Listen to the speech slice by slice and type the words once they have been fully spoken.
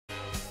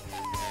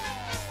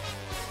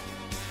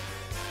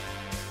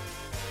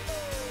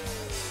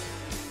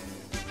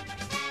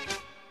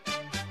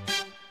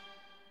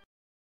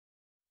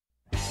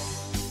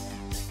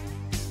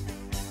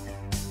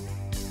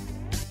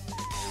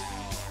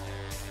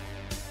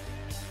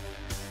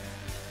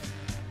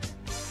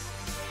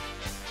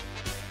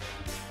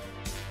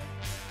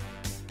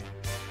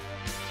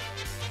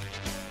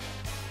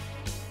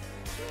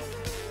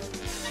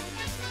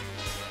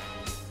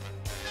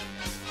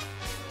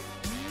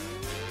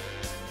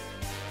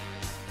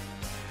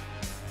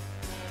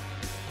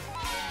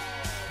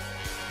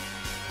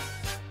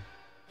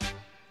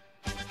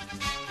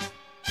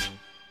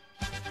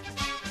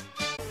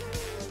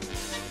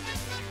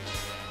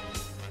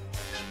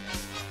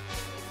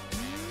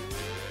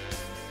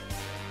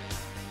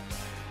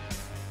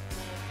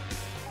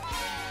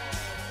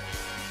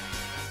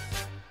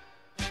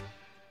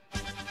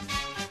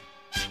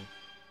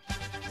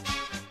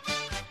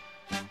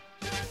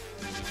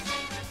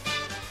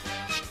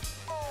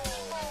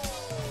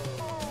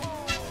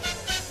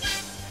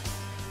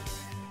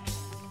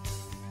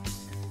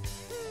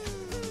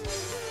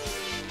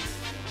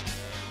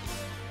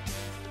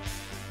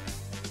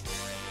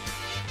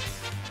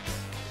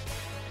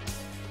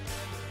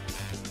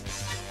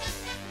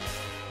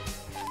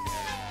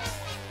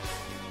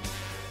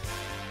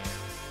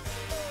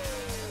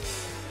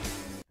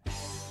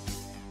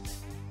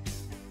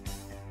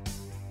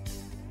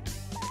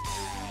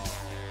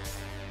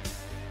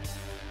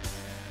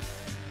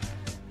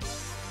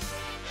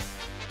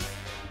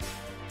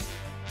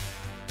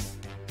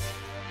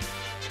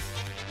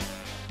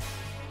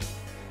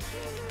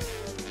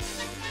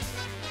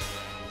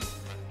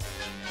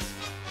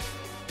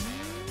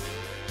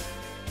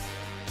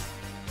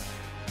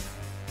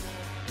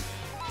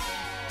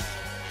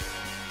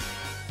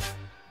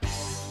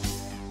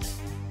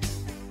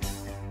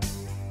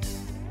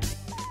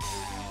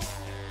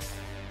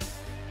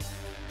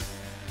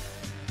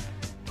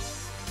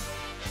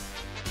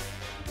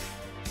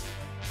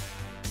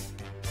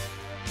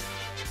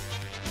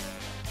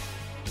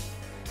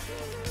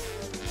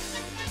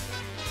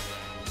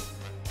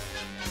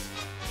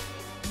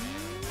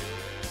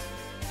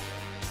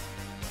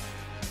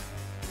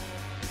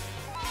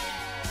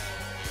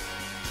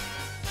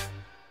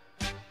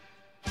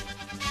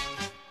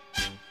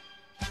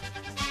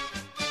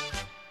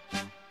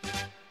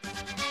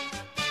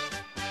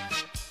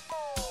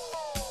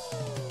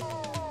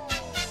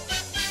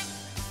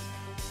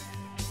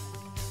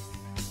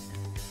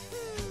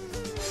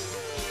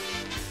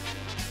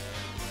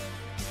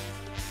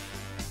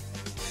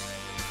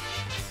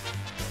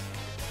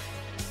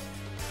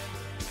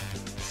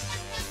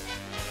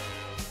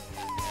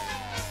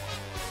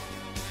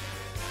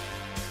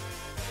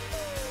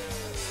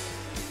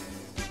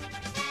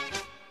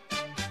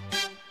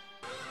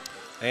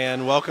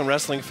And welcome,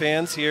 wrestling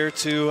fans, here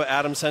to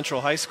Adams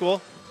Central High School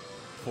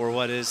for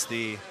what is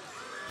the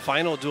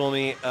final dual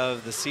meet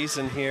of the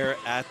season here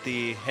at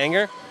the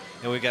Hangar.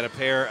 And we've got a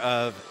pair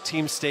of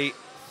Team State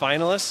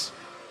finalists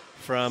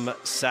from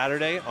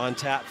Saturday on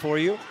tap for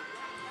you.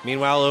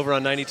 Meanwhile, over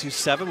on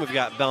 92.7, we've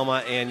got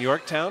Belmont and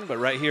Yorktown. But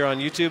right here on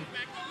YouTube,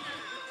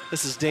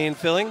 this is Dane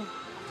Filling,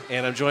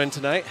 and I'm joined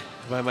tonight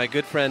by my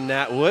good friend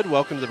Nat Wood.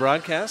 Welcome to the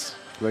broadcast.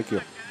 Thank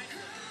you.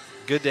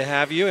 Good to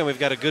have you, and we've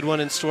got a good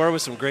one in store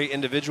with some great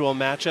individual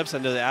matchups. I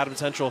know the Adams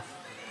Central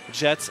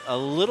Jets a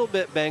little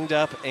bit banged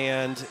up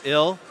and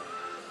ill.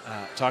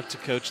 Talked to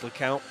Coach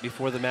LeCount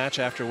before the match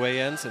after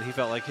weigh-ins, and he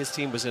felt like his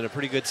team was in a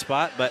pretty good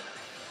spot. But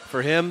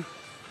for him,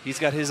 he's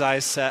got his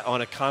eyes set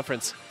on a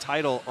conference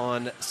title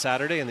on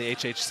Saturday, and the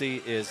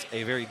HHC is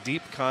a very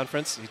deep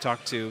conference. He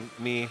talked to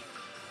me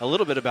a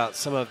little bit about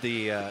some of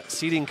the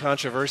seeding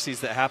controversies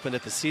that happened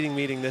at the seeding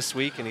meeting this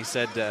week, and he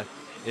said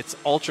it's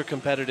ultra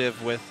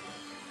competitive with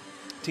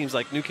teams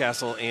like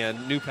Newcastle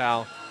and New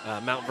Pal.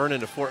 Mount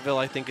Vernon of Fortville,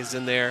 I think, is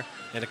in there,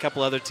 and a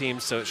couple other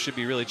teams, so it should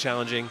be really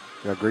challenging.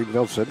 Yeah,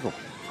 Greenfield Central.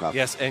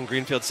 Yes, and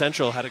Greenfield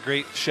Central had a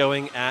great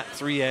showing at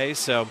 3A,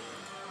 so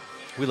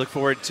we look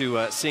forward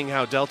to seeing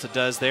how Delta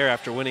does there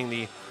after winning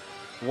the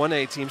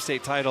 1A Team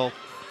State title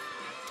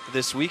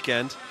this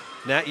weekend.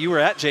 Nat, you were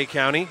at Jay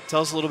County.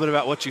 Tell us a little bit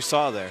about what you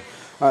saw there.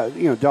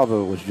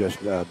 Delta was just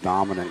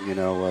dominant.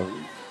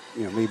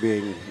 Me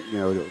being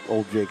the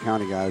old Jay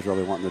County guys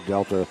really wanting the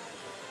Delta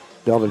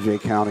Jay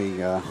County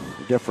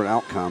different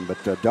outcome, but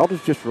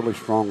Delta's just really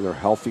strong. They're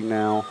healthy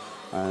now.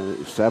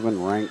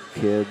 7 ranked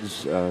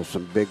kids,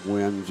 some big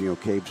wins.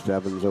 Cabe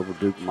Stebbins over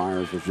Duke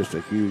Myers was just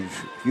a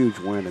huge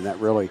win, and that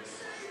really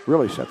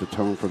set the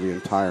tone for the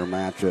entire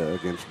match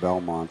against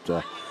Belmont.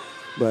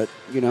 But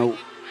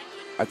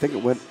I think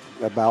it went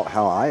about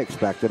how I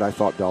expected. I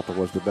thought Delta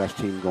was the best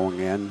team going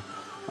in.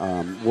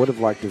 Would have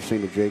liked to have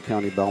seen the Jay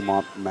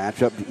County-Belmont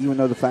matchup, even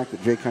though the fact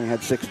that Jay County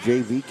had 6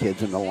 JV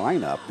kids in the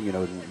lineup,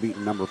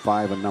 beating number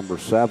 5 and number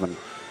 7.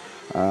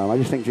 I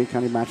just think Jay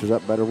County matches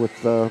up better with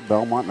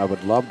Belmont, and I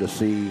would love to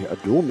see a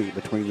dual meet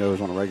between those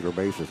on a regular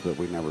basis, but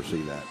we never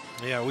see that.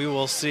 Yeah, we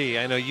will see.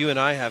 I know you and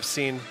I have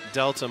seen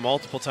Delta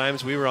multiple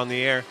times. We were on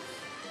the air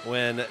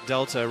when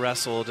Delta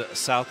wrestled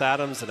South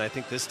Adams, and I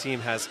think this team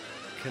has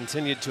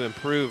continued to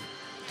improve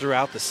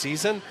throughout the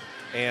season.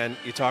 And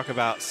you talk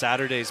about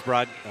Saturday's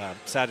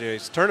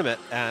tournament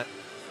at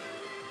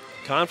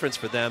conference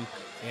for them,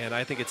 and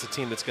I think it's a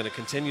team that's going to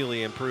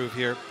continually improve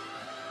here,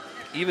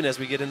 even as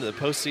we get into the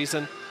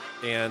postseason.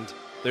 And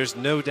there's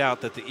no doubt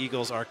that the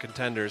Eagles are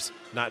contenders,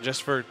 not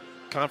just for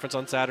conference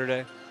on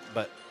Saturday,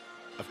 but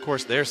of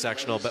course their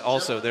sectional, but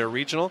also their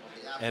regional,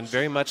 and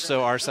very much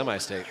so our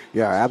semi-state.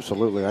 Yeah,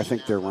 absolutely. I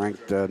think they're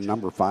ranked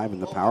number 5 in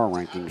the power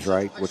rankings,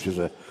 right? Which is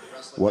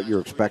what you're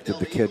expected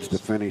the kids to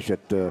finish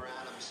at the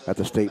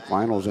state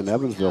finals in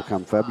Evansville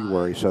come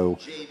February. So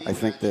I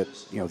think that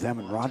them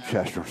and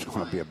Rochester is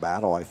going to be a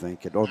battle. I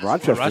think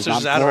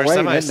Rochester's out of our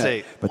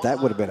semi-state, but that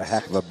would have been a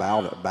heck of a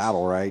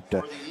battle, right?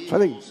 So I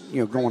think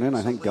going in,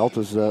 I think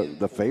Delta's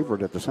the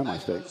favorite at the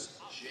semi-state.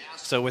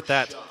 So with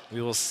that, we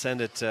will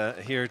send it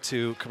here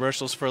to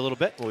commercials for a little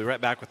bit. We'll be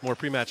right back with more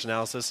pre-match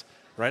analysis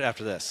right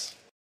after this.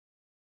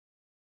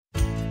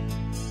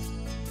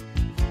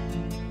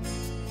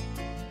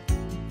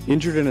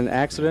 Injured in an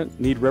accident,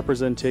 need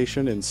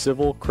representation in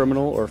civil,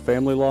 criminal, or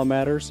family law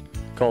matters?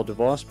 Call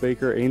DeVos,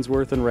 Baker,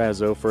 Ainsworth, and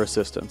Razzo for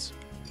assistance.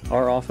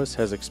 Our office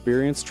has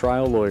experienced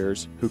trial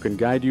lawyers who can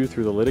guide you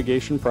through the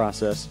litigation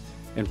process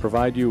and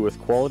provide you with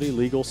quality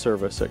legal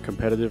service at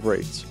competitive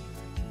rates.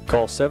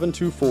 Call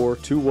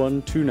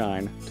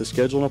 724-2129 to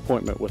schedule an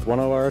appointment with one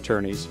of our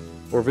attorneys,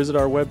 or visit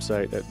our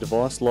website at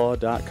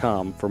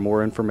devoslaw.com for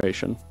more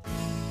information.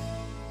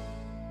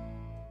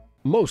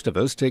 Most of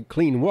us take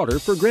clean water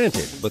for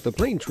granted, but the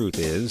plain truth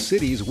is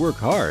cities work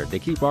hard to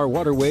keep our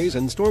waterways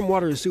and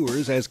stormwater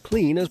sewers as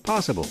clean as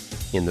possible.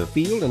 In the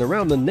field and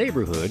around the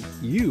neighborhood,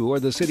 you are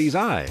the city's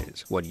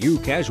eyes. What you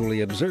casually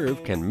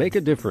observe can make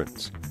a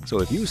difference. So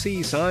if you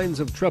see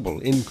signs of trouble,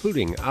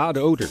 including odd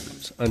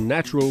odors,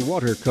 unnatural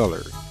water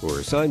color,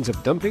 or signs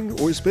of dumping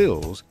or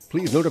spills,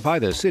 please notify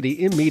the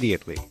city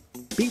immediately.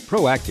 Be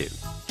proactive.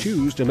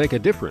 Choose to make a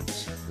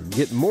difference.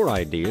 Get more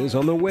ideas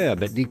on the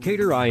web at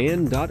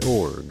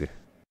DecaturIN.org.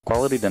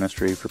 Quality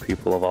dentistry for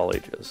people of all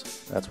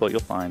ages. That's what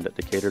you'll find at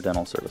Decatur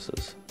Dental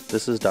Services.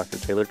 This is Dr.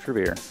 Taylor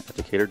Trevere at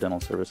Decatur Dental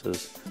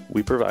Services.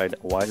 We provide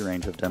a wide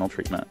range of dental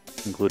treatment,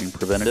 including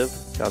preventative,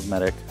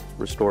 cosmetic,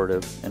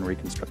 restorative, and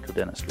reconstructive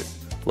dentistry.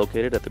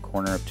 Located at the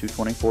corner of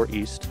 224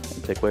 East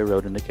and Pickway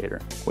Road in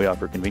Decatur, we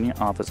offer convenient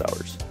office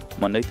hours,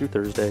 Monday through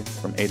Thursday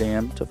from 8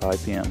 a.m. to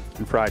 5 p.m.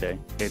 and Friday,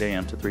 8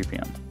 a.m. to 3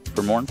 p.m.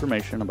 For more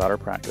information about our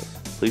practice,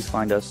 please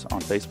find us on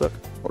Facebook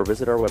or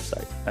visit our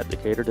website at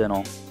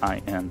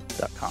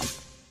DecaturDentalIN.com.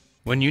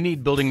 When you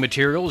need building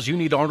materials, you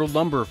need Arnold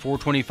Lumber,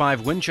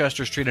 425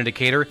 Winchester Street in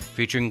Decatur,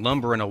 featuring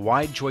lumber in a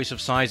wide choice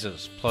of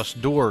sizes, plus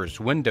doors,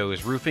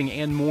 windows, roofing,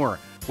 and more.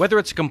 Whether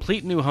it's a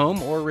complete new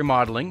home or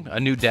remodeling, a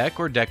new deck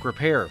or deck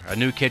repair, a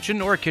new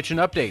kitchen or a kitchen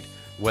update,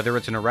 Whether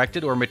it's an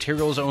erected or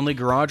materials-only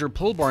garage or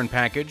pole barn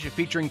package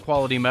featuring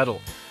quality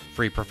metal,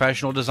 free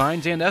professional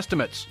designs and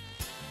estimates,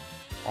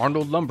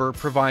 Arnold Lumber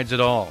provides it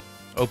all.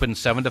 Open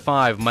 7 to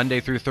 5 Monday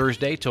through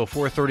Thursday till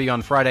 4:30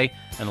 on Friday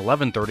and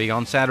 11:30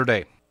 on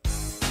Saturday.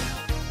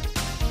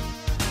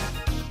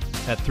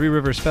 At Three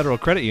Rivers Federal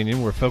Credit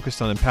Union, we're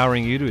focused on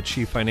empowering you to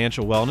achieve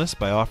financial wellness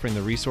by offering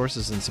the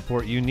resources and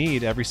support you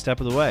need every step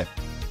of the way.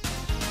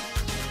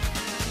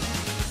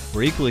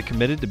 We're equally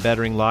committed to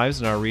bettering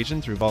lives in our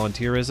region through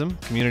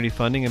volunteerism, community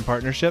funding and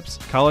partnerships,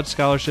 college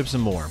scholarships,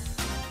 and more.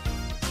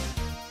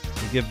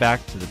 We give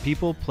back to the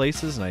people,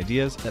 places, and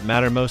ideas that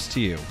matter most to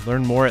you.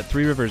 Learn more at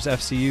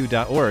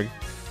threeriversfcu.org.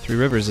 Three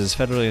Rivers is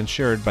federally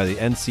insured by the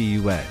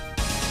NCUA.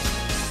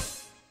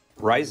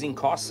 Rising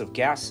costs of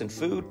gas and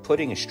food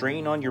putting a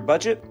strain on your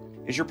budget?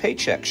 Is your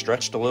paycheck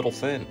stretched a little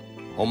thin?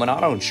 Home and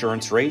auto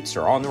insurance rates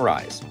are on the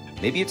rise.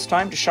 Maybe it's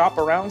time to shop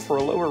around for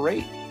a lower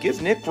rate.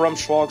 Give Nick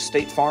Rumschlag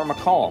State Farm a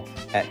call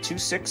at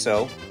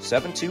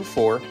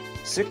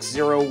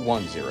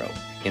 260-724-6010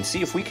 and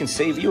see if we can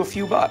save you a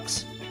few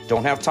bucks.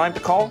 Don't have time to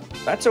call?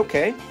 That's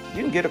okay.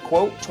 You can get a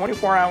quote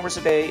 24 hours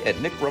a day at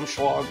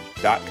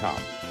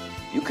nickrumschlag.com.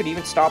 You could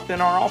even stop in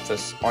our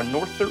office on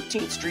North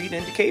 13th Street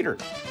in Decatur.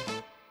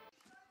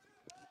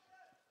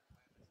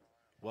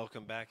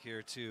 Welcome back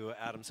here to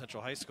Adams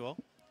Central High School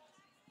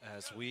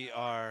as we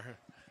are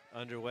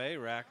underway.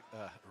 Rex,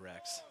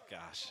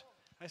 gosh,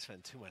 I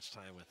spend too much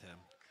time with him.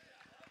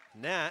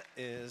 Nat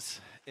is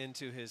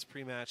into his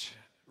pre-match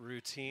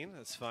routine.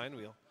 That's fine.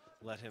 We'll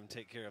let him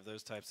take care of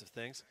those types of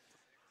things.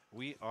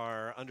 We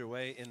are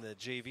underway in the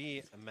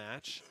JV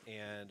match,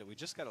 and we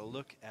just got a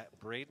look at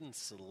Braden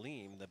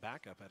Salim, the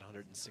backup at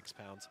 106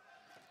 pounds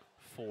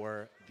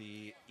for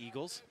the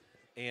Eagles.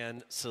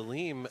 And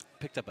Salim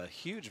picked up a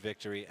huge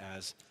victory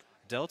as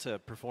Delta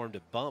performed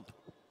a bump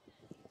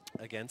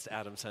against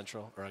Adams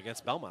Central, or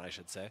against Belmont, I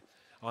should say,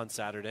 on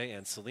Saturday.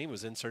 And Salim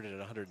was inserted at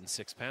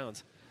 106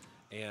 pounds.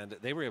 And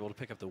they were able to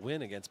pick up the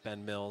win against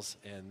Ben Mills,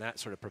 and that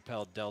sort of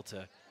propelled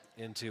Delta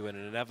into an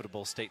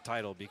inevitable state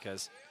title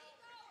because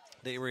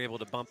they were able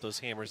to bump those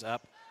hammers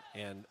up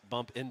and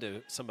bump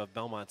into some of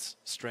Belmont's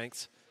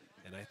strengths.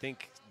 And I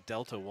think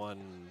Delta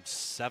won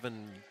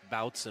 7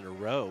 bouts in a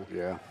row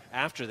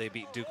after they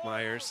beat Duke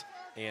Myers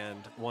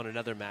and won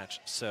another match.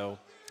 So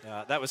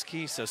that was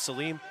key. So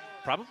Salim,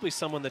 probably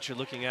someone that you're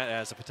looking at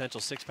as a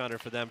potential 6-pounder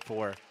for them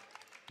for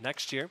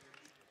next year.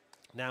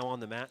 Now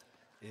on the mat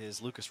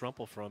is Lucas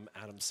Rumpel from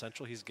Adams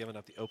Central. He's given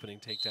up the opening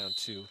takedown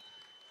to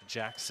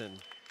Jackson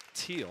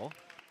Teal.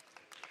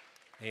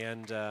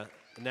 And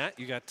Nat,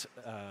 you got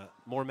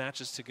more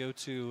matches to go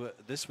to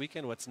this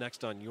weekend. What's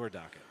next on your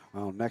docket?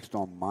 Well, next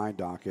on my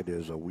docket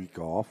is a week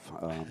off.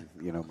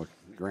 You know, my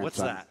grandson. What's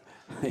that?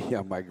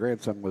 Yeah, my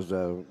grandson was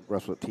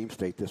wrestled at Team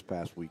State this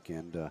past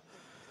weekend.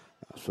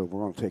 So we're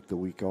going to take the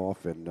week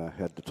off and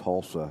head to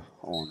Tulsa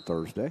on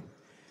Thursday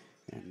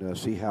and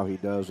see how he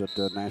does at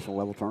the national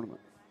level tournament.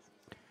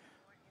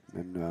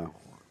 And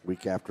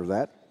week after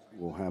that,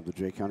 we'll have the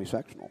Jay County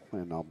sectional,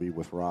 and I'll be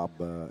with Rob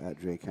at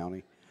Jay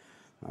County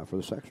for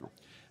the sectional.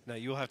 Now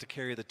you'll have to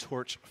carry the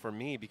torch for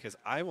me because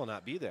I will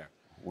not be there.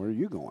 Where are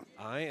you going?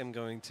 I am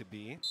going to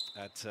be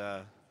at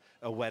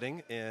a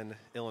wedding in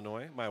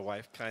Illinois. My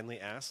wife kindly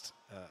asked.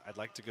 I'd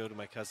like to go to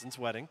my cousin's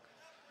wedding.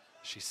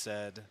 She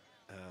said,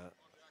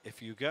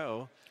 if you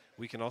go,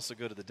 we can also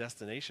go to the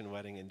destination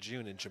wedding in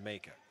June in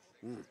Jamaica.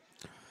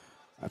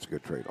 That's a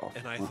good trade-off.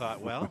 And I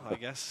thought, well, I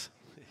guess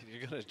if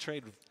you're going to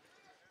trade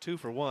 2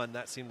 for 1,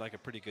 that seemed like a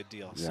pretty good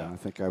deal. Yeah, so I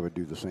think I would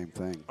do the same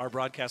thing. our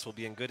broadcast will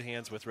be in good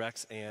hands with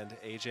Rex and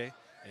AJ.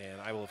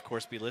 And I will, of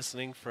course, be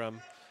listening from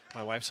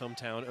my wife's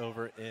hometown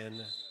over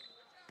in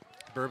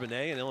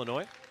Bourbonnais in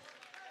Illinois.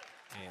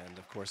 And,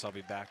 of course, I'll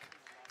be back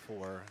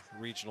for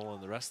regional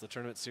and the rest of the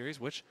tournament series,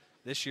 which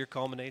this year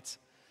culminates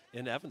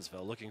in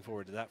Evansville. Looking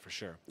forward to that for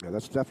sure. Yeah,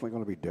 that's definitely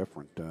going to be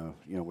different.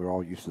 You know, we're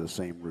all used to the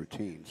same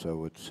routine,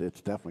 so it's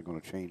definitely going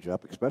to change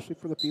up, especially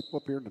for the people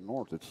up here in the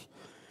north. It's,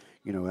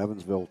 you know,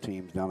 Evansville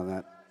teams down in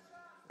that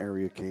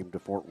area came to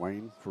Fort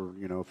Wayne for,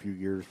 you know, a few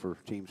years for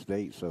Team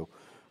State, so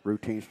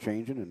routine's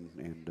changing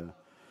and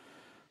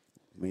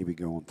maybe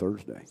go on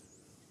Thursday.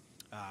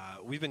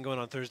 We've been going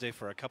on Thursday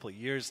for a couple of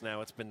years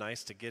now. It's been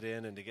nice to get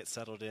in and to get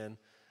settled in.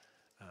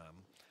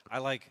 I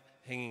like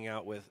hanging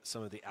out with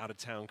some of the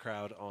out-of-town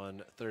crowd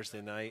on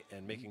Thursday night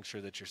and making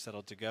sure that you're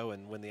settled to go.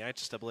 And when the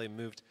IHSAA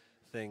moved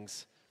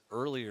things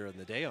earlier in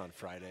the day on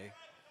Friday,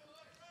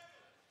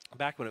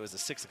 back when it was a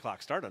 6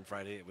 o'clock start on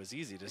Friday, it was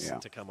easy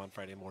to come on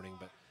Friday morning.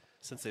 But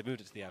since they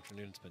moved it to the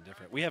afternoon, it's been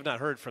different. We have not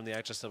heard from the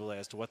IHSAA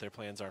as to what their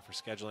plans are for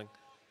scheduling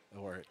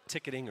or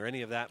ticketing or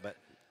any of that, but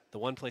the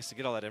one place to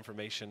get all that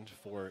information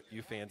for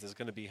you fans is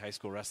going to be High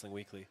School Wrestling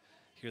Weekly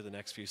here the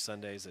next few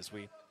Sundays as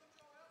we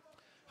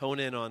hone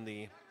in on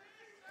the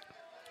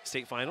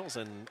state finals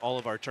and all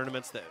of our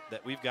tournaments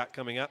that we've got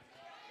coming up.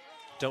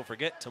 Don't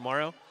forget,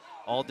 tomorrow,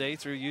 all day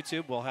through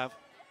YouTube, we'll have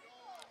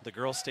the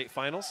girls' state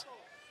finals.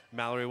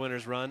 Mallory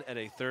Winters run at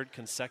a 3rd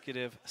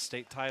consecutive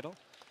state title.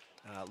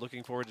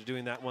 Looking forward to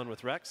doing that one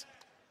with Rex.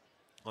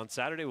 On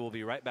Saturday, we'll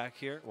be right back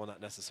here. Well, not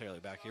necessarily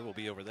back here. We'll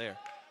be over there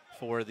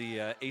for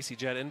the AC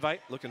Jet Invite.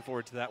 Looking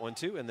forward to that one,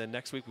 too. And then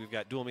next week, we've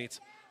got dual meets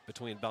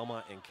between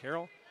Belmont and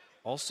Carroll.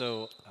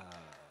 Also,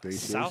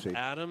 South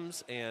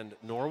Adams and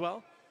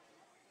Norwell.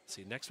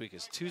 See, next week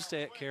is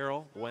Tuesday at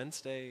Carroll,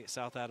 Wednesday,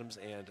 South Adams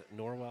and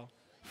Norwell,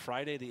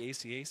 Friday, the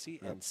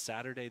ACAC, and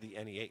Saturday, the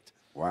NE8.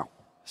 Wow.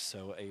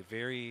 So a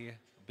very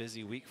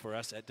busy week for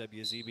us at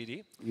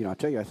WZBD. You know, I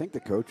tell you, I think the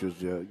coaches,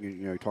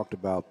 you talked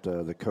about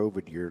the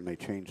COVID year, and they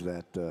changed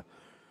that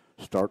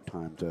start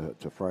time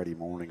to Friday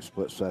morning,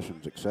 split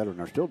sessions, et cetera, and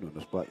they're still doing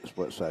the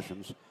split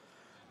sessions.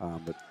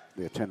 But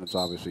the attendance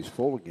obviously is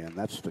full again.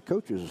 That's the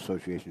Coaches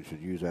Association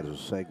should use that as a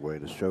segue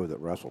to show that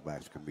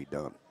wrestlebacks can be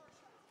done.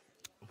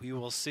 We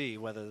will see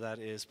whether that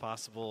is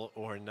possible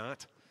or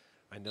not.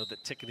 I know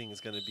that ticketing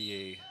is going to be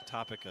a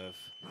topic of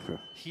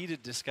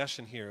heated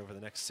discussion here over the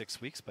next 6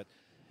 weeks, but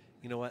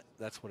you know what?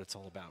 That's what it's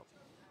all about.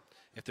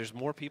 If there's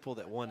more people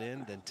that want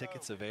in than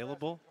tickets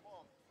available,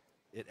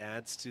 it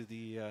adds to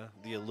the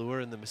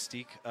allure and the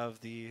mystique of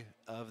the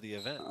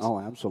event. Oh,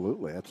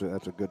 absolutely. That's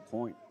a good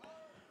point.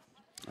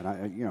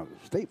 And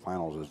state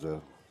finals is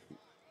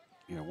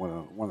one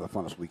of the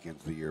funnest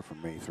weekends of the year for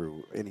me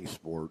through any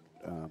sport.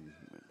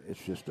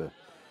 It's just the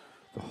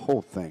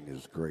whole thing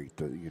is great.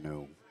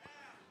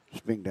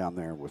 Just being down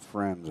there with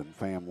friends and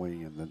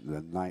family and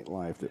the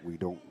nightlife that we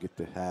don't get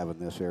to have in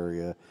this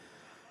area,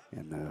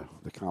 and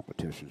the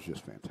competition is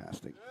just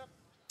fantastic.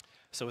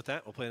 So with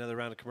that, we'll play another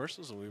round of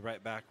commercials, and we'll be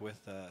right back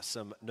with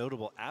some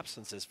notable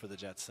absences for the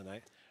Jets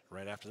tonight,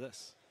 right after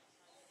this.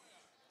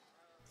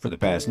 For the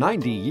past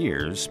 90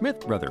 years,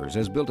 Smith Brothers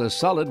has built a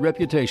solid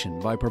reputation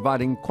by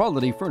providing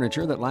quality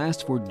furniture that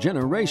lasts for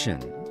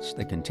generations.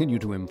 They continue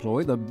to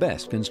employ the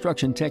best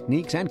construction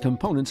techniques and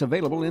components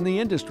available in the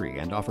industry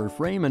and offer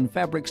frame and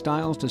fabric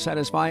styles to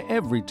satisfy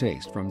every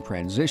taste from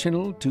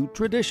transitional to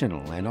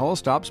traditional and all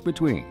stops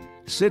between.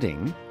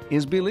 Sitting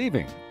is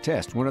believing.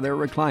 Test one of their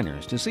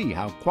recliners to see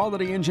how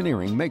quality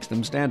engineering makes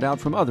them stand out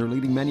from other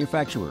leading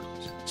manufacturers.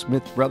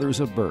 Smith Brothers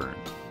of Bern.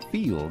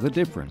 Feel the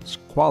difference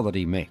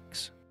quality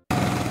makes.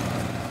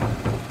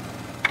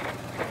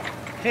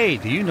 Hey,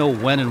 do you know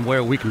when and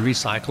where we can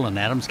recycle in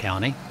Adams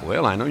County?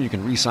 Well, I know you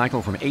can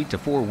recycle from 8 to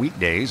 4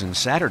 weekdays and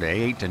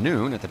Saturday 8 to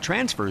noon at the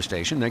transfer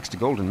station next to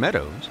Golden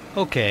Meadows.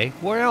 Okay,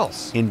 where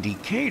else? In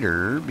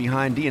Decatur,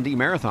 behind D&D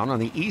Marathon on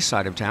the east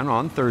side of town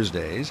on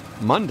Thursdays,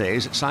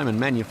 Mondays at Simon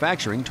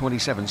Manufacturing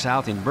 27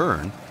 South in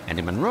Bern, and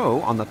in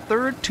Monroe on the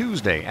third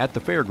Tuesday at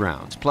the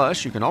fairgrounds.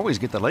 Plus, you can always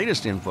get the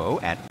latest info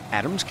at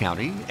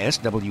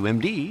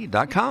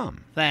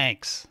adamscountyswmd.com.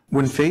 Thanks.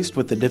 When faced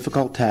with the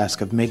difficult task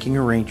of making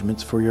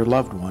arrangements for your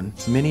loved one,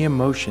 many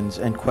emotions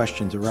and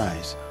questions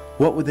arise.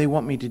 What would they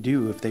want me to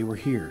do if they were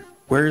here?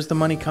 Where is the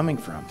money coming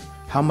from?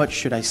 How much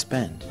should I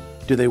spend?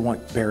 Do they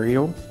want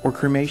burial or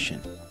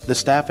cremation? The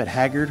staff at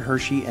Haggard,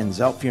 Hershey, and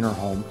Zelt Funeral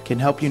Home can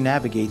help you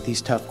navigate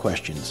these tough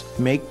questions.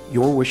 Make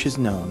your wishes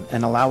known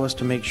and allow us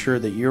to make sure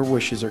that your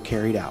wishes are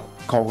carried out.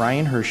 Call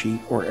Ryan Hershey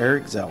or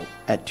Eric Zelt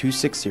at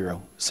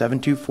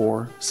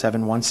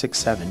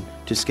 260-724-7167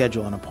 to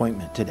schedule an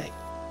appointment today.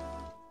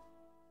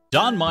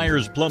 Don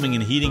Myers Plumbing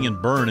and Heating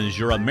in Bern is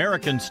your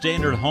American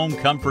Standard home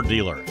comfort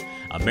dealer.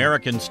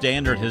 American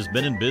Standard has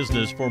been in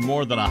business for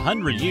more than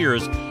 100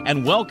 years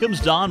and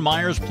welcomes Don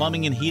Myers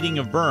Plumbing and Heating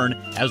of Bern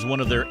as one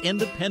of their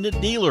independent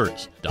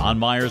dealers. Don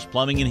Myers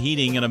Plumbing and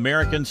Heating and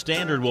American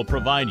Standard will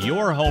provide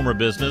your home or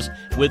business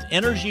with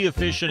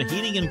energy-efficient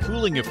heating and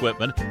cooling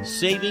equipment,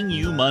 saving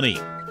you money.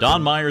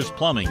 Don Myers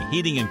Plumbing,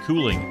 Heating and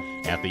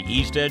Cooling at the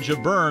east edge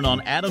of Bern on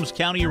Adams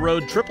County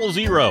Road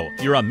 000,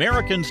 your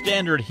American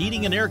Standard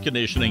heating and air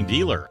conditioning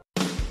dealer.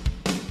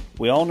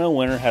 We all know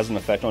winter has an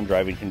effect on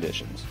driving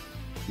conditions.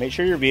 Make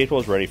sure your vehicle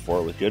is ready for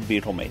it with good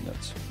vehicle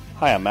maintenance.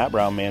 Hi, I'm Matt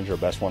Brown, manager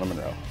of Best One in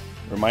Monroe,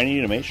 reminding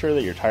you to make sure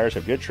that your tires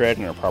have good tread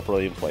and are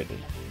properly inflated.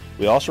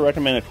 We also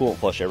recommend a coolant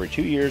flush every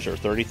 2 years or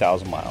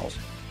 30,000 miles.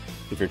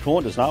 If your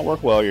coolant does not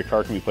work well, your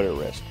car can be put at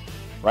risk.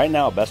 Right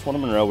now at Best One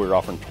in Monroe, we're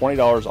offering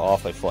 $20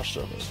 off a flush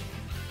service.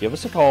 Give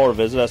us a call or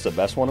visit us at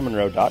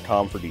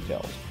bestoneofmonroe.com for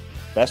details.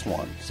 Best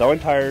One, selling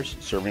tires,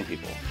 serving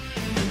people.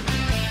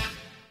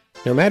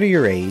 No matter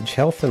your age,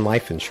 health and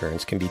life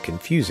insurance can be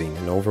confusing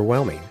and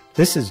overwhelming.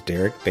 This is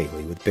Derek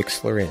Bailey with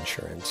Bixler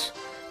Insurance.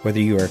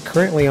 Whether you are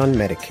currently on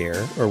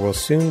Medicare or will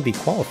soon be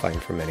qualifying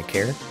for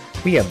Medicare,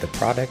 we have the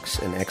products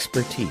and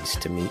expertise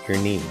to meet your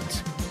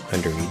needs.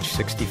 Under age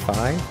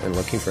 65 and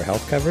looking for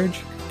health coverage?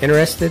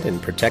 Interested in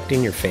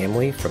protecting your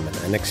family from an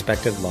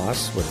unexpected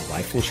loss with a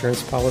life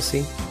insurance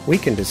policy? We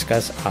can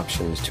discuss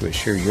options to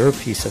assure your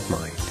peace of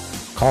mind.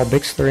 Call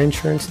Bixler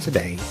Insurance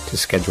today to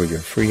schedule your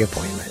free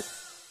appointment.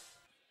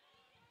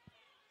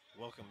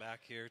 Welcome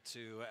back here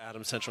to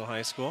Adams Central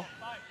High School.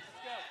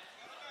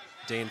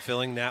 Dane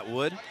Filling, Nat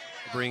Wood,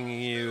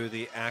 bringing you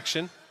the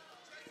action.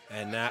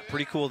 And Nat,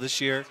 pretty cool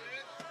this year.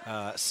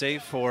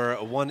 Save for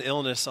one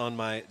illness on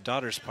my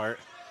daughter's part,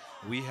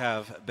 we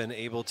have been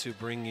able to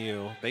bring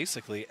you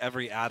basically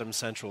every Adams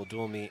Central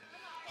dual meet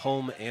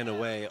home and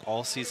away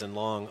all season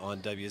long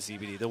on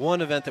WZBD. The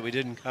one event that we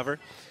didn't cover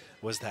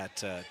was that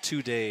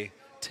 2-day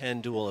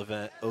 10 dual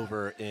event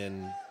over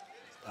in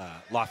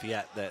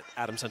Lafayette that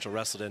Adams Central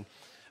wrestled in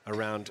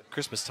around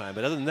Christmas time.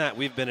 But other than that,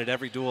 we've been at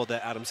every duel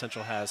that Adams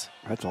Central has.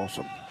 That's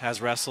awesome.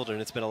 Has wrestled,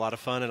 and it's been a lot of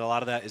fun, and a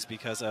lot of that is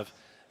because of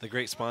the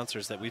great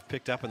sponsors that we've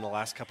picked up in the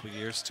last couple of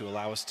years to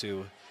allow us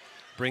to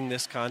bring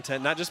this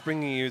content, not just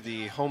bringing you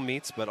the home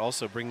meets, but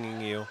also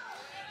bringing you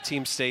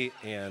Team State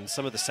and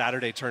some of the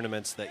Saturday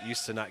tournaments that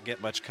used to not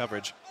get much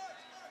coverage.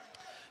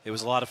 It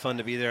was a lot of fun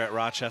to be there at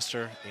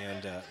Rochester,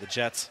 and the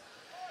Jets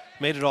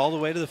made it all the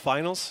way to the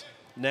finals,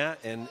 Nat,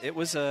 and it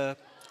was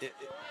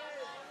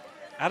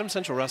Adams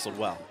Central wrestled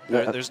well.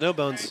 There's no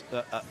bones,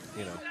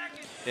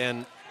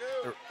 and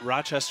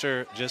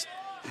Rochester just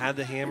had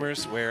the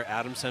hammers where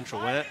Adams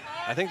Central went.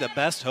 I think the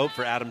best hope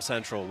for Adams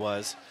Central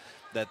was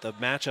that the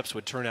matchups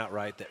would turn out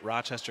right, that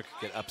Rochester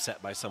could get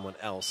upset by someone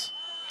else,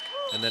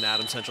 and then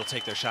Adams Central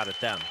take their shot at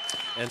them.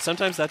 And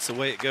sometimes that's the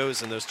way it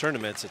goes in those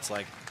tournaments. It's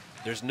like,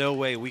 there's no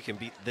way we can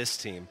beat this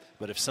team,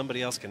 but if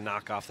somebody else can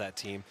knock off that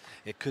team,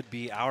 it could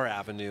be our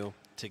avenue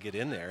to get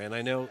in there. And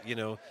I know,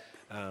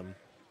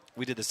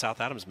 we did the South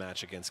Adams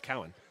match against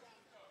Cowan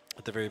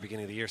at the very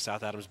beginning of the year.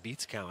 South Adams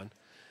beats Cowan,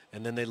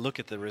 and then they look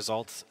at the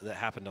results that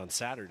happened on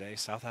Saturday.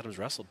 South Adams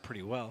wrestled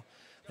pretty well.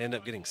 They end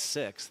up getting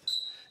 6th,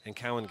 and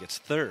Cowan gets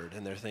 3rd,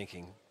 and they're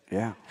thinking,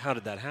 yeah, how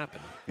did that happen?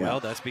 Yeah. Well,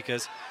 that's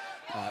because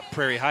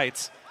Prairie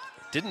Heights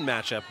didn't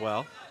match up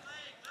well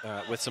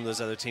with some of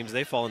those other teams.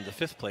 They fall into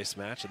the 5th place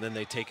match, and then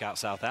they take out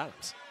South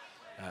Adams.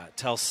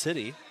 Tell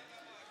City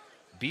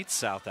beats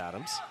South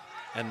Adams,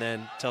 and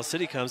then Tell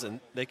City comes, and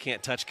they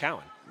can't touch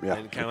Cowan. Yeah.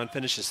 And Cowan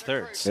finishes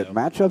 3rd. So.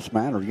 Matchups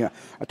matter. Yeah,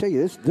 I tell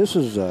you, this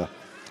is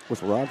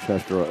with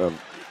Rochester.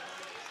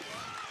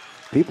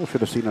 People should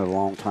have seen it a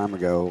long time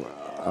ago.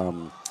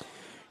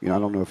 I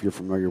don't know if you're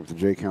familiar with the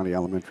Jay County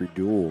Elementary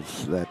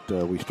duels that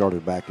we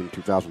started back in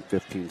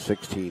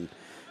 2015-16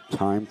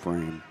 time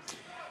frame.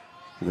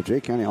 And the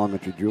Jay County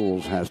Elementary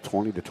duels has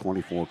 20 to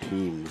 24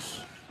 teams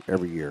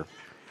every year,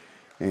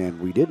 and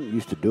we didn't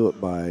used to do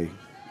it by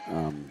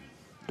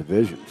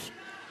divisions.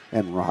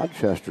 And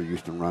Rochester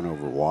used to run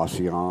over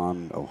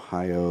Wauseon,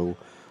 Ohio.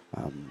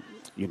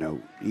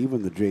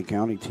 Even the Jay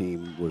County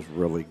team was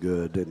really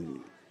good, and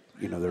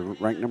they're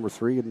ranked number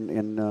 3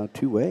 in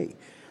 2A.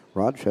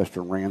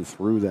 Rochester ran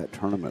through that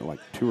tournament like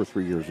 2 or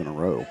 3 years in a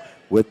row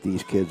with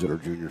these kids that are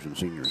juniors and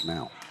seniors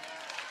now.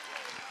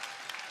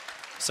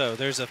 So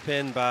there's a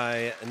pin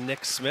by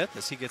Nick Smith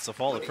as he gets the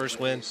fall, the first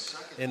win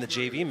in the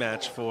JV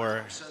match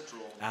for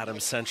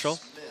Adams Central.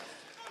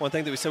 One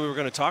thing that we said we were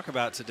going to talk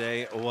about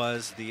today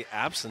was the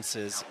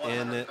absences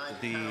in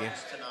the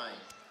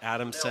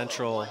Adams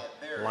Central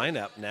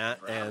lineup, Nat,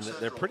 and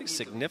they're pretty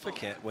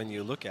significant when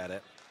you look at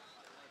it.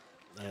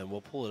 And we'll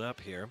pull it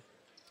up here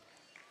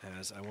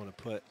as I want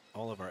to put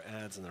all of our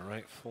ads in the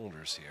right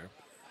folders here.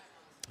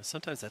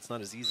 Sometimes that's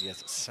not as easy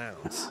as it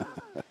sounds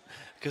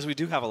because we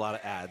do have a lot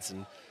of ads,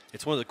 and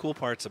it's one of the cool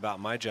parts about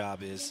my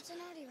job is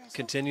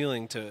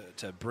continuing to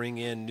bring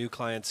in new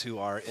clients who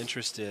are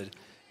interested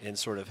in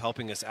sort of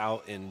helping us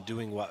out in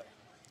doing what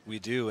we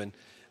do. And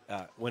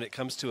when it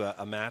comes to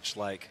a match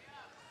like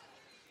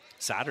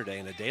Saturday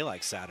and a day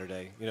like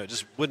Saturday, it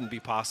just wouldn't be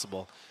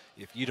possible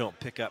if you don't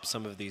pick up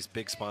some of these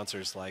big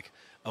sponsors like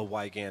a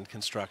Wygand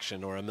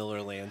Construction or a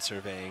Miller Land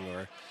Surveying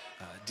or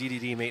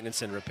DDD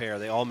Maintenance and Repair.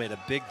 They all made a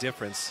big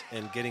difference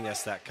in getting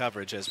us that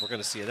coverage, as we're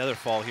going to see another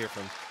fall here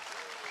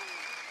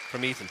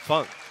from Ethan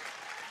Funk.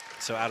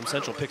 So Adams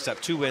Central picks up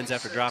 2 wins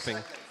after dropping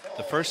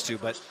the first 2.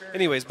 But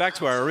anyways, back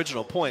to our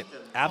original point,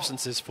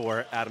 absences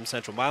for Adams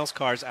Central. Miles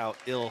Carr's out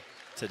ill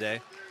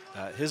today.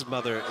 His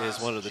mother is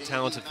one of the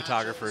talented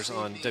photographers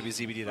on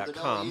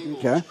WZBD.com.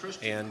 Okay.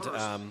 And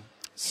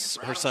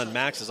her son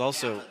Max is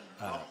also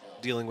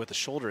dealing with a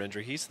shoulder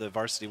injury. He's the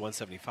varsity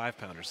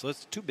 175-pounder. So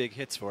that's 2 big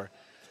hits for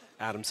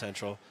Adams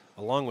Central.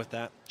 Along with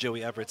that,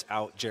 Joey Everett's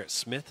out. Jarrett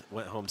Smith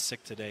went home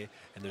sick today.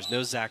 And there's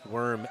no Zach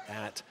Worm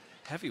at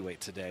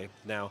heavyweight today.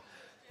 Now,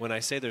 when I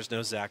say there's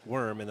no Zach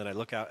Worm and then I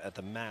look out at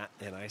the mat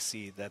and I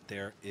see that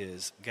there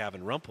is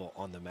Gavin Rumpel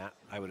on the mat,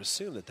 I would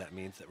assume that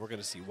means that we're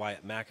going to see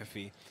Wyatt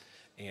McAfee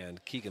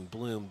and Keegan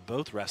Bloom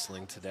both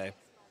wrestling today.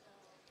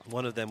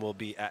 One of them will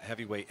be at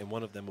heavyweight and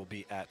one of them will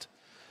be at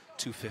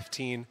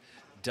 215.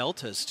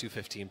 Delta's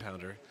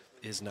 215-pounder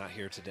is not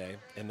here today,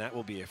 and that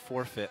will be a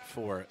forfeit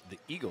for the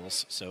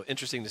Eagles. So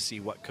interesting to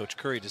see what Coach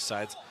Curry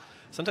decides.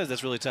 Sometimes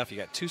that's really tough. You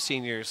got 2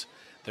 seniors.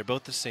 They're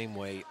both the same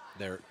weight.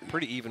 They're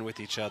pretty even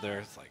with each other.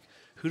 It's like,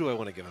 who do I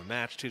want to give a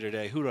match to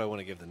today? Who do I want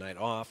to give the night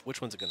off?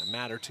 Which one's it going to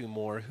matter to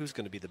more? Who's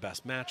going to be the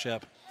best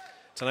matchup?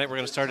 Tonight we're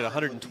going to start at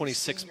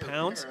 126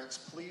 pounds.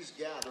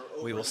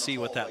 We will see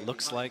what that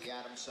looks like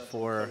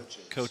for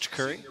Coach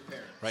Curry.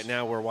 Right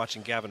now we're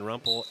watching Gavin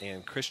Rumpel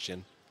and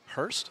Christian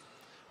Hurst.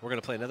 We're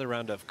going to play another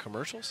round of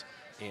commercials,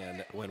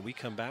 and when we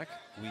come back,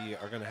 we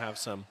are going to have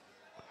some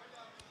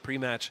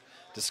pre-match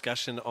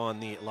discussion on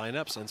the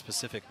lineups and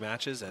specific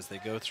matches as they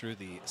go through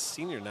the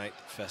senior night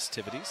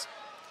festivities.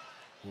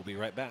 We'll be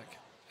right back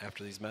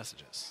after these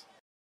messages.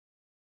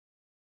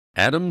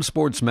 Adams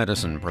Sports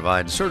Medicine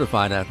provides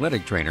certified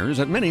athletic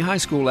trainers at many high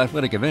school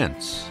athletic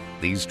events.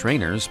 These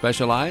trainers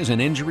specialize in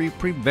injury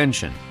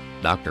prevention.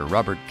 Dr.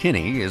 Robert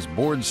Kinney is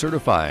board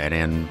certified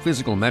in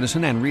physical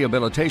medicine and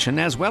rehabilitation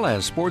as well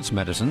as sports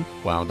medicine,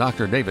 while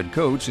Dr. David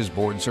Coates is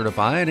board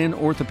certified in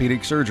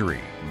orthopedic surgery.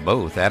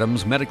 Both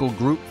Adams Medical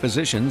Group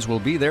physicians will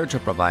be there to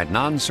provide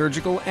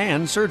non-surgical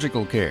and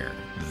surgical care.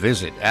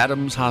 Visit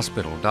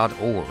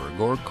adamshospital.org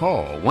or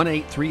call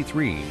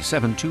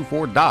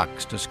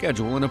 1-833-724-DOCS to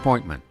schedule an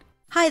appointment.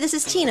 Hi, this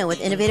is Tina with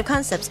Innovative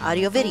Concepts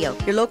Audio Video,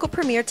 your local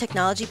premier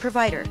technology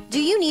provider.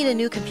 Do you need a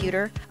new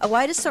computer? A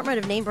wide assortment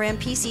of name brand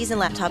PCs and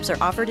laptops are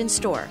offered in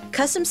store.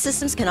 Custom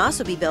systems can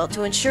also be built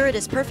to ensure it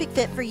is perfect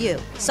fit for you.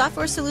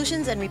 Software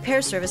solutions and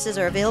repair services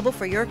are available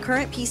for your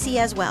current PC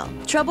as well.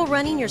 Trouble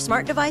running your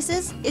smart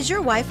devices? Is your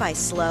Wi-Fi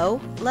slow?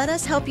 Let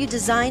us help you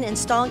design,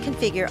 install, and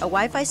configure a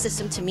Wi-Fi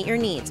system to meet your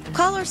needs.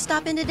 Call or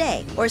stop in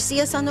today or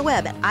see us on the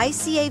web at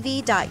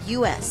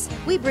icav.us.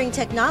 We bring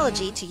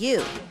technology to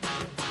you.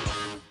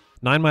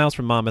 9 miles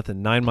from Monmouth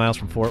and 9 miles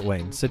from Fort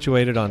Wayne,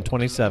 situated on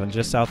 27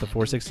 just south of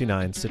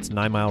 469, sits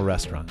 9 Mile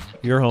Restaurant,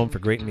 your home for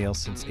great meals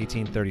since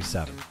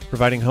 1837.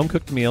 Providing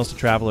home-cooked meals to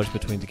travelers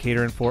between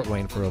Decatur and Fort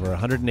Wayne for over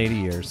 180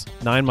 years,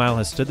 9 Mile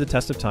has stood the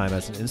test of time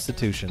as an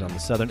institution on the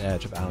southern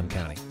edge of Allen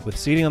County. With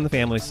seating on the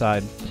family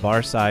side, the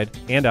bar side,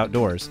 and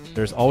outdoors,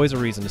 there's always a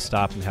reason to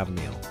stop and have a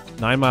meal.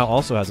 9 Mile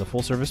also has a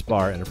full-service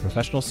bar and a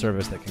professional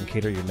service that can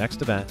cater your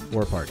next event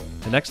or party.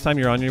 The next time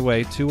you're on your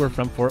way to or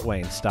from Fort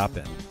Wayne, stop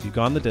in. If you've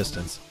gone the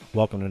distance,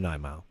 welcome to 9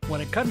 Mile.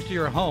 When it comes to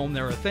your home,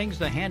 there are things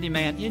the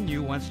handyman in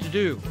you wants to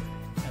do.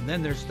 And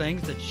then there's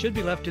things that should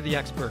be left to the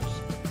experts.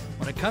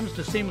 When it comes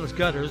to seamless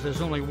gutters,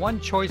 there's only one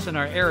choice in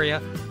our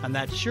area, and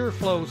that's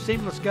SureFlow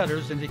Seamless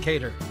Gutters in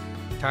Decatur.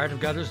 Tired of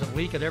gutters that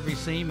leak at every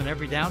seam and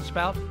every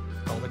downspout?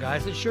 Call the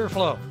guys at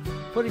SureFlow.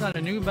 Putting on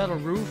a new metal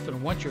roof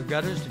and want your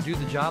gutters to do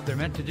the job they're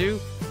meant to do?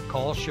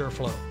 Call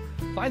SureFlow.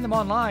 Find them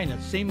online at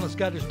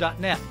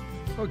seamlessgutters.net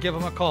or give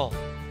them a call.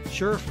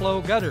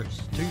 SureFlow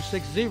Gutters,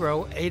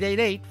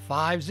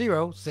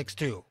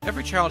 260-888-5062.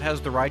 Every child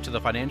has the right to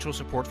the financial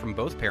support from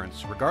both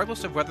parents,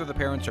 regardless of whether the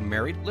parents are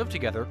married, live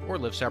together, or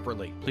live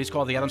separately. Please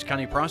call the Adams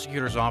County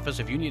Prosecutor's Office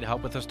if you need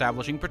help with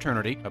establishing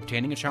paternity,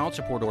 obtaining a child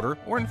support order,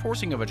 or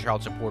enforcing of a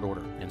child support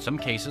order. In some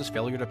cases,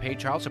 failure to pay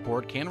child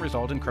support can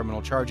result in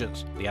criminal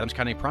charges. The Adams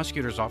County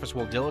Prosecutor's Office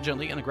will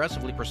diligently and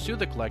aggressively pursue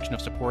the collection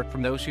of support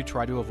from those who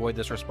try to avoid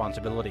this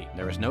responsibility.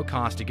 There is no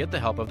cost to get the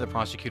help of the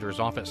Prosecutor's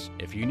Office.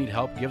 If you need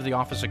help, give the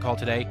office a call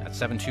today at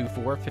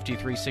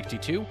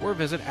 724-5362 or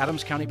visit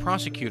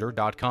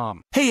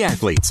adamscountyprosecutor.com. Hey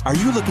athletes, are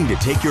you looking to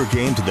take your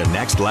game to the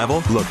next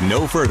level? Look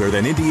no further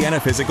than Indiana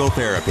Physical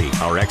Therapy.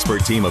 Our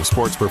expert team of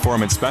sports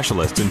performance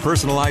specialists and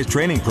personalized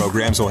training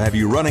programs will have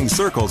you running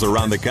circles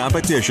around the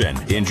competition.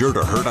 Injured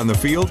or hurt on the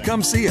field?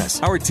 Come see us.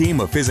 Our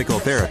team of physical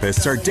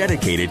therapists are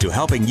dedicated to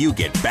helping you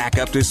get back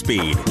up to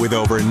speed. With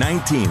over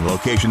 19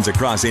 locations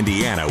across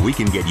Indiana, we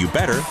can get you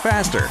better,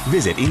 faster.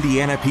 Visit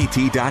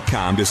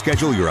indianapt.com to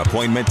schedule your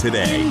appointment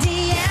today.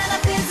 Indiana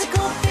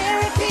Physical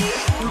Therapy,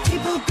 and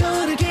people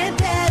gonna get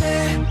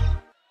better.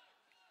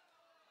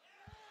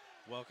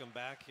 Welcome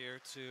back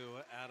here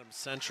to Adams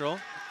Central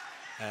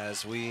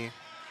as we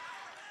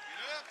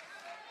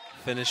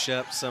finish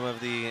up some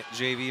of the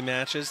JV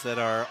matches that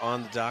are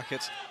on the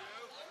docket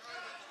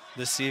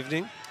this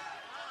evening.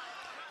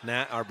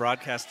 Nat, our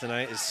broadcast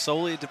tonight is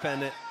solely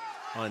dependent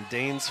on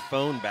Dane's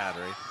phone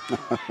battery.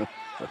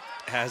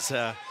 As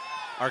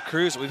our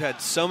crews, we've had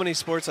so many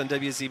sports on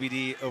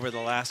WZBD over the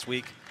last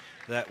week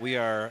that we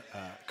are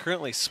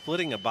currently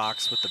splitting a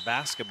box with the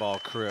basketball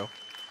crew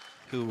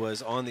who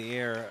was on the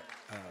air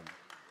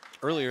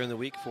earlier in the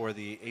week for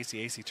the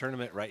ACAC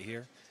tournament right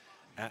here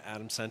at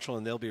Adams Central,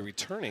 and they'll be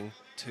returning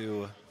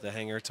to the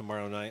Hangar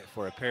tomorrow night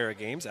for a pair of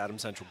games.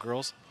 Adams Central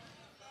girls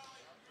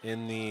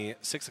in the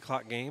 6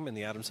 o'clock game and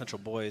the Adams Central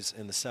boys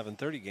in the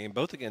 7:30 game,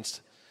 both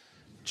against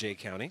Jay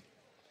County.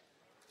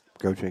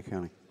 Go Jay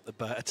County.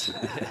 But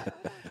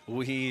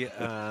we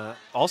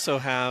also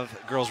have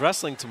girls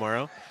wrestling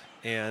tomorrow,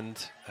 and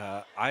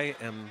I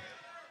am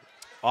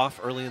off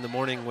early in the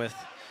morning with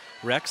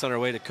Rex on our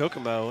way to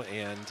Kokomo,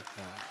 and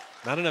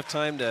not enough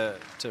time to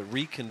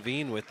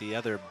reconvene with the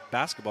other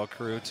basketball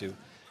crew to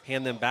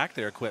hand them back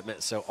their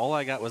equipment, so all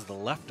I got was the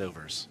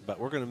leftovers. But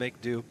we're going to make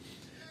do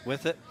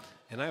with it,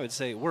 and I would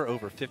say we're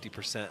over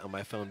 50% on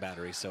my phone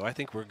battery, so I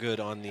think we're good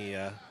on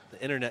the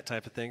internet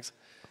type of things.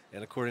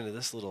 And according to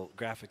this little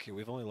graphic here,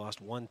 we've only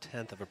lost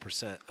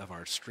 0.1% of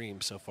our stream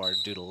so far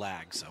due to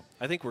lag, so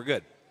I think we're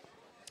good.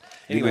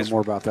 Anyways, you know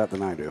more about that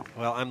than I do.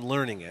 Well, I'm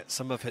learning it.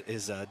 Some of it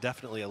is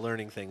definitely a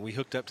learning thing. We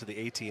hooked up to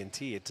the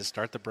AT&T to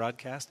start the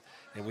broadcast,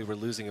 and we were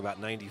losing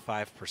about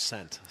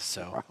 95%.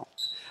 So wow.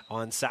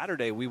 On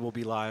Saturday, we will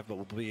be live, but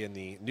we'll be in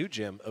the new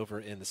gym over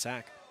in the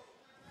SAC.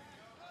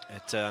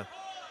 It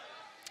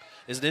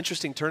is an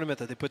interesting tournament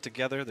that they put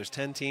together. There's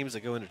 10 teams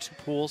that go into 2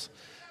 pools,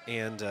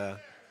 and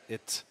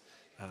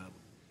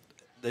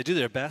they do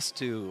their best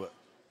to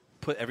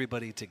put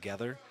everybody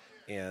together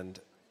and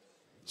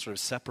sort of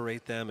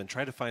separate them and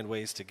try to find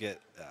ways to get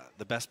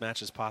the best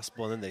matches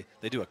possible. And then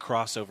they do a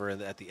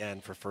crossover at the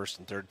end for first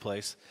and third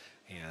place.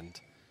 And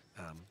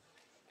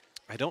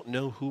I don't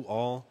know who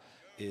all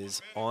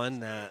is on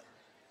that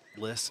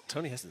list.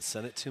 Tony hasn't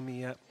sent it to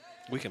me yet.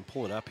 We can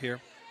pull it up here.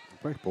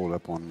 Probably pull it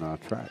up on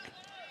track.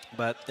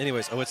 But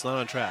anyways, it's not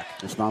on track.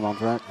 It's not on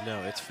track?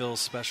 No, it's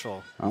Phil's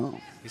special. Oh.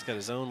 He's got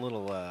his own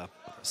little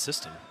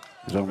system.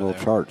 His own little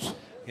there. charts.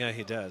 Yeah,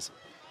 he does.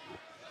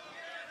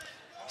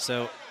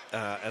 So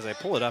as I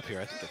pull it up here,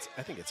 I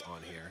think it's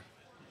on here.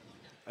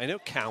 I know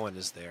Cowan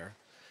is there,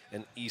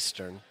 and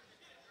Eastern.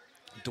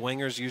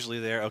 Dwenger's usually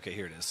there. Okay,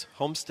 here it is.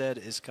 Homestead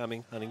is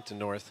coming. Huntington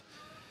North.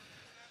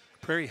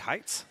 Prairie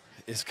Heights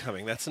is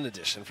coming. That's an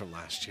addition from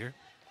last year.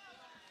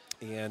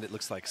 And it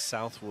looks like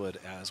Southwood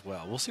as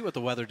well. We'll see what the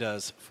weather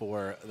does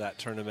for that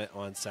tournament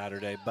on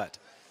Saturday. But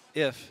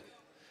if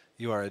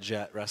you are a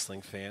Jet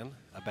wrestling fan,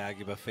 a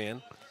Baguba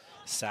fan,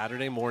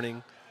 Saturday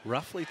morning,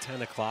 roughly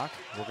 10 o'clock,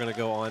 we're going to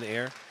go on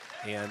air.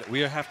 And we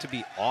have to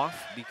be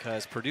off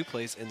because Purdue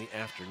plays in the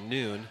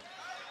afternoon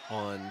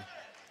on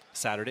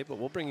Saturday. But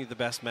we'll bring you the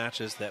best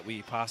matches that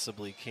we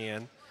possibly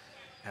can,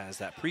 as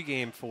that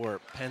pregame for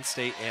Penn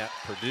State at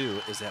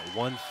Purdue is at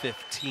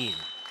 1:15.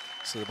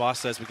 So the boss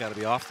says we got to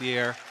be off the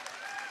air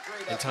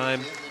in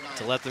time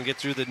to let them get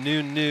through the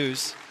noon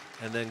news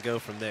and then go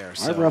from there.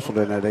 I wrestled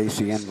in that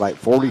ACN like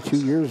 42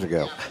 years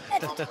ago.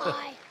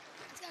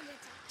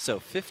 So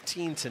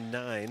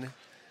 15-9,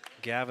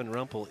 Gavin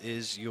Rumpel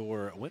is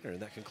your winner,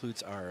 and that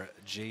concludes our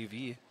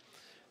JV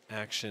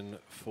action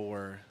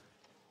for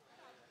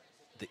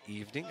the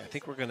evening. I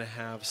think we're going to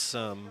have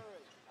some.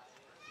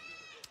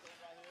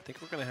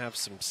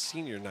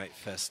 Senior night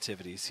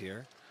festivities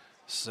here.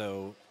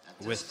 So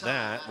with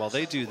that, while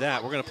they do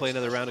that, we're going to play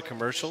another round of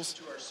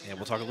commercials, and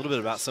we'll talk a little bit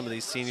about some of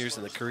these seniors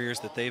and the careers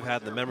that they've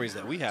had and the memories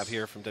that we have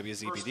here from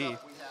WZBD.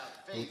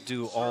 We'll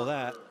do all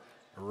that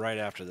right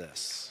after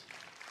this.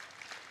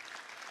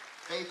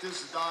 Faith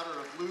is the daughter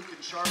of Luke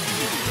and Charlotte.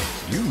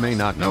 You may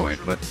not know it,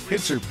 but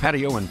Hitzer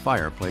Patio and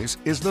Fireplace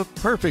is the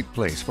perfect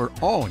place for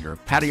all your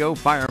patio,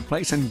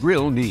 fireplace, and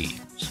grill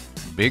needs.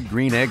 Big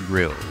Green Egg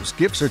grills,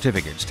 gift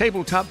certificates,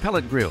 tabletop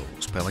pellet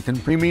grills, Pelican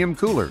premium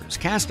coolers,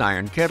 cast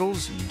iron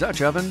kettles,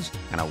 Dutch ovens,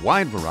 and a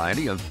wide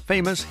variety of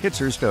famous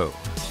Hitzer stoves.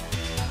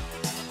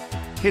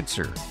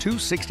 Hitzer,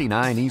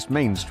 269 East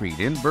Main Street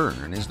in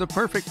Bern, is the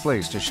perfect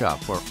place to shop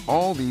for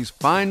all these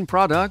fine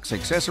products,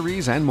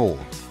 accessories, and more.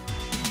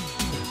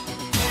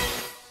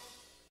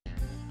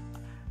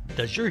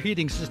 Does your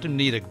heating system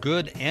need a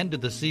good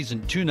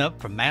end-of-the-season tune-up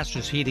from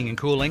Masters Heating and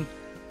Cooling?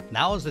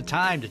 Now is the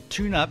time to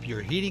tune up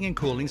your heating and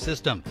cooling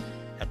system.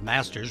 At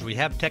Masters, we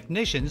have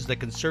technicians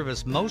that can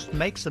service most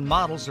makes and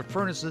models of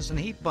furnaces and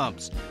heat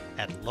pumps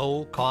at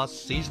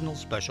low-cost seasonal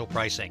special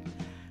pricing.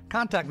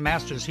 Contact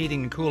Masters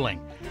Heating and Cooling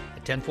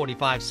at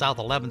 1045 South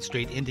 11th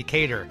Street in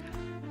Decatur.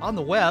 On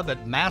the web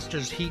at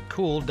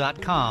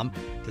mastersheatcool.com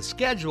to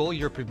schedule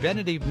your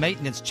preventative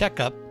maintenance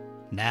checkup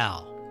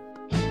now.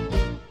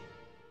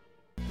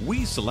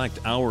 We select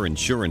our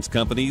insurance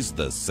companies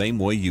the same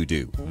way you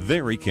do,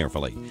 very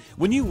carefully.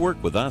 When you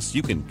work with us,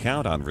 you can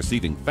count on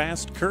receiving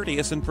fast,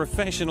 courteous, and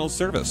professional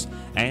service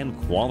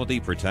and quality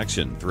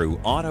protection through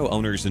Auto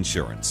Owners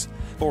Insurance.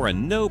 For a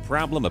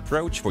no-problem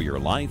approach for your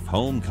life,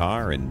 home,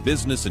 car, and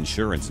business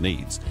insurance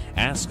needs,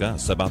 ask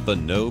us about the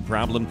No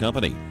Problem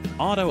Company,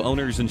 Auto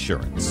Owners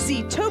Insurance.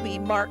 See Toby,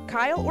 Mark,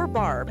 Kyle, or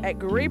Barb at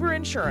Graber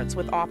Insurance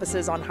with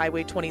offices on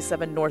Highway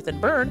 27 North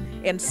in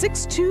Bern and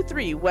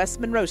 623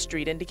 West Monroe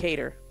Street in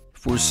Decatur.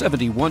 For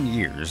 71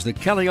 years, the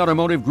Kelly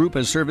Automotive Group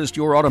has serviced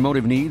your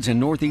automotive needs in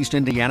Northeast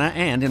Indiana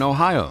and in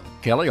Ohio.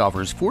 Kelly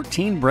offers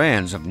 14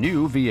 brands of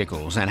new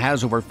vehicles and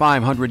has over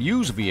 500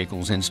 used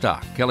vehicles in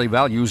stock. Kelly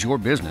values your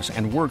business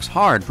and works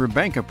hard for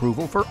bank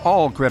approval for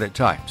all credit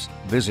types.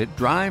 Visit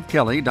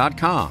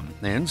drivekelly.com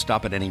and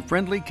stop at any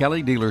friendly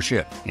Kelly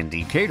dealership. In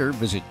Decatur,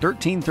 visit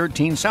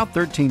 1313 South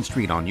 13th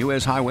Street on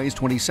U.S. Highways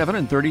 27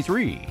 and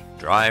 33.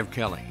 Drive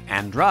Kelly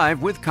and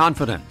drive with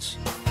confidence.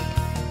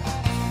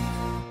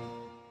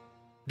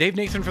 Dave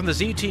Nathan from the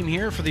Z-Team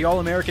here for the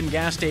All-American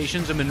gas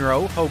stations in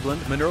Monroe, Hoagland,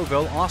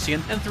 Monroeville,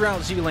 Ossian, and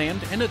throughout Z-Land,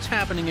 and it's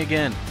happening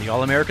again. The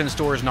All-American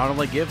stores not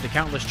only give to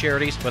countless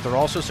charities, but they're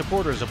also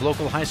supporters of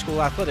local high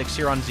school athletics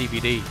here on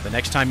ZBD. The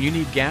next time you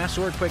need gas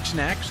or a quick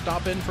snack,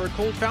 stop in for a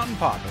cold fountain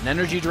pop, an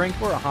energy drink,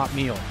 or a hot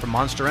meal. From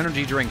Monster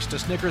energy drinks to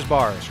Snickers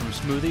bars, from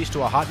smoothies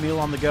to a hot meal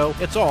on the go,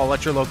 it's all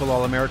at your local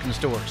All-American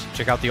stores.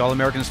 Check out the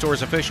All-American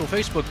Stores official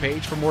Facebook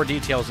page for more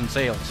details and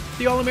sales.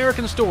 The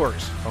All-American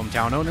Stores.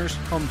 Hometown owners,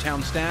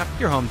 hometown staff,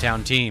 your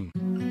hometown team.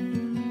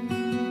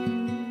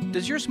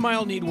 Does your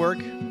smile need work?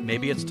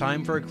 Maybe it's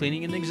time for a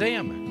cleaning and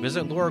exam.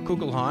 Visit Laura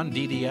Kugelhahn,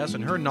 DDS,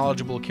 and her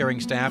knowledgeable, caring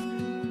staff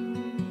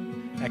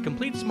at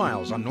Complete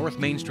Smiles on North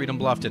Main Street in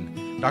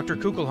Bluffton. Dr.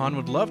 Kugelhahn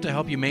would love to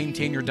help you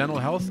maintain your dental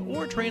health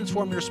or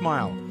transform your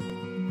smile.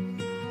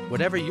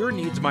 Whatever your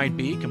needs might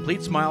be,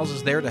 Complete Smiles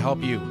is there to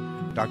help you.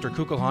 Dr.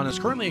 Kugelhahn is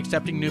currently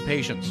accepting new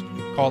patients.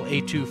 Call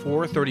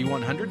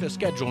 824-3100 to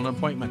schedule an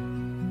appointment.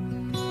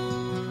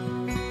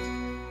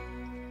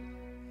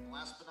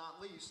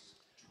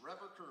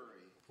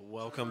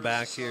 Welcome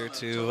back here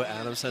to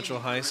Adams Central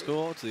High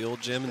School, to the old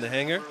gym in the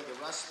Hangar.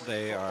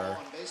 They are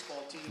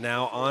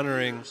now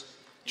honoring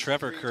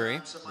Trevor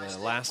Curry, the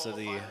last of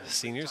the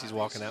seniors. He's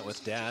walking out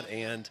with Dad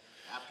and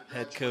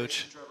head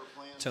coach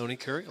Tony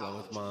Curry, along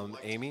with Mom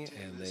Amy,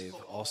 and they've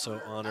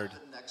also honored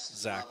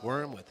Zach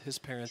Worm with his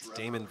parents,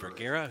 Damon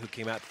Vergara, who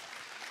came out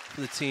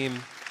for the team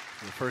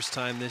for the first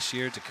time this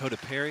year, Dakota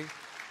Perry,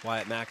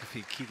 Wyatt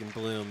McAfee, Keegan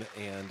Bloom,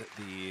 and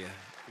the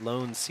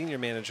lone senior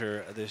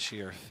manager this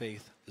year,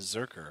 Faith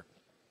Zerker.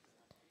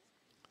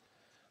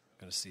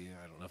 I'm going to see,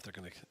 I don't know if they're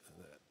going to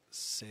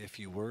say a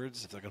few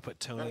words, if they're going to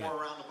put Tony, they're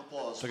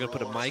going to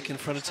put a mic in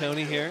front of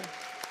Tony here.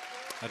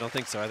 I don't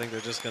think so. I think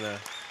they're just going to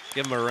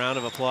give him a round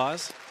of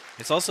applause.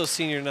 It's also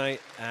senior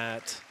night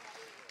at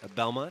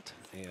Belmont,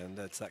 and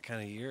that's that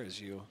kind of year as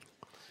you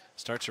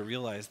start to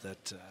realize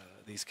that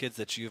these kids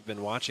that you've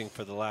been watching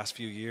for the last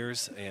few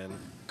years and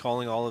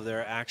calling all of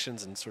their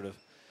actions and sort of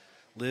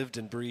lived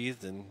and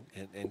breathed and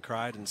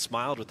cried and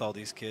smiled with all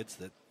these kids,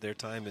 that their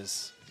time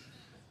is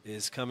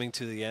coming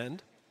to the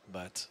end.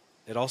 But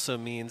it also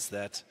means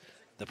that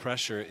the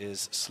pressure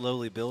is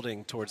slowly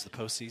building towards the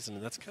postseason,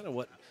 and that's kind of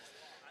what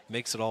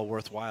makes it all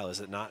worthwhile, is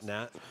it not,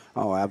 Nat?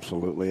 Oh,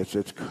 absolutely.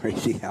 It's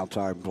crazy how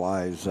time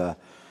flies. You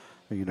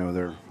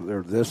know,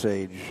 they're this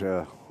age.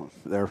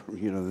 They're,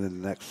 you know, the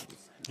next.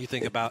 You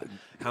think about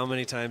how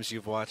many times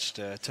you've watched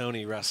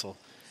Tony wrestle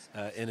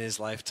in his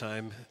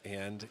lifetime,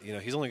 and you know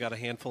he's only got a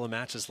handful of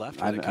matches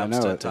left when it comes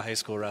to high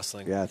school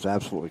wrestling. Yeah, it's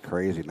absolutely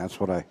crazy, and that's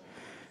what I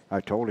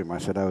told him. I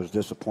said I was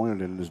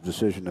disappointed in his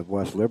decision of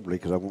West Liberty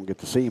because I won't get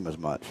to see him as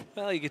much.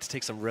 Well, you get to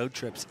take some road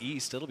trips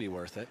east. It'll be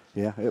worth it.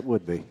 Yeah, it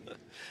would be.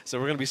 So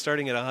we're going to be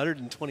starting at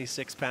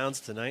 126 pounds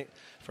tonight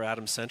for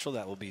Adams Central.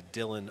 That will be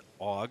Dylan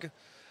Ogg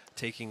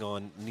taking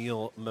on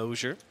Neil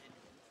Mosier.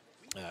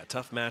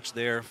 Tough match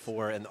there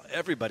and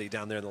everybody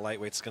down there in the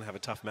lightweights is going to have a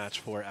tough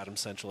match for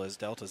Adams Central, as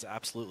Delta's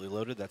absolutely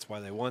loaded. That's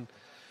why they won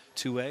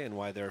 2A and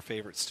why they're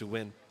favorites to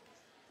win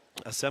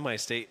a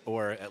semi-state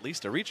or at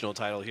least a regional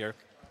title here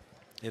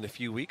in a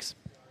few weeks.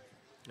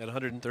 At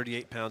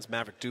 138 pounds,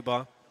 Maverick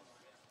Dubois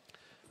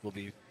will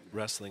be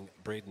wrestling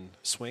Braden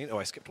Swain. Oh,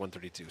 I skipped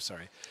 132,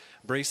 sorry.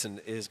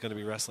 Brayson is going to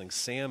be wrestling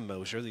Sam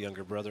Mosier, the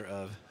younger brother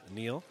of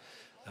Neil.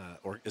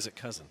 Or is it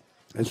cousin?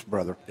 It's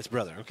brother. It's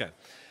brother, okay.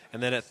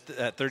 And then at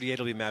 38,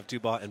 it'll be Mav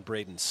Dubois and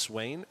Braden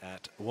Swain.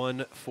 At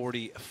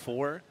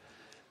 144,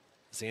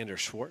 Xander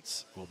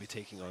Schwartz will be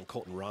taking on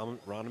Colton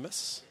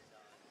Ronimus.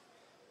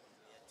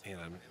 And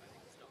I'm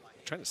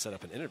trying to set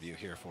up an interview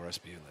here for us,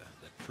 being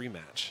the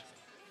pre-match.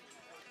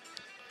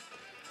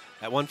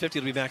 At 150,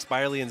 it'll be Max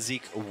Byerly and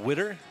Zeke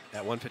Witter.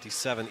 At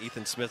 157,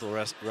 Ethan Smith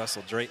will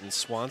wrestle Drayton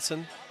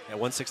Swanson. At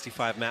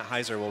 165, Matt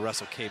Heiser will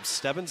wrestle Cabe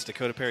Stebbins.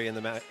 Dakota Perry in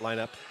the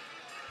lineup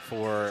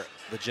for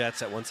the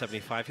Jets. At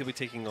 175, he'll be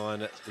taking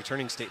on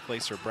returning state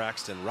placer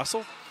Braxton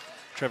Russell.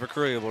 Trevor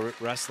Curry will be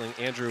wrestling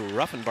Andrew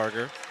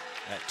Ruffenbarger.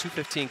 At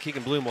 215,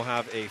 Keegan Bloom will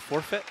have a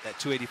forfeit. At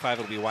 285,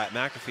 it'll be Wyatt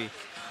McAfee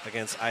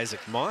against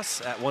Isaac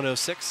Moss. At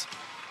 106,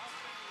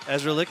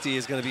 Ezra Lichty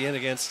is going to be in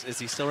against, is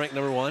he still ranked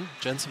number 1?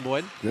 Jensen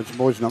Boyd? Jensen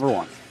Boyd's number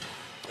 1.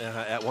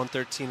 At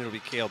 113, it'll be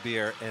Cale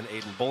Beer and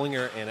Aiden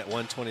Bollinger. And at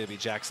 120, it'll be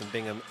Jackson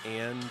Bingham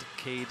and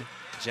Cade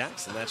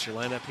Jackson. That's your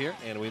lineup here.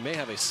 And we may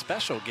have a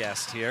special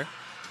guest here.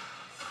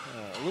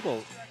 A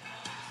little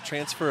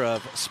transfer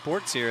of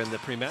sports here in the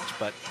pre-match,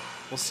 but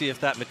we'll see if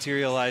that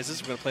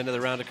materializes. We're going to play another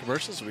round of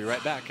commercials. We'll be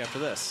right back after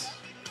this.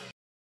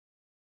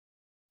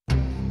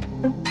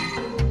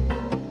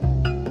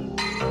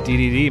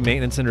 DDD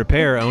Maintenance and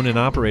Repair, owned and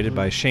operated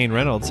by Shane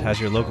Reynolds, has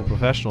your local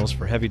professionals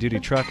for heavy-duty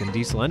truck and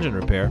diesel engine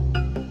repair.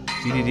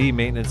 DDD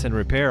Maintenance and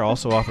Repair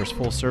also offers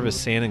full-service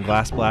sand and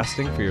glass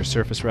blasting for your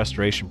surface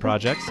restoration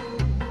projects.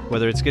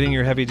 Whether it's getting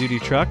your heavy-duty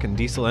truck and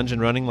diesel engine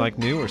running like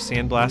new or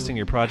sandblasting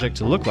your project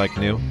to look like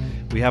new,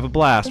 we have a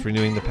blast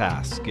renewing the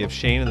past. Give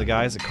Shane and the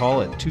guys a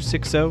call at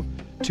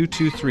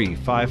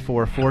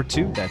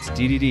 260-223-5442. That's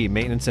DDD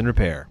Maintenance and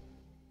Repair.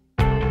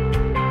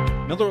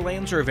 Miller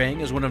Land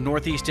Surveying is one of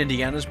Northeast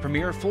Indiana's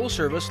premier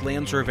full-service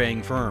land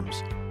surveying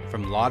firms.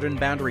 From lot and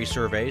boundary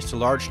surveys to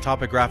large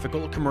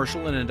topographical,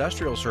 commercial, and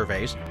industrial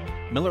surveys,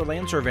 Miller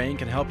Land Surveying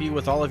can help you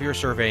with all of your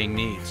surveying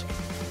needs.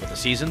 With a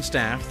seasoned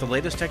staff, the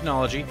latest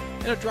technology,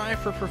 and a drive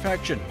for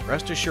perfection,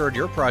 rest assured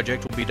your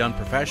project will be done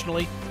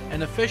professionally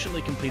and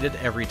efficiently completed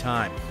every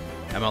time.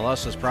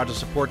 MLS is proud to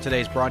support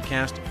today's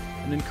broadcast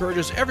and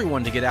encourages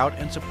everyone to get out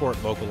and support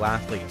local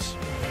athletes.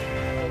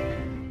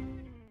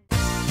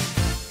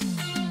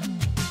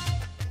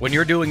 When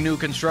you're doing new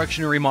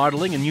construction or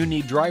remodeling and you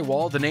need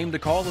drywall, the name to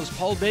call is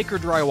Paul Baker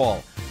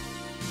Drywall.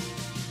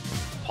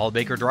 Paul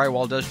Baker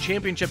Drywall does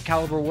championship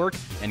caliber work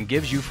and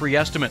gives you free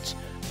estimates.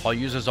 Paul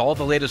uses all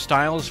the latest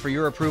styles for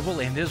your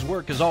approval, and his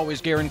work is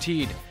always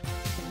guaranteed.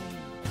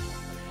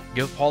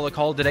 Give Paul a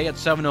call today at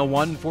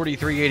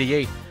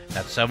 701-4388.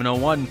 That's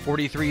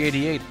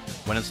 701-4388.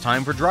 When it's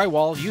time for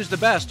drywall, use the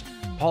best,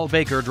 Paul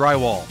Baker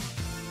Drywall.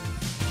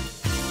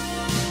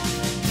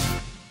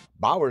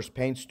 Bowers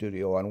Paint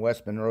Studio on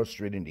West Monroe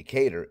Street in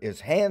Decatur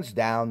is hands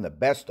down the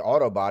best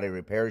auto body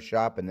repair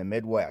shop in the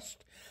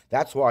Midwest.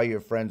 That's why your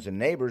friends and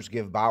neighbors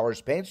give Bowers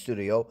Paint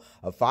Studio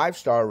a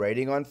 5-star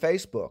rating on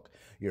Facebook.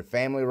 Your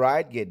family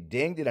ride get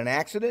dinged in an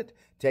accident?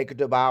 Take it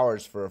to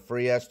Bowers for a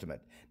free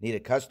estimate. Need a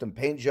custom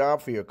paint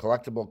job for your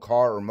collectible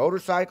car or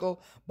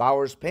motorcycle?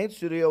 Bowers Paint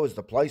Studio is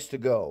the place to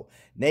go.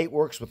 Nate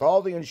works with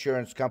all the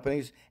insurance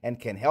companies and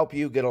can help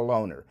you get a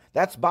loaner.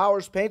 That's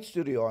Bowers Paint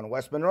Studio on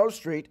West Monroe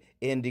Street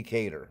in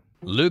Decatur.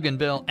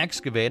 Luganville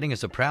Excavating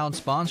is a proud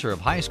sponsor of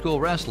high school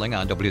wrestling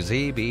on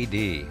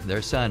WZBD.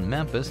 Their son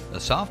Memphis, a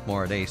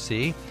sophomore at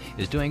AC,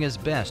 is doing his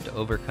best to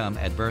overcome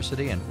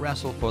adversity and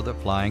wrestle for the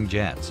Flying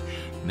Jets.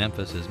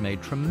 Memphis has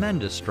made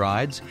tremendous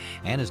strides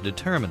and is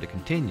determined to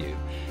continue.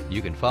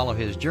 You can follow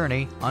his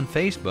journey on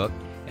Facebook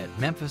at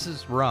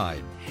Memphis's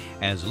Ride.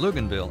 As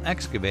Luganville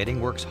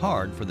Excavating works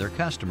hard for their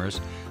customers,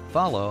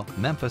 follow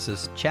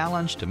Memphis's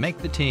challenge to make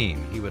the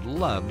team. He would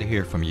love to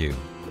hear from you.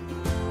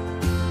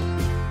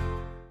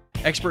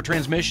 Expert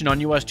Transmission on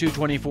US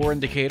 224 in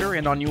Decatur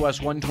and on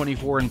US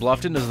 124 in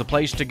Bluffton is the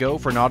place to go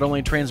for not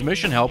only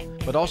transmission help,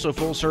 but also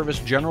full-service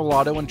general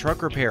auto and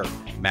truck repair.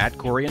 Matt,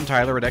 Corey, and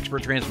Tyler at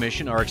Expert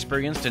Transmission are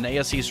experienced and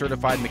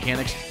ASE-certified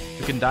mechanics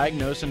who can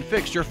diagnose and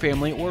fix your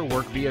family or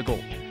work vehicle.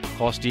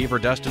 Call Steve or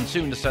Dustin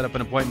soon to set up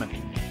an appointment.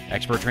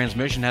 Expert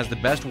Transmission has the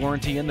best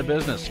warranty in the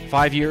business.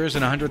 5 years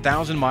and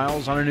 100,000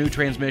 miles on a new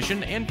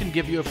transmission and can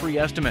give you a free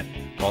estimate.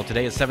 Call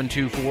today at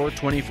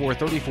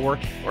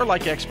 724-2434 or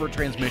like Expert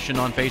Transmission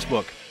on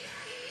Facebook.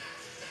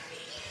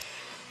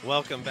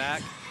 Welcome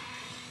back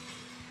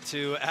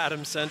to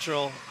Adams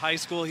Central High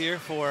School here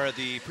for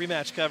the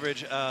pre-match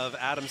coverage of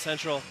Adams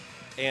Central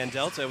and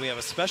Delta. We have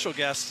a special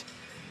guest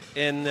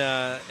in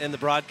the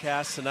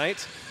broadcast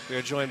tonight. We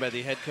are joined by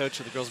the head coach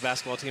of the girls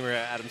basketball team here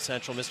at Adams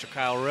Central, Mr.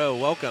 Kyle Rowe.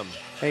 Welcome.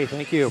 Hey,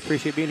 thank you.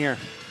 Appreciate being here.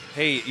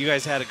 Hey, you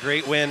guys had a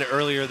great win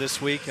earlier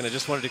this week, and I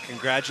just wanted to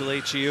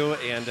congratulate you.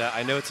 And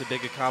I know it's a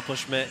big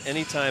accomplishment.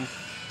 Anytime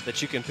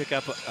that you can pick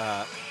up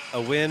a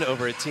win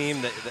over a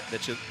team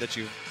that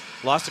you've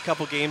lost a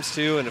couple games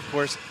to, and of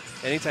course,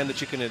 anytime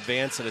that you can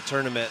advance in a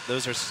tournament,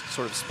 those are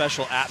sort of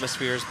special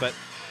atmospheres. But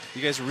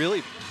you guys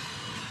really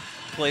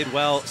played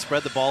well,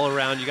 spread the ball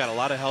around. You got a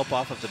lot of help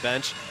off of the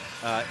bench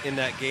in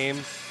that game.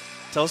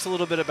 Tell us a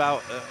little bit about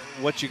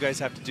what you guys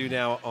have to do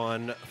now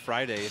on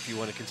Friday if you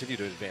want to continue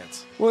to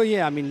advance. Well,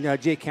 yeah, I mean,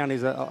 Jay County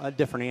is a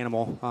different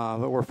animal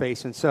that we're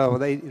facing, so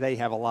they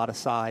have a lot of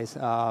size.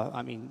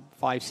 I mean,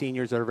 5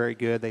 seniors that are very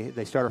good.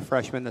 They start a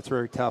freshman that's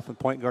very tough in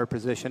point guard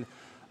position.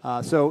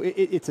 So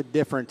it's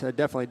definitely a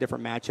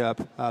different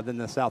matchup than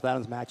the South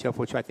Adams matchup,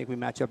 which I think we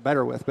match up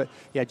better with. But,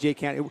 yeah, Jay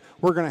County,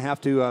 we're going to have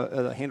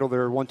to handle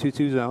their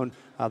 1-2-2 zone.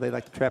 They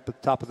like to trap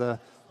at the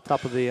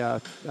top of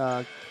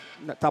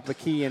the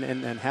key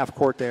and half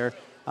court there.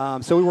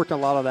 So we worked on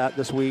a lot of that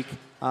this week.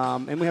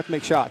 And we have to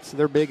make shots.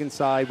 They're big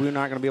inside. We're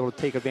not going to be able to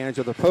take advantage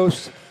of their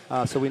posts,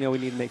 so we know we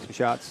need to make some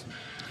shots.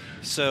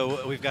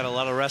 So we've got a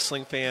lot of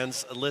wrestling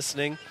fans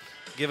listening.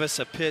 Give us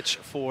a pitch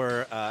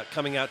for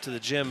coming out to the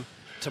gym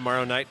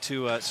tomorrow night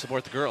to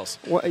support the girls.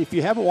 Well, if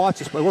you haven't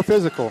watched us, we're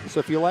physical. So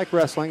if you like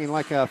wrestling and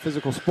like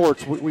physical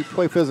sports, we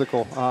play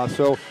physical.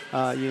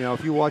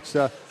 If you watch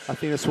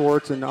Athena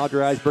Swartz and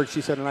Audrey Eisberg,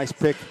 she set a nice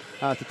pick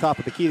at the top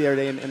of the key the other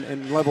day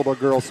and leveled our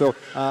girls. So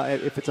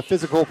if it's a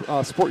physical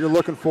sport you're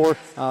looking for,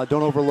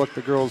 don't overlook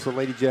the girls, the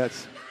Lady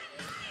Jets.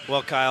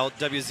 Well, Kyle,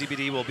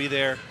 WZBD will be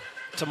there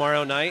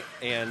tomorrow night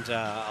and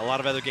a lot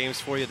of other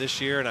games for you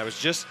this year. And I was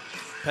just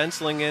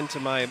penciling into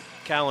my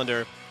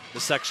calendar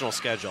the sectional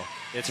schedule.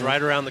 It's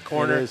right around the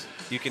corner. It is.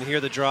 You can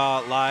hear the draw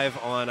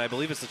live on, I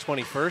believe it's the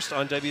 21st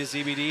on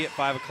WZBD at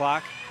 5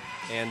 o'clock.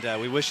 And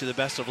we wish you the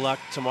best of luck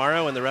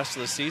tomorrow and the rest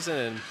of the season.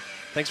 And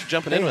thanks for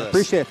jumping in with us.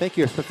 Appreciate it. Thank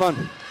you. It's been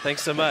fun.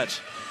 Thanks so much.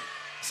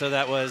 So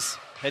that was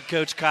head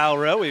coach Kyle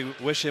Rowe. We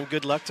wish him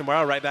good luck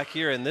tomorrow right back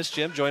here in this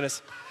gym. Join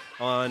us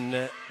on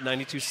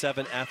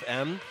 92.7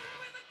 FM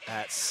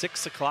at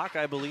 6 o'clock,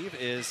 I believe,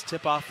 is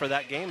tip-off for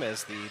that game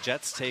as the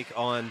Jets take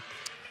on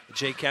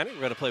Jay County.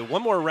 We're going to play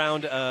one more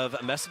round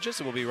of messages,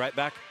 and we'll be right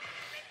back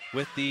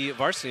with the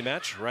varsity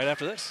match right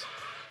after this.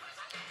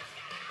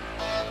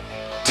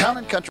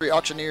 Town & Country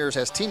Auctioneers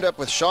has teamed up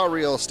with Shaw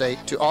Real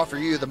Estate to offer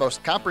you the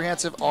most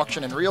comprehensive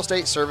auction and real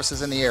estate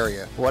services in the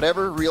area.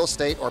 Whatever real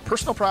estate or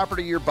personal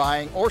property you're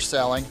buying or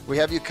selling, we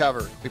have you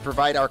covered. We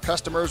provide our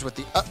customers with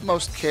the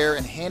utmost care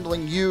in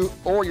handling you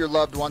or your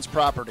loved one's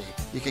property.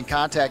 You can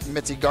contact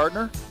Mitzi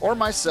Gardner or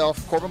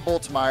myself, Corbin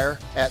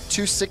Boltmeyer, at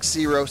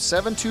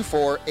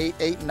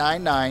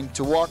 260-724-8899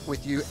 to walk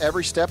with you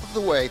every step of the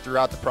way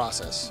throughout the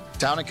process.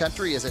 Town &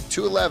 Country is at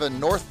 211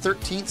 North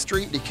 13th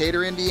Street,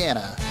 Decatur,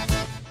 Indiana.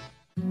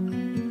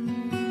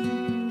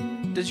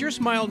 Does your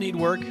smile need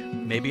work?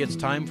 Maybe it's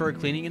time for a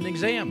cleaning and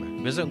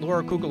exam. Visit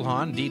Laura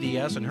Kugelhahn,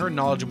 DDS, and her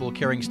knowledgeable,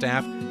 caring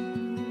staff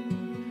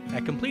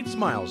at Complete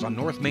Smiles on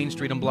North Main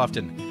Street in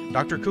Bluffton.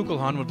 Dr.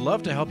 Kugelhahn would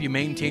love to help you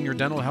maintain your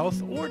dental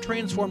health or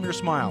transform your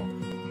smile.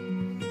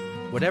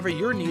 Whatever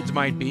your needs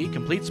might be,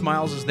 Complete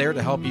Smiles is there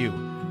to help you.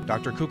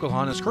 Dr.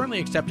 Kugelhahn is currently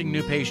accepting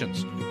new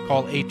patients.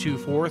 Call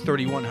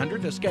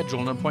 824-3100 to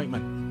schedule an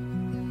appointment.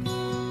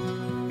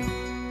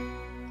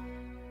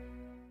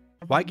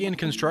 Weigand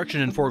Construction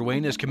in Fort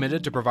Wayne is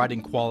committed to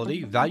providing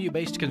quality,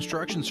 value-based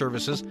construction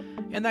services,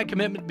 and that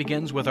commitment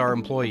begins with our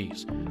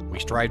employees. We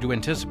strive to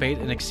anticipate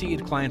and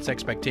exceed clients'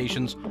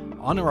 expectations,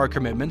 honor our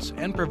commitments,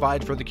 and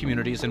provide for the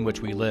communities in which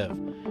we live.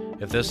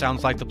 If this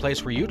sounds like the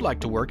place where you'd like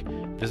to work,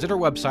 visit our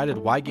website at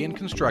Weigand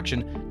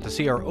Construction to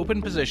see our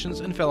open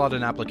positions and fill out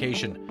an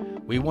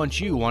application. We want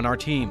you on our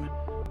team.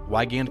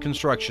 Weigand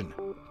Construction.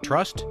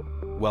 Trust,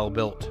 well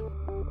built.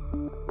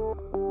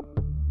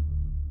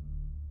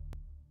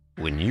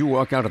 When you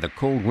walk out of the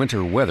cold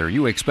winter weather,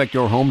 you expect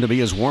your home to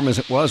be as warm as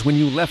it was when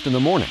you left in the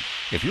morning.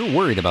 If you're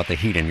worried about the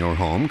heat in your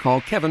home,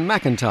 call Kevin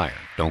McIntyre.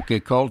 Don't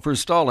get called for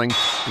stalling,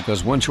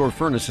 because once your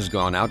furnace has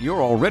gone out,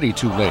 you're already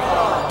too late.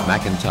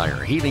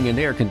 McIntyre Heating and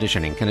Air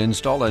Conditioning can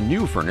install a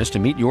new furnace to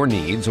meet your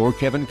needs, or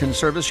Kevin can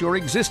service your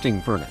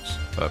existing furnace.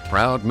 A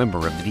proud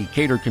member of the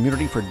Decatur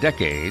community for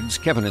decades,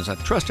 Kevin is a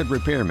trusted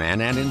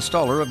repairman and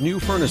installer of new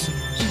furnaces.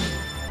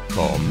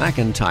 Call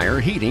McIntyre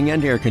Heating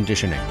and Air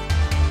Conditioning.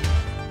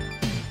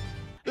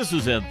 This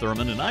is Ed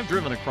Thurman, and I've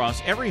driven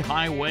across every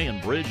highway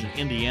and bridge in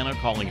Indiana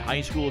calling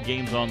high school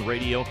games on the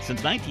radio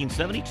since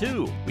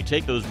 1972. We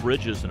take those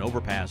bridges and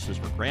overpasses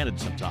for granted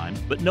sometimes,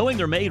 but knowing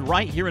they're made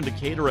right here in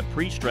Decatur at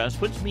Pre-Stress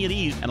puts me at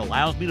ease and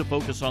allows me to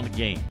focus on the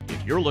game.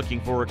 If you're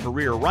looking for a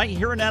career right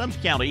here in Adams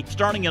County,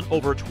 starting at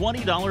over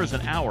 $20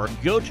 an hour,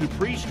 go to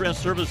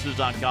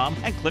PreStressServices.com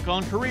and click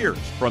on Careers.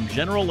 From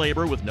general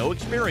labor with no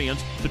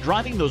experience to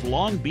driving those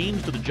long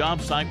beams to the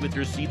job site with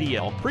your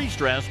CDL,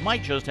 Pre-Stress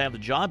might just have the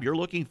job you're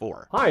looking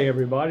for. Hi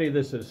everybody,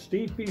 this is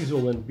Steve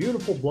Fiesel in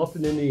beautiful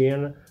Bluffton,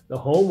 Indiana, the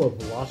home of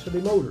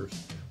Velocity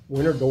Motors.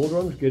 Winter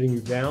doldrums getting you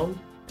down?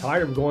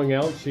 Tired of going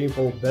out and seeing if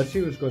old Betsy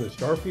was going to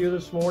start for you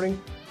this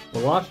morning?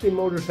 Velocity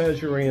Motors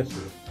has your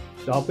answer.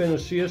 Stop in and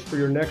see us for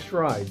your next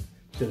ride.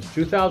 Since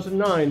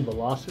 2009,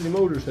 Velocity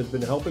Motors has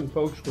been helping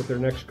folks with their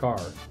next car.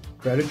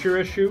 Credit's your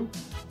issue?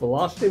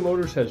 Velocity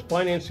Motors has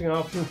financing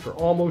options for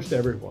almost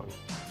everyone.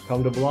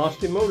 Come to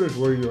Velocity Motors,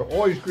 where you're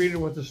always greeted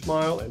with a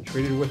smile and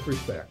treated with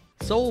respect.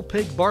 Soul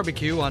Pig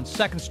Barbecue on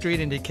 2nd Street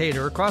in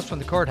Decatur, across from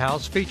the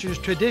courthouse, features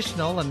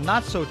traditional and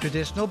not so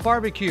traditional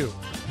barbecue,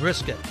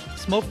 brisket,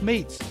 smoked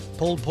meats,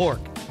 pulled pork,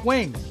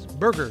 wings,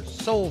 burgers,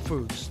 soul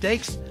food,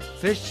 steaks,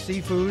 fish,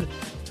 seafood,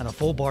 and a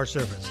full bar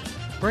service.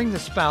 Bring the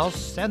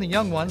spouse and the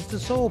young ones to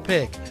Soul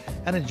Pig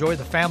and enjoy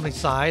the family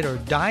side or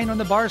dine on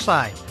the bar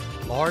side.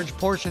 Large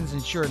portions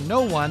ensure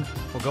no one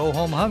will go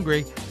home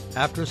hungry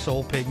after a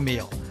Soul Pig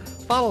meal.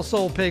 Follow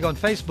Soul Pig on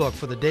Facebook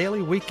for the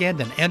daily,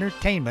 weekend, and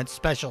entertainment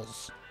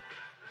specials.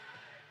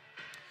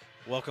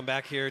 Welcome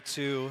back here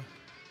to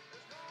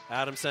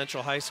Adams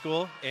Central High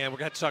School, and we're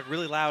going to talk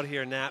really loud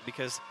here, Nat,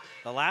 because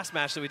the last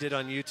match that we did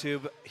on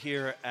YouTube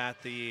here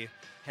at the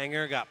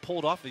Hangar got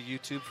pulled off of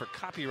YouTube for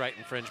copyright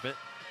infringement,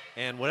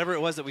 and whatever it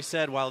was that we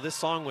said while this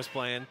song was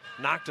playing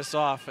knocked us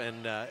off,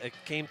 and it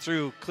came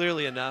through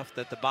clearly enough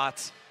that the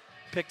bots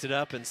picked it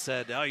up and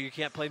said, oh, you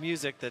can't play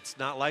music that's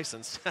not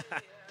licensed.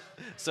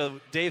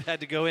 So Dave had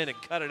to go in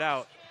and cut it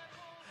out,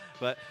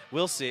 but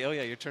we'll see. Oh,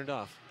 yeah, you're turned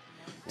off.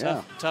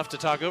 Tough to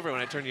talk over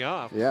when I turn you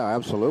off. Yeah,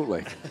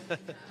 absolutely.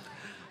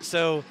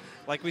 So,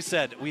 like we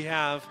said, we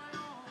have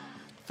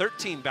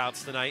 13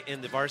 bouts tonight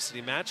in the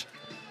varsity match.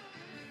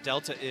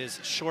 Delta is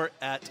short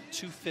at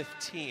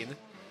 215,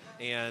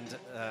 and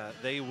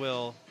they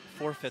will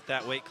forfeit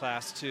that weight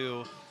class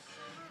to,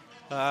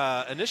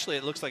 initially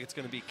it looks like it's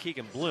going to be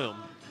Keegan Bloom.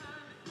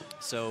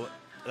 So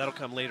that'll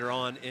come later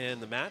on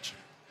in the match.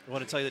 I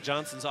want to tell you that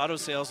Johnson's Auto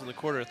Sales on the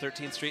corner of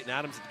 13th Street in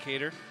Adams and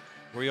Decatur,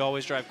 where you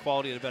always drive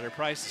quality at a better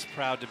price, is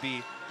proud to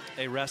be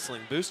a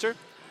wrestling booster.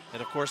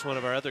 And of course, one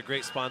of our other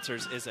great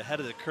sponsors is Ahead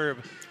of the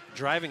Curb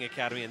Driving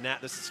Academy. And Nat,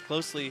 this is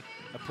closely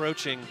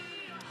approaching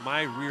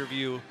my rear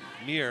view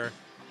mirror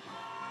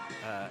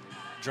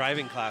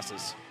driving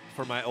classes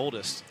for my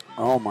oldest.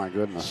 Oh my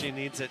goodness. She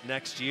needs it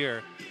next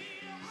year.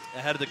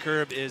 Ahead of the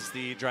Curb is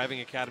the driving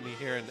academy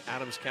here in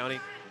Adams County.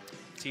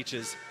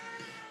 Teaches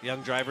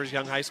young drivers,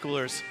 young high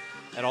schoolers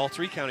at all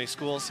three county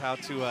schools how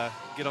to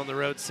get on the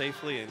road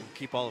safely and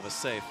keep all of us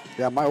safe.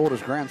 Yeah, my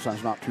oldest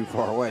grandson's not too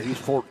far away. He's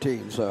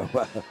 14, so.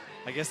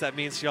 I guess that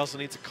means she also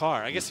needs a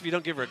car. I guess if you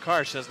don't give her a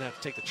car, she doesn't have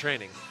to take the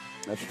training.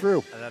 That's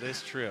true. That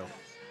is true.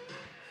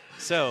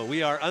 So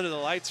we are under the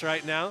lights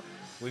right now.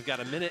 We've got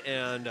 1 minute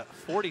and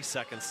 40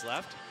 seconds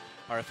left.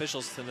 Our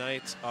officials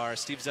tonight are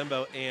Steve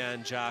Zembo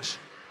and Josh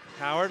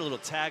Howard. A little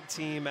tag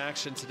team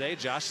action today.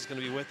 Josh is going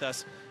to be with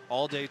us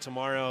all day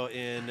tomorrow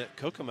in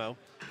Kokomo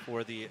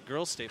for the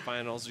girls' state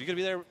finals. Are you going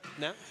to be there,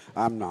 Nat?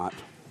 I'm not.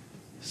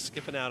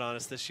 Skipping out on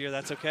us this year.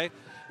 That's okay.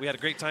 We had a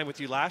great time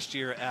with you last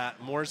year at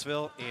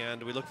Mooresville,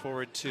 and we look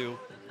forward to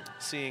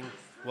seeing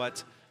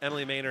what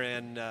Emily Maynor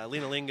and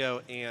Lena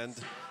Lingo and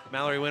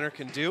Mallory Winter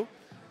can do.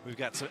 We've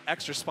got some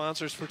extra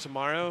sponsors for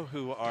tomorrow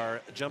who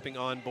are jumping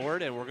on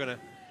board, and we're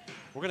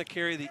gonna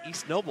carry the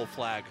East Noble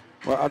flag.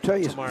 Well, I'll tell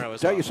you tomorrow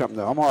as tell well. you something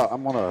though.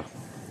 I'm gonna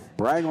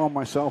brag on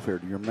myself here.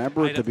 Do you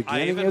remember at the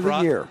beginning of the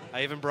year?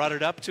 I even brought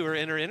it up to her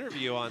in her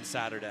interview on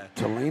Saturday.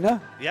 To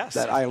Lena? Yes.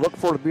 That I look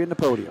forward to being the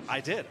podium. I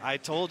did. I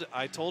told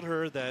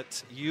her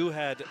that you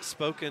had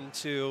spoken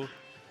to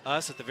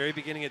us at the very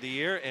beginning of the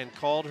year and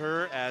called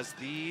her as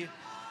the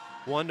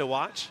one to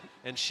watch,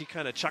 and she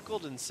kind of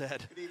chuckled and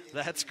said,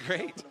 "That's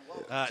great."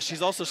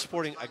 She's also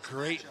sporting a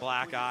great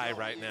black eye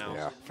right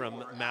now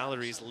from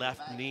Mallory's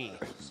left knee.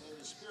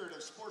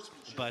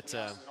 But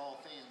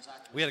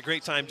we had a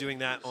great time doing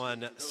that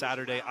on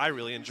Saturday. I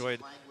really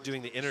enjoyed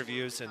doing the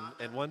interviews,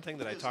 and one thing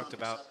that I talked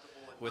about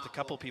with a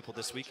couple people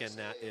this weekend,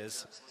 Nat,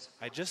 is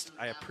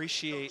I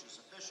appreciate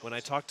when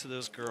I talk to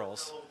those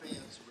girls,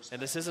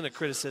 and this isn't a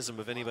criticism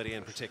of anybody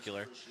in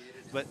particular,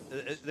 but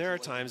there are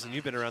times, and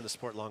you've been around the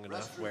sport long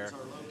enough, where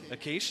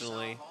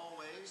occasionally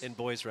in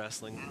boys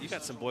wrestling, you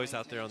got some boys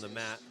out there on the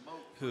mat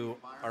who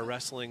are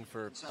wrestling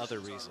for other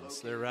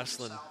reasons. They're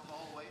wrestling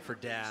for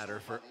dad or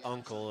for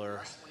uncle,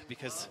 or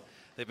because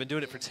they've been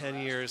doing it for 10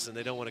 years and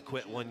they don't want to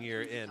quit 1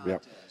 year in.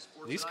 Yep.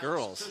 These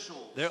girls,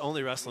 they're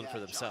only wrestling for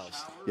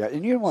themselves. Yeah,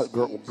 and you know what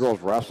girls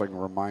wrestling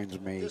reminds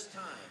me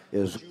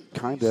is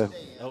kind of...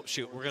 Oh,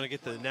 shoot, we're going to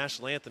get the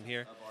national anthem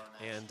here,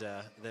 and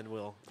then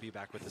we'll be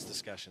back with this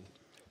discussion.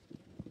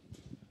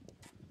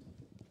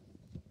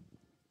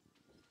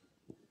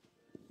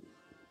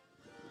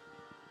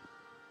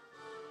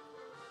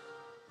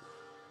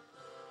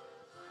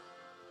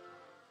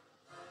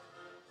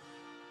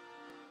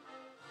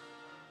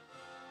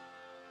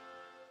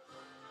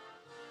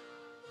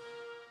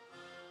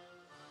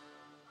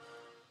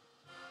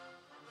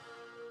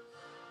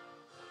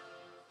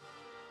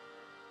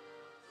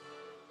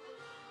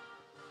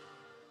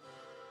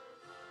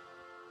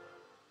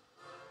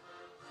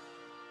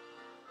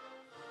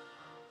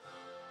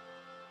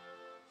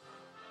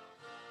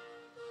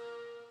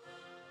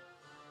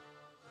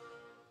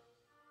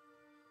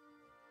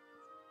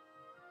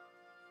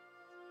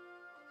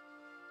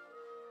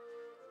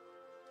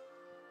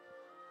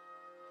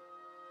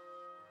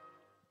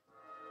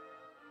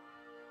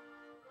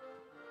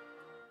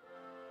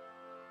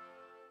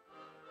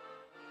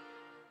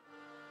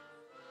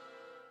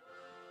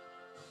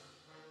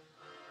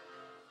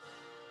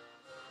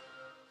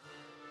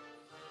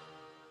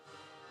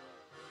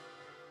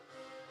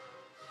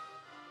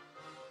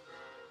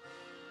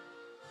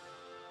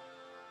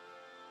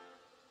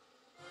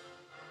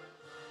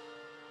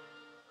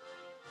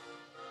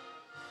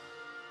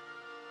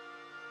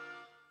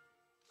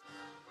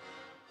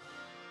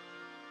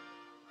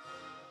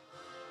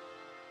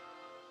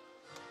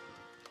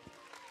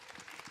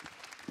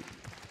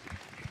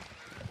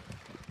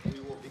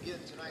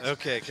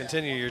 Okay,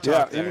 continue your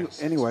talk there.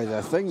 Anyway,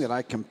 the thing that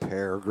I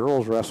compare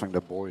girls wrestling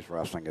to boys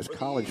wrestling is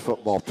college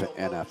football to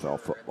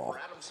NFL football.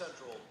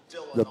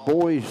 The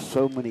boys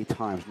so many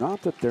times,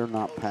 not that they're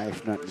not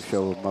passionate and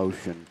show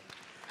emotion,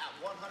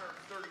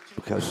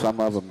 because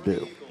some of them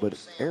do, but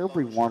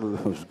every one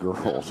of those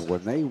girls,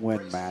 when they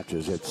win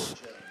matches,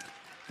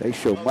 they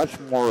show much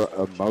more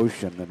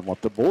emotion than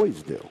what the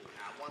boys do.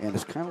 And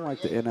it's kind of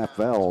like the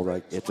NFL,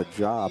 like it's a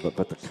job,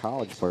 but the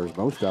college players,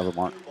 most of them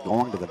aren't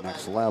going to the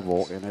next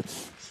level, and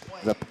it's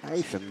the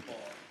passion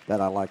that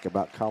I like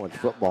about college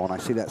football, and I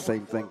see that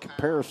same thing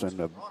comparison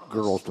of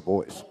girls to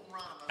boys.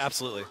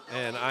 Absolutely,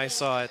 and I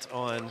saw it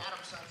on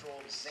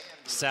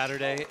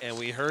Saturday, and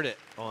we heard it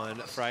on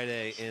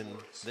Friday in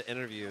the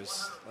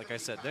interviews. Like I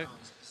said,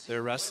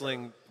 they're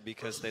wrestling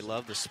because they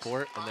love the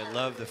sport, and they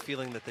love the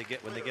feeling that they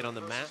get when they get on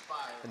the mat,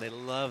 and they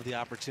love the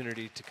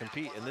opportunity to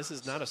compete. And this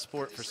is not a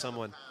sport for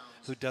someone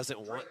who doesn't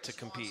want to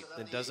compete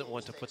and doesn't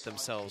want to put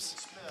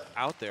themselves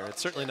out there.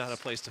 It's certainly not a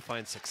place to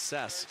find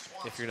success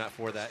if you're not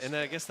for that. And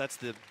I guess that's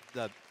the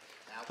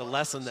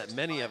lesson that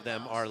many of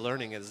them are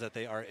learning, is that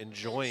they are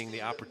enjoying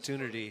the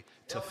opportunity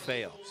to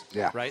fail.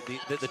 Yeah. Right?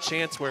 The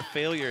chance where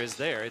failure is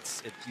there.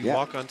 You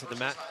walk onto the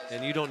mat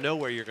and you don't know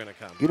where you're going to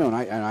come. You know,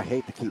 and I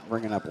hate to keep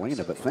bringing up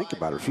Lena, but think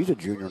about her. She's a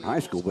junior in high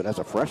school, but as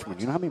a freshman,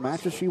 you know how many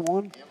matches she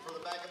won?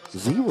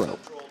 0.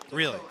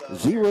 Really?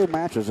 0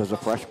 matches as a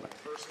freshman.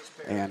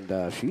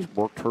 And she's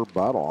worked her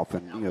butt off,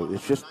 and, you know,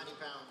 it's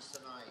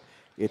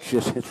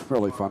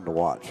really fun to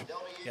watch.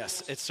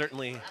 Yes, it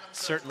certainly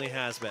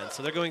has been.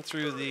 So they're going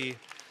through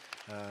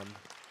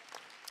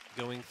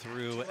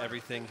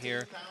everything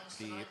here,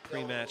 the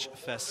pre-match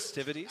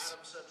festivities.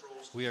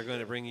 We are going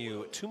to bring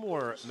you 2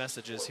 more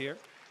messages here,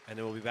 and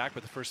then we'll be back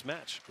with the first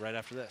match right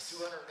after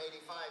this.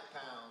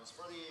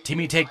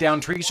 Timmy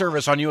Takedown Tree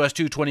Service on US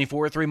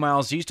 224, 3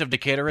 miles east of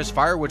Decatur, has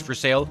firewood for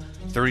sale.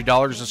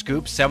 $30 a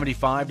scoop,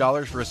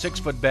 $75 for a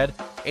 6-foot bed,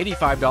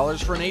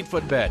 $85 for an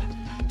 8-foot bed.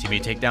 Timmy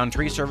Takedown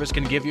Tree Service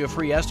can give you a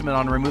free estimate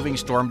on removing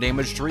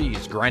storm-damaged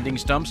trees, grinding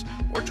stumps,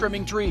 or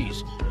trimming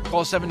trees.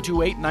 Call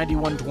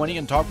 728-9120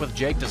 and talk with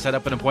Jake to set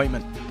up an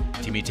appointment.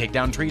 Timmy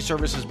Takedown Tree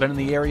Service has been in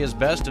the area's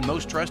best and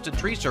most trusted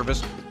tree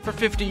service for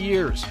 50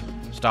 years.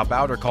 Stop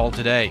out or call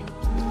today.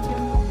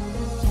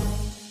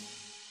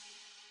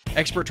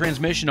 Expert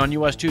Transmission on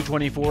US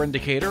 224 in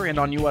Decatur and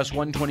on US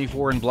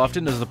 124 in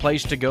Bluffton is the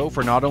place to go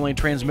for not only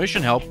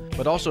transmission help,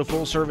 but also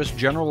full-service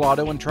general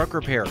auto and truck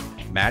repair.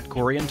 Matt,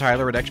 Corey, and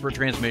Tyler at Expert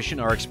Transmission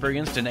are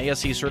experienced and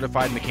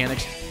ASE-certified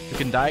mechanics who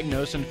can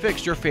diagnose and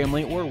fix your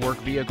family or work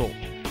vehicle.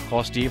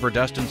 Call Steve or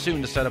Dustin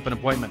soon to set up an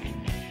appointment.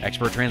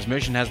 Expert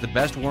Transmission has the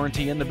best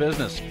warranty in the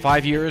business.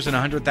 5 years and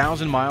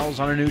 100,000 miles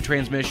on a new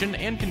transmission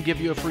and can give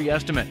you a free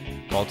estimate.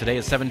 Call today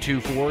at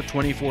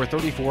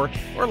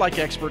 724-2434 or like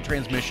Expert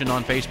Transmission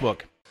on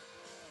Facebook.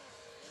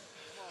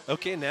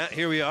 Okay, Nat,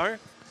 here we are.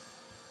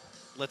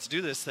 Let's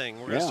do this thing.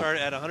 We're going to start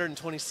at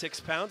 126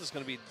 pounds. It's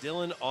going to be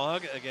Dylan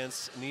Ogg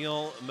against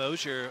Neil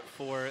Mosier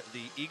for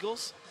the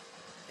Eagles.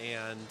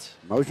 And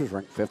Mosier's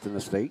ranked 5th in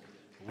the state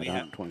at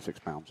 126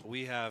 pounds.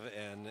 We have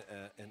an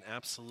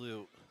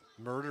absolute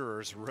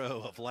murderer's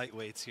row of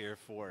lightweights here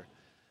for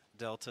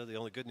Delta. The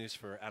only good news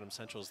for Adams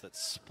Central is that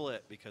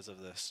split because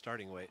of the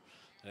starting weight.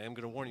 And I am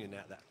going to warn you,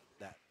 Nat,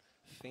 that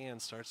fan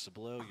starts to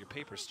blow. Your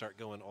papers start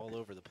going all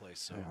over the place.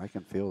 So yeah, I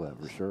can feel that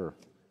for sure.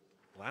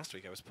 Last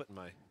week I was putting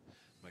my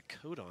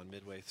coat on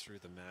midway through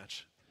the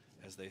match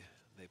as they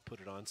put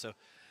it on. So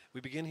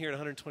we begin here at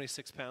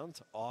 126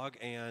 pounds. Ogg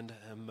and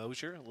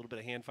Mosier, a little bit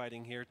of hand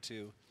fighting here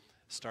to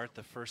start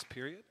the first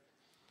period.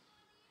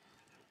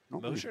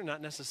 Mosier,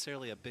 not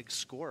necessarily a big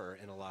scorer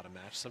in a lot of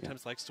matches.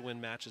 Sometimes likes to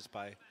win matches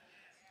by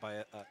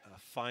a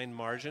fine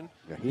margin.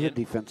 Yeah, he's a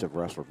defensive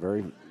wrestler.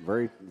 Very,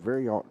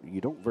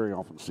 you don't very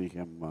often see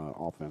him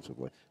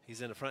offensively.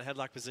 He's in a front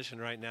headlock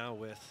position right now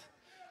with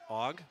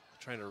Ogg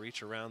trying to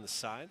reach around the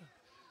side.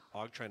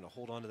 Ogg trying to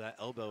hold on to that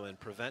elbow and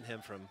prevent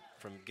him from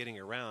getting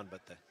around,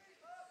 but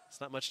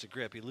it's not much to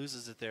grip. He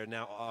loses it there.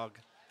 Now Ogg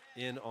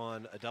in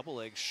on a double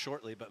leg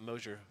shortly, but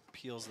Mosier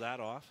peels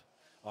that off.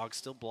 Ogg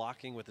still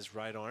blocking with his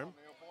right arm.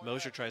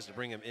 Mosier tries to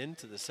bring him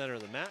into the center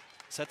of the mat,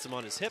 sets him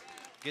on his hip,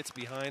 gets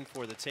behind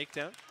for the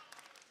takedown.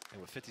 And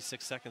with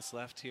 56 seconds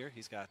left here,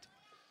 he's got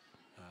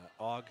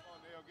Ogg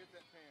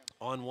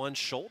on one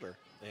shoulder,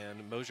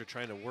 and Mosier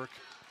trying to work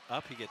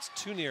up. He gets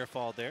too near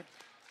fall there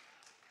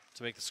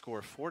to make the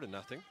score 4-0.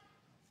 Not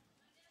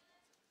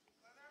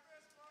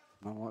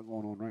a lot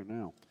going on right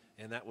now.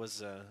 And that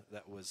was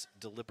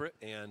deliberate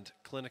and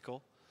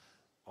clinical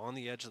on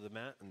the edge of the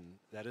mat, and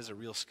that is a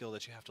real skill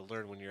that you have to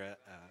learn when you're at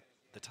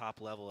the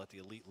top level, at the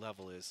elite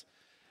level, is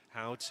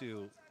how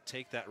to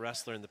take that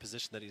wrestler in the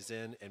position that he's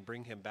in and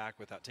bring him back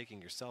without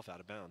taking yourself out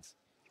of bounds.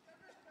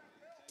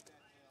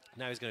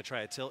 Now he's going to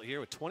try a tilt here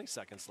with 20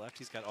 seconds left.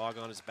 He's got Ogg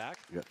on his back.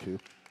 You got 2.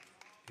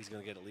 He's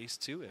going to get at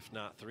least 2, if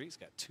not 3. He's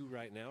got 2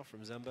 right now from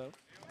Zembo.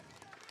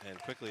 And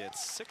quickly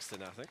it's 6-0.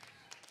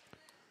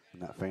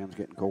 And that fan's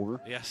getting colder.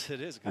 Yes,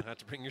 it is. Going to have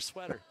to bring your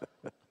sweater.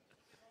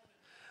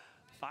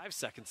 5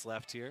 seconds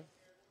left here.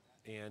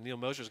 And Neil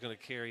Mosier is going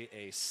to carry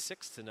a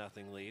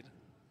 6-0 lead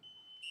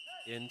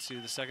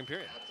into the second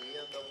period. At the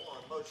end of one,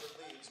 Mosier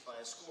leads by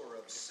a score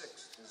of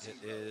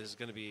 6-0. It is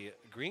going to be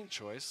green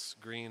choice.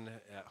 Green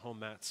at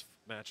home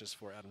matches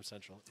for Adams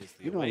Central is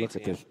the away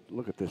team.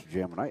 Look at this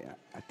gym, and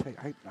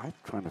I'm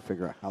trying to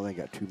figure out how they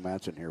got 2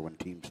 mats in here when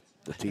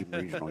the team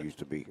regional used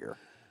to be here.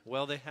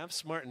 Well, they have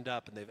smartened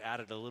up, and they've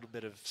added a little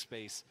bit of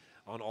space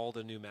on all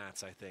the new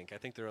mats, I think. I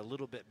think they're a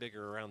little bit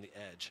bigger around the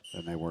edge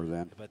than they were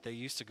then. But they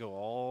used to go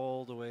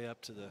all the way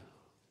up to the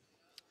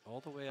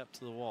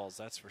walls,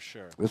 that's for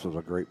sure. This was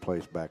a great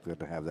place back then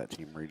to have that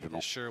team regional.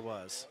 It sure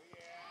was.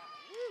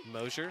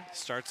 Mosier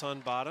starts on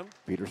bottom.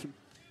 Peterson.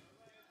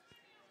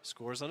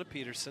 Scores on a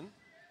Peterson.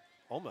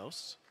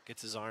 Almost.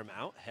 Gets his arm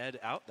out, head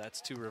out. That's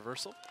 2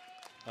 reversal.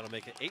 That'll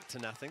make it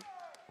 8-0.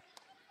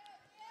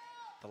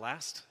 The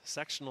last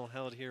sectional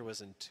held here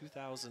was in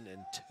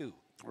 2002.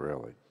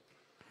 Really?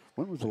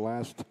 When was the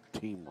last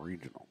team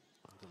regional?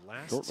 The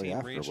last Shortly team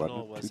after,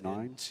 regional was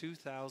 29? in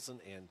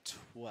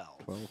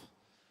 2012.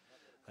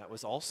 That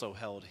was also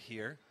held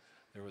here.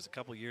 There was a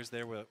couple years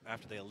there where,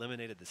 after they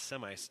eliminated the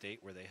semi-state,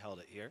 where they held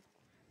it here.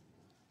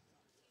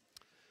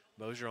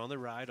 Mosier on the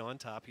ride, on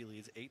top. He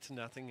leads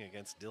 8-0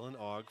 against Dylan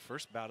Ogg.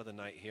 First bout of the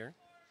night here.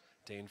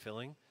 Dane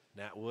Filling,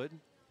 Nat Wood,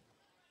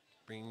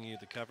 bringing you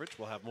the coverage.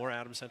 We'll have more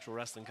Adams Central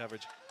Wrestling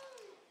coverage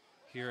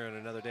here in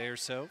another day or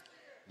so.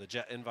 The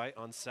Jet invite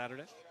on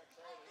Saturday.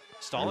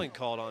 Stalling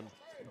called on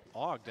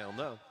Ogg down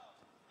low.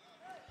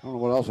 I don't know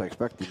what else I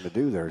expect him to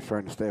do there. He's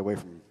trying to stay away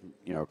from,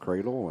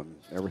 cradle and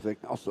everything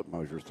else that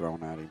Mosier's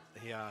throwing at him.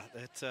 Yeah,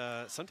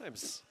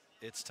 sometimes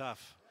it's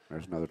tough.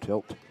 There's another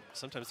tilt.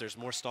 Sometimes there's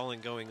more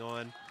stalling going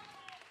on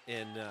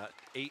in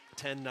 8,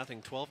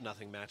 10-0,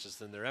 12-0 matches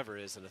than there ever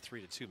is in a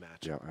 3-2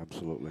 match. Yeah,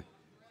 absolutely.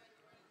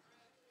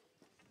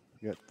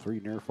 You got 3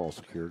 near fall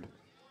secured.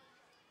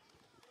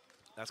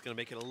 That's going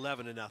to make it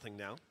 11-0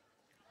 now.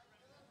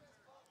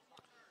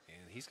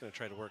 And he's going to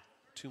try to work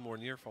 2 more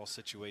near fall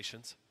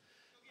situations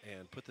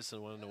and put this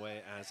one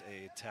away as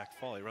a tack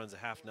fall. He runs a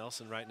half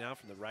Nelson right now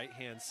from the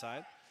right-hand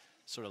side.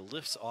 Sort of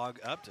lifts Ogg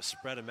up to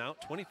spread him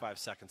out. 25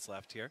 seconds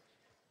left here.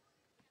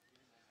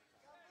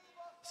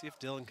 See if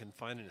Dylan can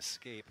find an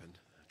escape and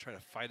try to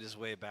fight his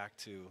way back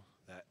to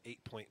that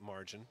 8-point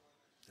margin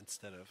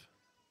instead of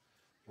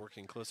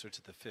working closer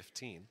to the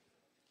 15.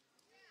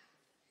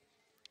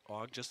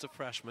 Ogg, just a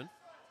freshman.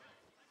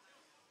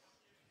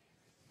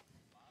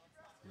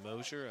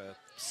 Mosier, a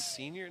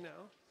senior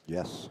now?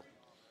 Yes.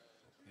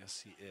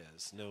 Yes, he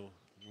is. No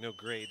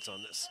grades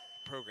on this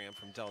program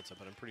from Delta,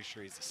 but I'm pretty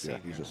sure he's a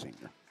senior. Yeah, he's a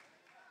senior.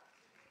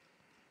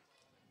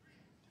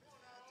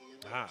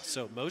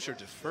 So Mosier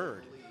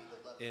deferred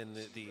in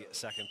the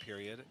second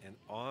period, and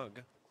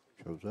Og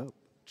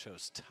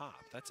chose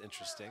top. That's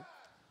interesting.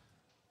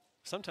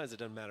 Sometimes it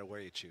doesn't matter where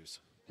you choose.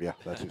 Yeah,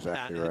 that's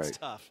exactly right. It's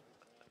tough.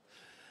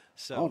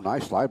 So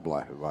nice slide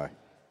by.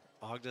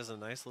 Og does a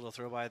nice little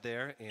throw by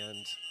there,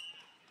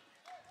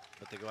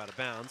 but they go out of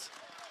bounds.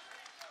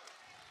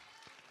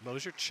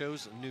 Mosier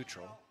chose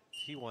neutral.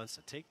 He wants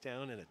a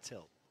takedown and a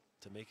tilt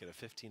to make it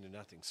a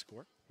 15-0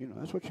 score. You know,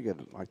 that's what you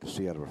like to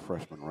see out of a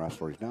freshman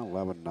wrestler. He's now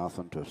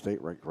 11-0 to a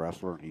state-ranked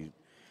wrestler, and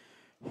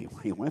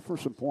he went for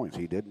some points.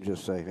 He didn't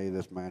just say, hey,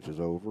 this match is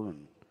over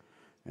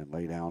and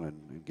lay down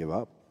and give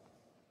up.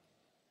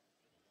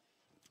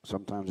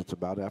 Sometimes it's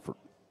about effort.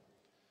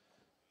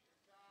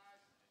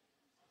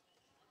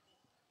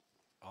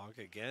 Og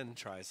again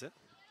tries it.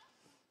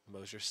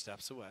 Mosier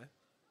steps away.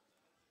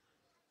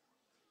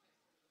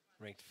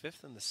 Ranked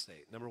 5th in the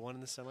state. Number 1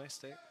 in the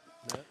semi-state,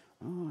 Matt?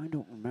 Oh, I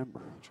don't remember.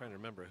 I'm trying to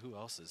remember who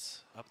else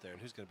is up there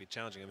and who's going to be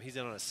challenging him. He's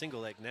in on a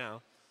single leg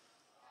now.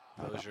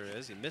 Mosier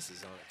is. He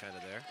misses on it kind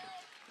of there.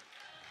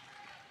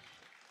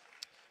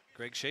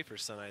 Greg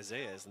Schaefer's son,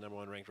 Isaiah, is the number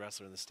 1 ranked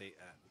wrestler in the state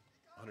at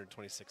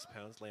 126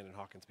 pounds. Landon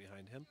Hawkins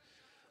behind him.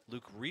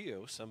 Luke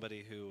Rio,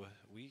 somebody who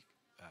we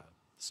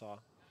saw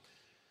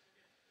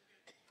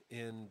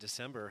in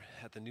December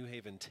at the New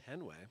Haven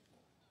 10-way,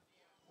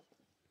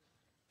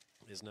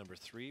 is number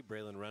 3.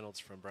 Braylon Reynolds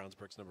from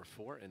Brownsburg's number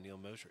 4, and Neil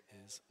Mosier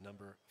is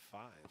number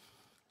 5.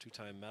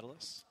 2-time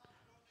medalists.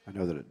 I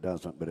know that it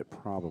doesn't, but it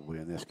probably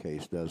in this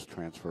case does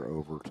transfer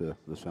over to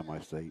the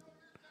semi-state.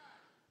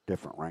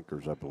 Different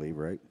rankers, I believe,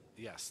 right?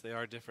 Yes, they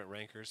are different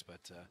rankers,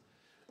 but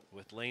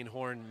with Lane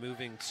Horn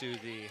moving to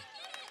the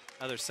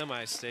other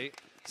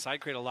semi-state, side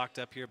cradle locked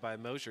up here by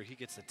Mosier. He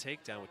gets the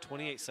takedown with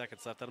 28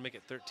 seconds left. That'll make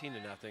it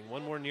 13-0.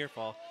 One more near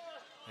fall,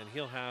 and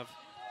he'll have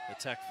the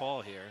tech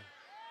fall here.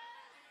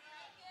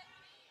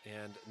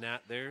 And Nat,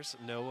 there's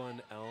no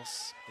one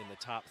else in the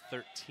top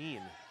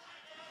 13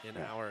 in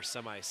our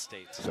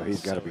semi-state. So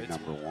he's got to be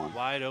number 1.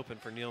 Wide open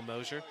for Neil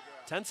Mosier.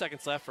 10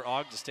 seconds left for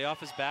Og to stay off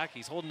his back.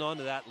 He's holding on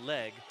to that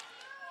leg.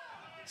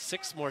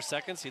 6 more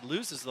seconds. He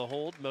loses the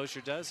hold.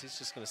 Mosier does. He's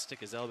just going to stick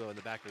his elbow in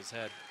the back of his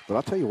head. But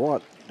I'll tell you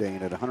what,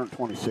 Dane, at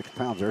 126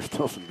 pounds, there's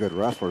still some good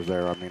wrestlers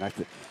there. I mean,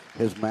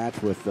 his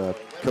match with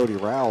Cody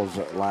Rouse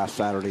last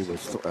Saturday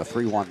was a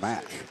 3-1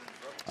 match.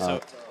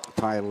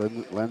 Ty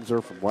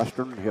Lenzer from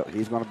Western,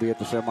 he's going to be at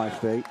the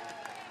semi-state.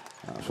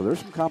 So there's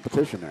some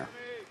competition there.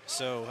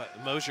 So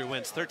Mosier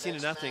wins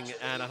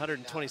 13-0 at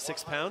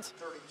 126 pounds.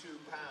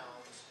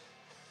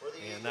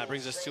 And that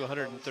brings us to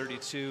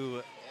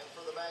 132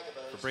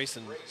 for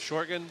Brayson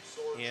Shorgan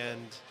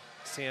and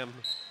Sam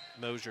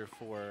Mosier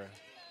for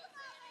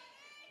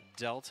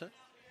Delta.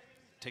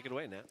 Take it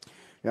away, Nat.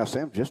 Yeah,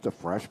 Sam's just a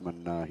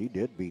freshman. He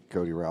did beat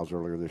Cody Rouse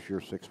earlier this year,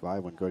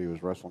 6'5", when Cody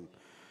was wrestling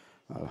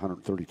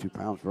 132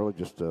 pounds. Really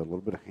just a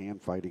little bit of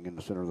hand fighting in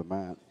the center of the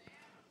mat.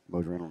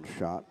 Mosier in on the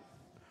shot.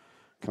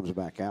 Comes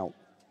back out.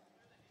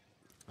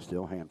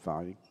 Still hand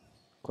fighting.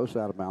 Close to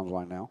out of bounds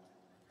line now.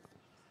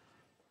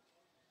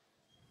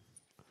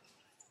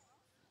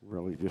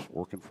 Really just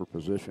working for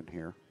position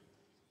here.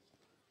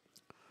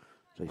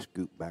 They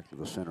scoop back to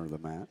the center of the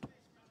mat.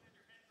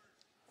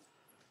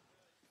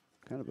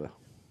 Kind of a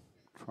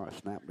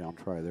snap down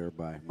try there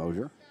by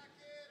Mosier.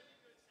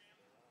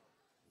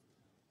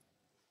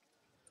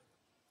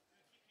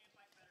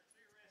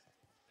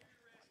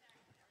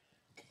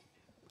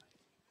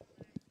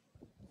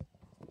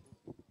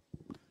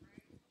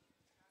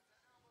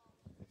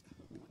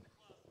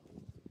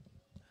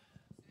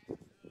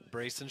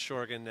 Brayson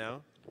Shorgan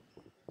now.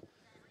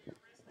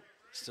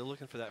 Still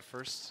looking for that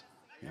first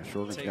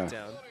Shorgan's takedown.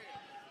 Got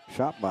a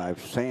shot by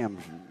Sam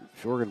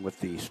Shorgan with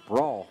the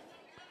sprawl.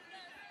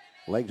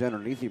 Legs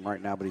underneath him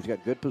right now, but he's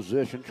got good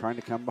position, trying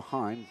to come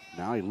behind.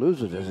 Now he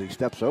loses as he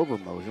steps over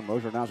Mosier.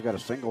 Mosier now's got a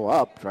single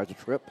up, tries to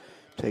trip,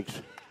 takes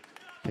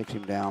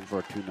him down for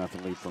a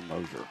 2-0 lead for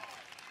Mosier.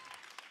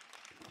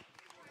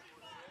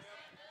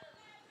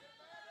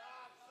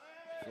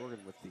 Shorgan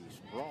with the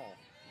sprawl.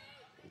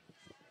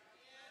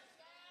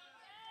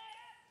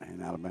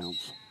 And out of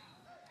bounds.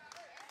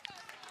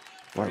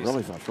 Well, I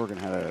really thought Shorgan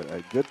had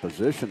a good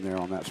position there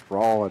on that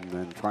sprawl and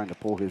then trying to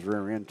pull his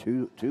rear end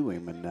to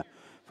him. And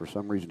for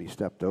some reason, he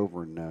stepped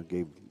over and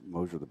gave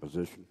Mosier the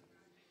position.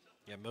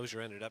 Yeah,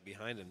 Mosier ended up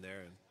behind him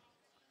there and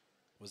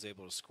was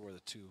able to score the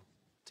 2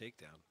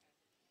 takedown.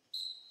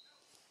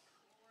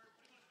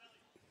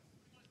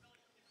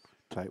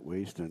 Tight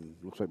waist, and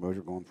looks like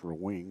Mosier going for a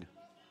wing.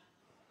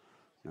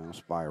 Now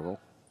spiral.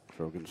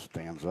 Shorgan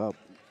stands up.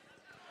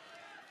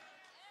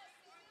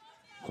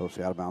 Close to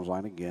the out of bounds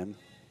line again.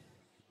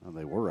 And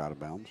they were out of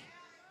bounds.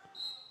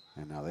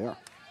 And now they are.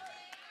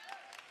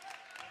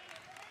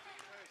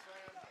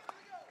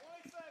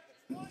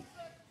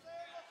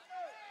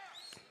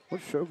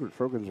 What's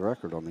Shorgan's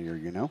record on the year,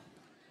 you know?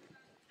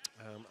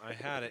 I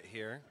had it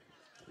here.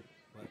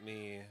 Let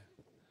me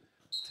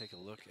take a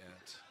look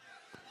at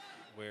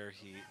where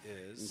he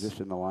is. Just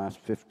in the last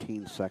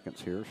 15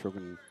 seconds here,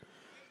 Shorgan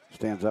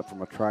stands up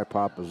from a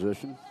tripod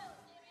position.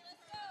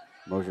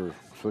 Mosier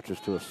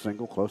switches to a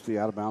single, close to the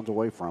out of bounds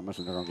away from us,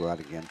 and they're going to go out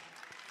again.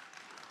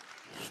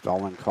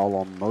 Stalling call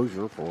on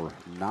Mosier for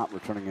not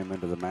returning him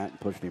into the mat and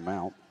pushing him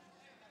out.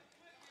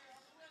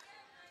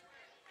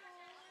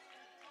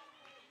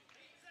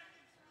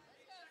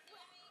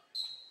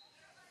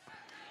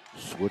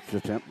 Switch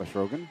attempt by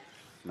Schrogen.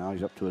 Now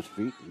he's up to his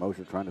feet.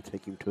 Mosier trying to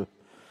take him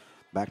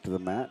back to the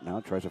mat. Now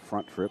tries a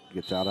front trip,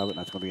 gets out of it, and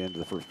that's going to be the end of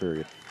the first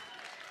period.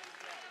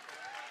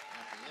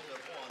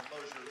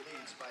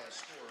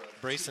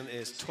 Brayson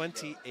is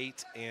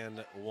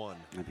 28-1.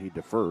 And he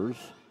defers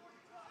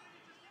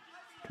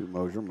to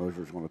Mosier.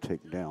 Mosier's going to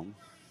take him down.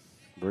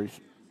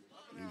 Brayson,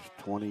 he's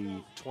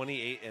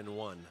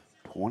 28-1.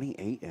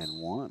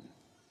 28-1.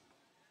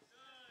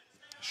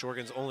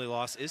 Shorgan's only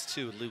loss is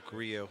to Luke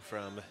Rio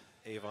from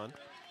Avon.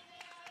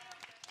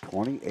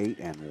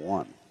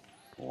 28-1.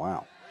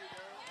 Wow.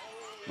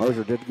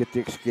 Mosier did get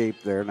the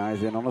escape there. Now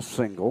he's in on a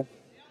single.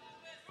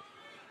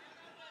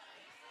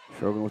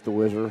 Schrogen with the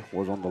whizzer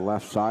was on the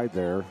left side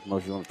there.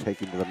 Mosier's going to take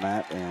him to the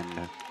mat and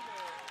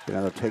get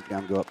another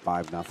takedown, go up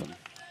 5-0.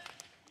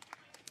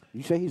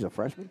 You say he's a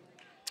freshman?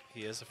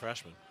 He is a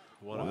freshman.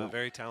 One of a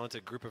very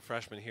talented group of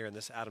freshmen here in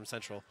this Adams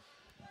Central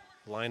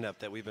lineup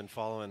that we've been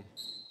following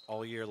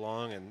all year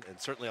long, and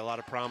certainly a lot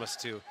of promise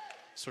to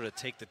sort of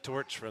take the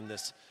torch from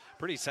this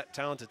pretty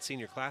talented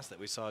senior class that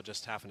we saw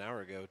just half an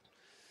hour ago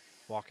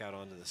walk out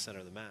onto the center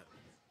of the mat.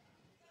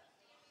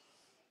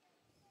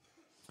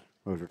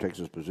 Mosier takes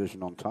his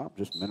position on top.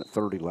 Just a minute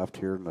 30 left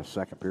here in the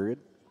second period.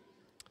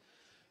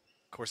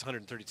 Of course,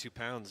 132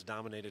 pounds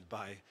dominated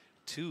by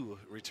two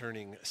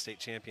returning state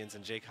champions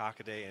in Jake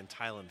Hockaday and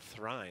Tylen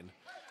Thrine.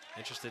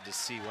 Interested to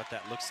see what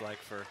that looks like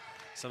for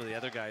some of the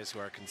other guys who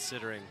are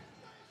considering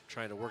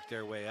trying to work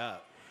their way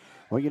up.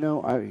 Well, you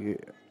know,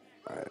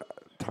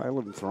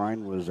 Tylen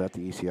Thrine was at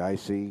the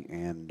ECIC,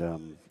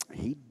 and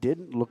he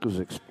didn't look as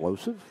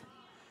explosive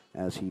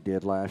as he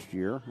did last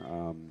year.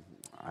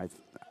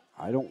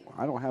 I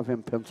don't have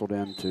him penciled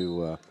in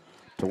to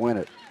win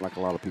it like a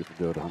lot of people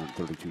do at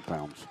 132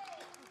 pounds.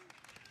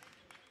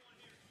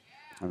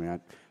 I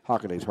mean,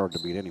 Hockaday's hard to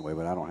beat anyway,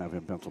 but I don't have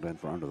him penciled in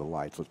for under the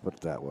lights. Let's put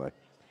it that way.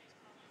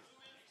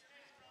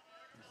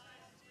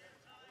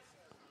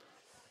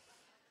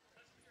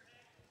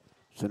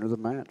 Center of the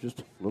mat, just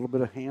a little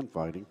bit of hand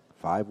fighting.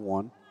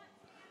 5-1.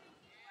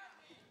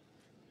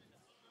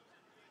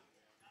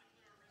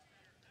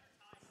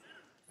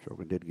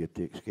 Schrogen did get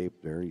the escape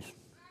there. He's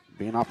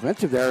being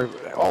offensive there.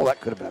 Oh,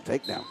 that could have been a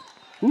takedown.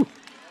 Whew.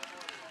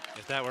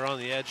 If that were on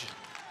the edge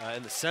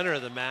in the center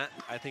of the mat,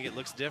 I think it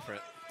looks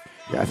different.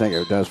 Yeah, I think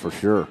it does for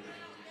sure.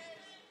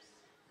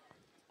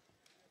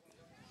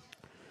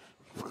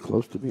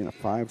 Close to being a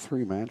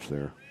 5-3 match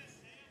there.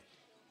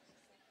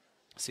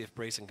 See if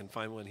Brayson can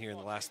find one here in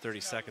the last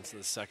 30 seconds of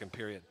the second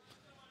period.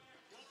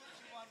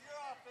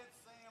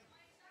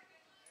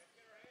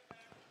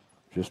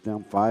 Just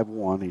down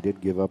 5-1. He did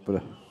give up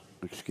an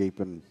escape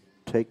and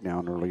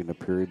takedown early in the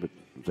period, but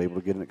was able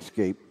to get an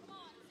escape.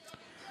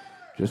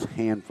 Just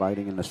hand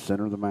fighting in the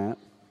center of the mat.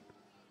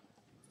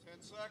 10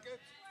 seconds.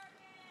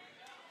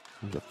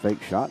 It was a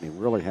fake shot, and he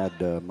really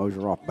had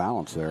Mosier off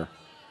balance there.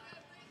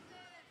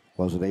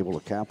 Wasn't able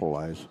to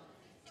capitalize.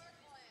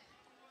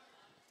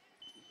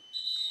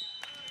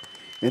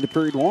 Into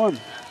period one.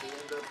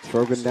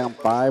 Schrogen down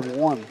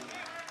 5-1.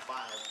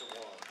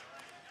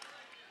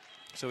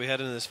 So we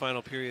head into this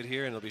final period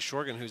here, and it'll be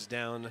Schrogen who's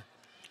down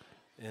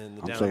in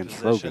the I'm down saying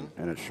position.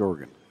 Schrogen, and it's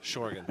Schrogen.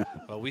 Schrogen.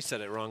 Well, we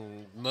said it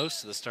wrong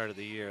most of the start of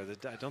the year.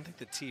 I don't think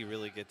the T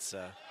really gets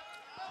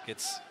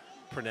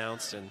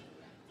pronounced, and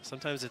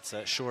sometimes it's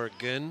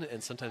Schrogen,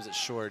 and sometimes it's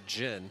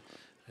Schrogen.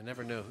 I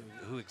never know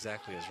who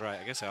exactly is right.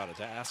 I guess I ought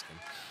to ask him.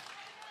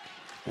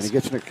 And he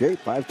gets an escape,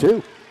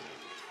 5-2.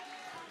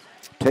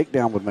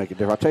 Takedown would make a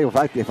difference. I'll tell you,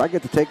 if I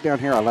get the takedown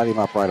here, I'll let him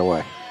up right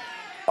away.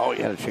 Oh,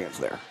 he had a chance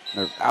there.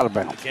 They're out of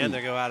bounds. Again,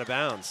 they go out of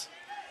bounds.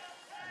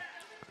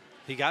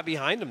 He got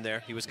behind him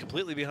there. He was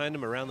completely behind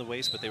him around the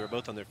waist, but they were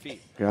both on their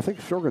feet. Yeah, I think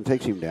if Schrogen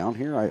takes him down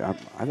here, I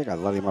think I'd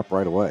let him up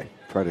right away.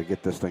 Try to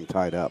get this thing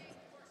tied up.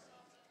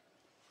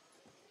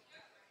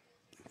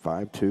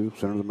 5-2,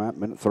 center of the mat,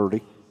 minute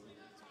 30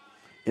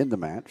 in the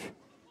match.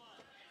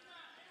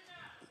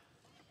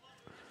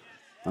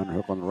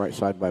 Underhook on the right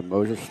side by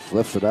Mosier,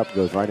 lifts it up,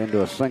 goes right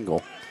into a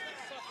single.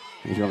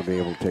 He's going to be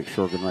able to take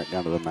Schrogen right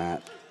down to the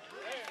mat.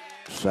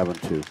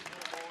 7-2.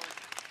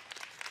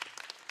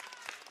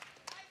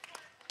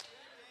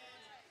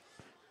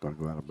 Going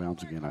to go out of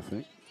bounds again, I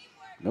think.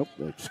 Nope,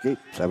 the escape.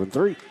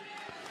 7-3.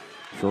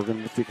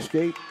 Schrogen with the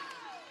escape.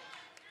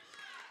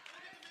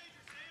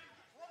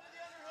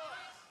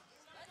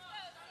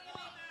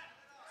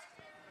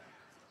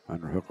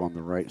 Underhook on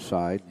the right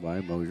side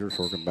by Mosier.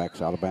 Schrogen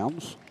backs out of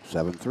bounds.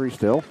 7-3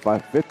 still.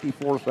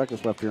 54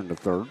 seconds left here in the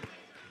third.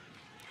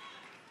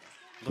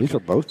 These are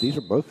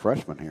both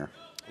freshmen here.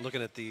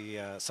 Looking at the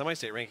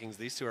semi-state rankings,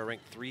 these two are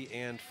ranked 3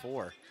 and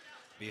 4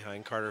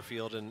 behind Carter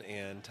Fielden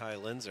and Ty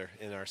Linzer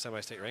in our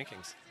semi-state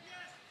rankings.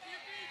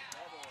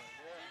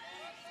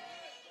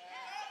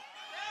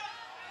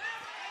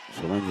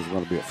 So Linzer's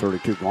going to be at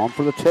 32. Going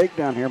for the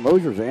takedown here.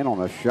 Mosier's in on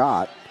a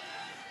shot.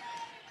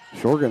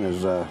 Schrogen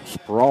is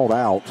sprawled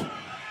out.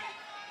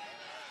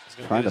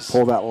 Trying to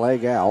pull that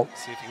leg out.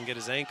 See if he can get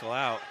his ankle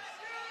out.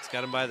 He's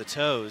got him by the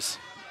toes.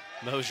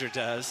 Mosier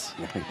does.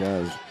 Yeah, he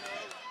does.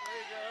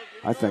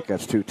 I think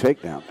that's 2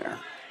 takedown there.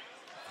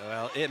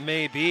 Well, it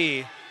may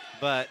be,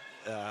 but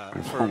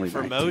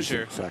for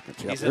Mosier,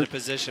 he's in a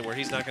position where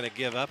he's not going to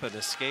give up and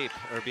escape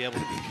or be able to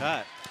be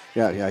cut.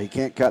 Yeah, he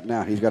can't cut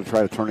now. He's got to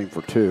try to turn him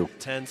for 2.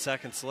 10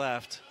 seconds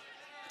left.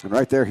 And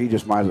right there, he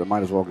just might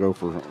as well go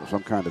for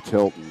some kind of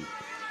tilt. And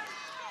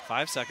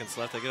 5 seconds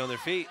left. They get on their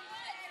feet.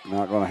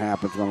 not going to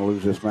happen. It's going to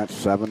lose this match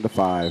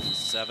 7-5.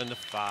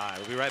 7-5.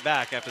 We'll be right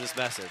back after this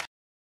message.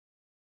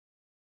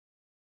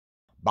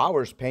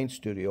 Bowers Paint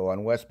Studio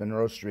on West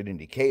Monroe Street in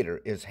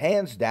Decatur is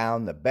hands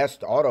down the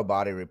best auto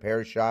body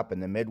repair shop in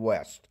the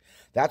Midwest.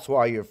 That's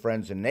why your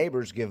friends and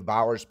neighbors give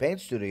Bowers Paint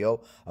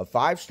Studio a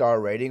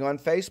 5-star rating on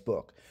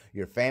Facebook.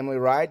 Your family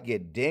ride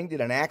get dinged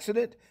in an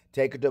accident?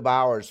 Take it to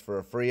Bowers for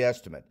a free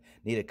estimate.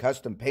 Need a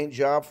custom paint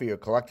job for your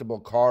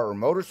collectible car or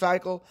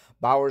motorcycle?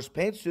 Bowers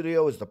Paint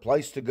Studio is the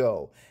place to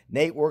go.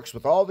 Nate works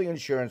with all the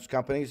insurance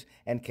companies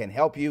and can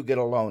help you get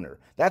a loaner.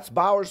 That's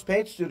Bowers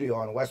Paint Studio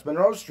on West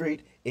Monroe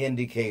Street in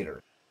Decatur.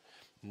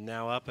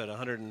 Now up at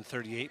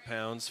 138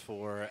 pounds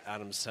for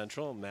Adams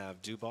Central,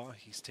 Mav Dubois.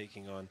 He's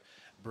taking on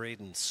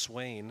Braden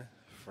Swain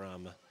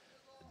from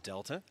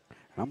Delta.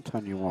 I'm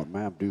telling you what,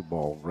 Mav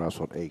Dubois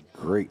wrestled a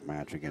great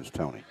match against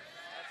Tony.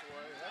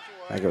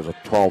 I think it was a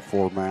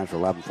 12-4 match, or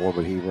 11-4,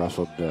 but he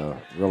wrestled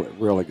a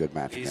really good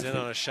match. He's in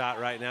on a shot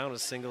right now on a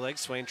single leg.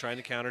 Swain trying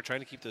to counter, trying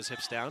to keep those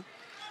hips down.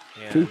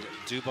 And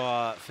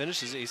Dubois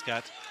finishes it. He's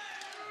got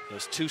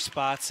those 2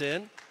 spots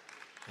in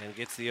and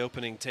gets the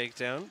opening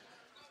takedown.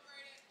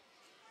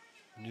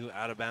 New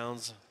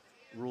out-of-bounds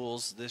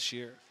rules this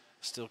year.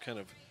 Still kind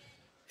of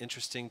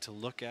interesting to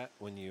look at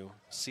when you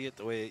see it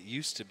the way it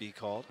used to be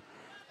called.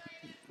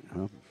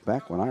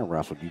 Back when I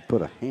wrestled, you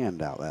put a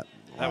hand out. That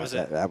was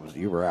it.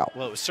 You were out.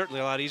 Well, it was certainly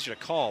a lot easier to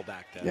call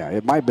back then. Yeah,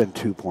 it might have been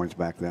 2 points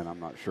back then. I'm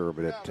not sure,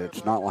 but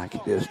it's not like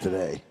it is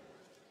today.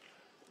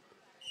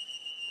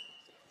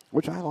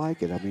 Which I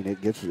like it. I mean,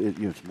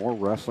 it's more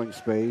wrestling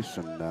space,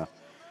 and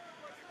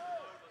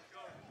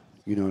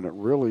and it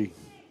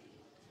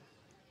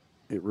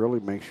really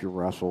makes you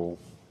wrestle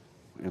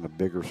in a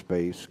bigger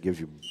space. Gives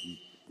you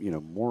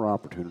more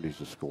opportunities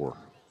to score.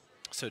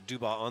 So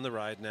Dubois on the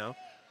ride now.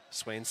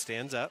 Swain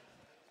stands up.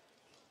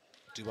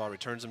 Dubois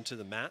returns him to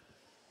the mat.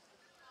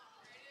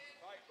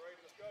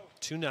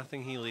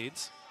 2-0 he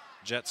leads.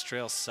 Jets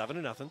trail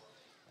 7-0.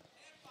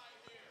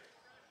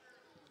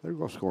 They're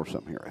going to score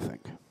something here, I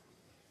think.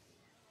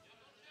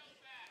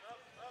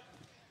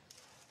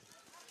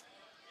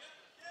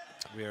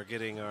 We are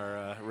getting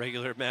our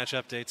regular match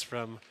updates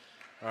from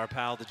our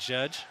pal, the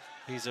judge.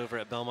 He's over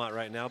at Belmont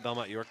right now,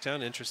 Belmont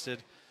Yorktown,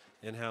 interested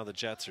in how the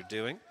Jets are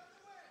doing.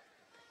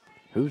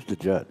 Who's the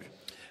judge?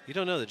 You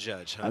don't know the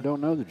judge, huh? I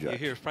don't know the judge.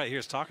 You probably hear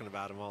us talking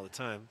about him all the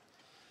time.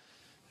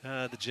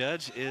 The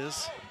judge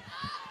is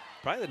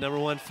probably the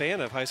 #1 fan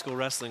of High School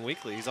Wrestling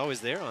Weekly. He's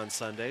always there on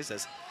Sundays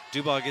as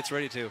Dubois gets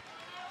ready to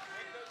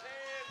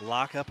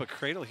lock up a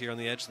cradle here on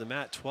the edge of the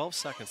mat. 12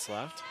 seconds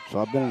left. So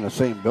I've been in the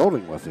same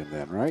building with him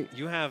then, right?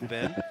 You have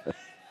been.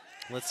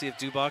 Let's see if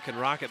Dubois can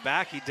rock it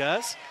back. He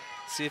does.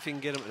 See if he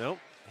can get him. Nope.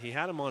 He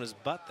had him on his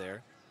butt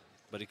there,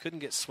 but he couldn't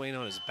get Swain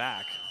on his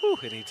back. Whew,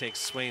 and he takes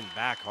Swain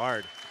back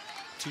hard.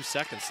 2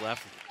 seconds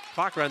left.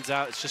 Clock runs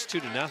out. It's just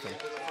 2-0.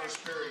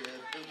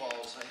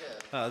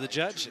 The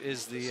judge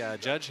is the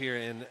judge here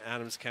in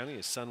Adams County.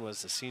 His son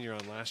was a senior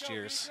on last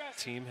year's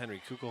team,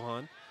 Henry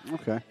Kugelhahn.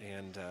 Okay.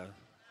 And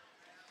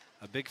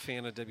a big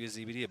fan of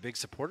WZBD, a big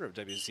supporter of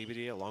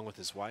WZBD, along with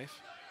his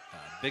wife.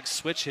 Big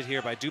switch hit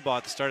here by Dubois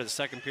at the start of the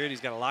second period. He's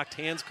got a locked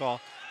hands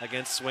call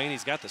against Swain.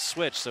 He's got the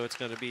switch, so it's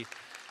going to be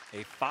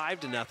a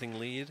 5-0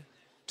 lead.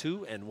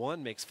 2 and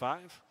 1 makes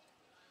 5.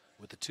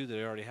 With the 2 that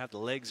they already have, the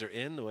legs are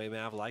in the way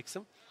Mav likes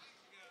them.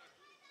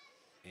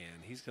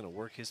 And he's going to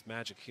work his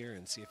magic here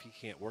and see if he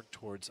can't work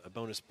towards a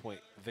bonus point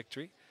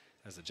victory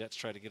as the Jets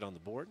try to get on the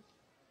board.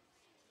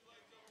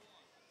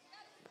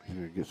 He's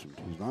going to get some.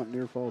 He's not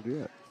near fault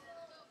yet.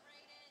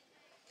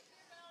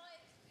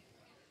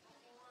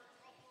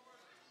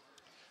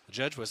 The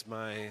judge was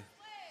my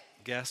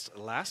guest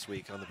last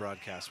week on the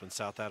broadcast when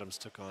South Adams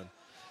took on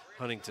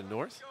Huntington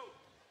North.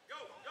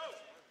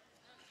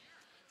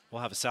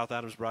 We'll have a South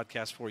Adams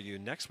broadcast for you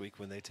next week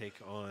when they take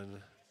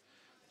on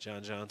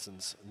John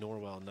Johnson's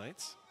Norwell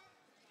Knights.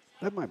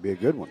 That might be a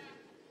good one.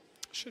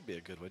 Should be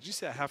a good one. Did you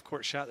see that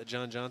half-court shot that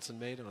John Johnson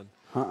made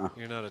on?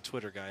 You're not a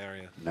Twitter guy, are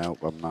you? No,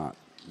 I'm not.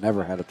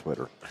 Never had a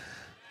Twitter.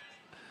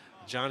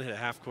 John hit a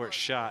half-court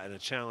shot and a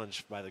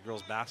challenge by the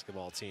girls'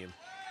 basketball team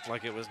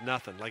like it was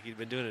nothing, like he'd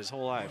been doing it his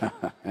whole life.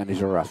 And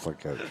he's a wrestling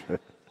coach.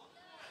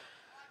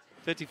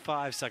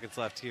 55 seconds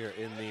left here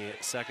in the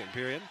second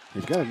period.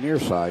 He's got a near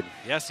side.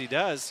 Yes, he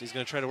does. He's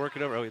going to try to work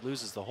it over. Oh, he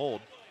loses the hold.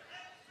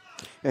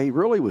 Yeah, he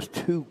really was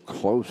too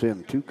close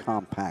in, too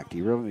compact.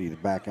 He really needed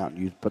to back out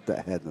and put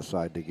that head in the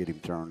side to get him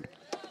turned.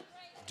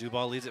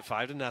 Dubois leads at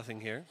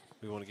 5-0 here.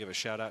 We want to give a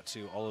shout out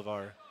to all of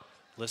our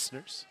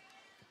listeners.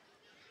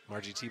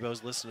 Margie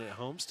Tebow's listening at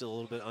home, still a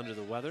little bit under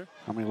the weather.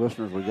 How many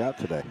listeners we got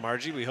today?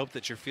 Margie, we hope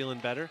that you're feeling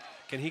better.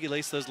 Can he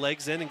lace those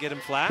legs in and get him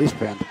flat? He's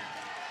pinned.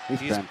 He's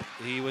pinned.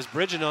 He was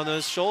bridging on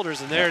those shoulders,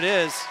 and there it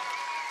is.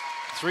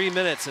 3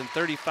 minutes and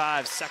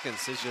 35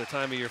 seconds is your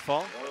time of your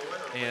fall.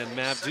 And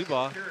Mav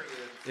Dubois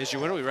is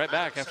your winner. We'll be right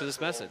back after this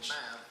message.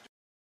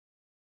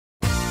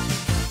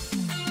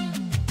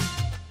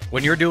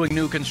 When you're doing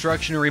new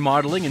construction or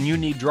remodeling and you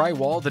need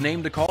drywall, the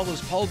name to call is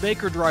Paul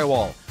Baker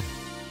Drywall.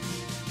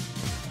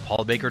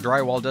 Paul Baker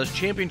Drywall does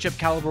championship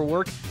caliber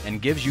work and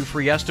gives you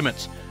free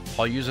estimates.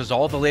 Paul uses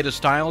all the latest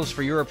styles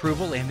for your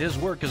approval, and his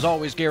work is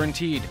always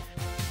guaranteed.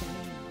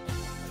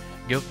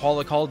 Give Paul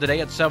a call today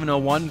at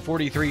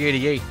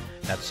 701-4388.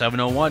 That's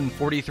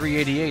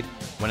 701-4388.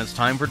 When it's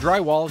time for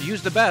drywall,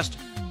 use the best,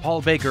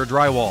 Paul Baker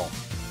Drywall.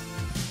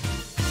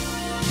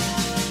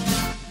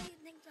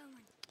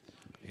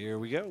 Here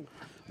we go.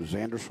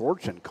 Xander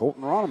Schwartz and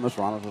Colton Ronimus.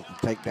 Ronimus with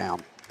the takedown.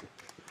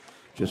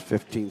 Just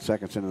 15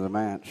 seconds into the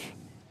match.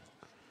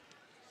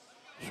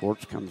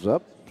 Schwartz comes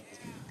up.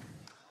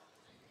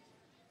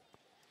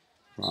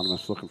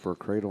 Ronimus looking for a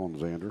cradle on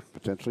Xander.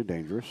 Potentially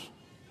dangerous.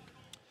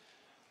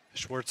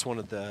 Schwartz, one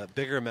of the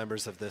bigger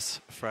members of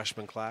this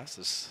freshman class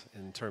is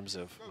in terms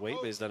of weight,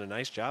 but he's done a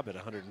nice job at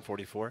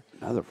 144.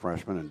 Another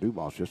freshman, and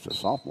Dubois just a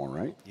sophomore,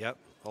 right? Yep,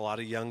 a lot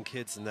of young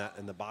kids in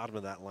the bottom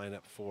of that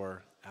lineup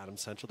for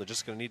Adams Central. They're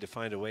just going to need to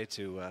find a way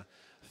to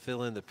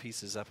fill in the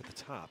pieces up at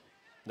the top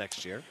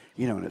next year.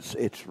 You know, and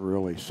it's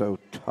really so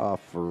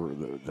tough for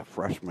the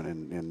freshmen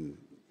in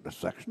the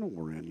sectional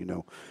we're in. You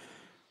know,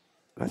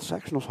 that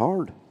sectional's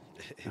hard.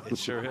 It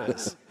sure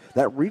is.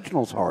 That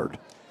regional's hard.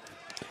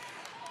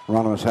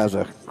 Ronimus has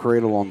a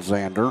cradle on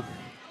Xander.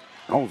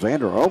 Oh,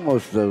 Xander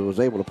almost was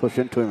able to push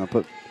into him and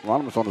put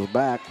Ronimus on his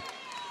back.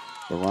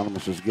 But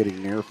Ronimus is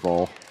getting near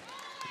fall.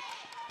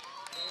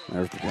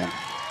 There's the pin.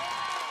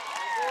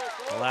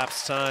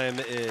 Elapsed time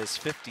is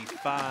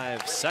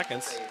 55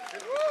 seconds.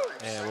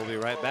 And we'll be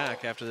right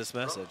back after this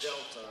message.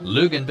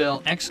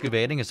 Luganville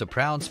Excavating is a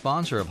proud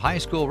sponsor of high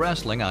school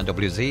wrestling on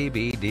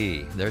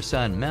WZBD. Their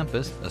son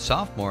Memphis, a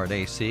sophomore at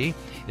AC,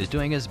 is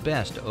doing his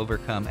best to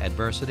overcome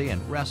adversity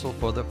and wrestle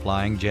for the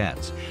Flying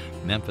Jets.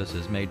 Memphis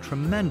has made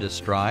tremendous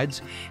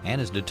strides and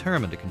is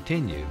determined to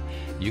continue.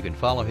 You can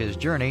follow his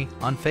journey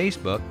on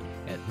Facebook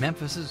at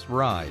Memphis's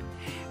Ride.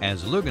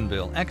 As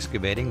Luganville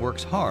Excavating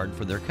works hard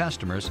for their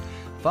customers,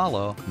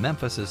 follow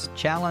Memphis's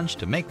challenge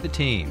to make the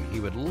team. He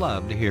would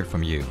love to hear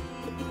from you.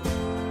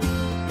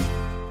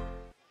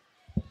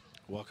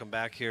 Welcome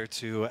back here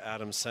to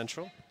Adams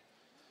Central.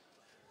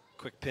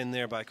 Quick pin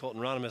there by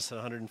Colton Ronimus at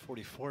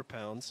 144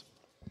 pounds.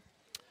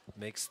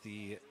 Makes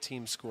the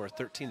team score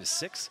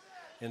 13-6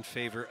 in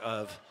favor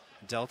of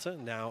Delta.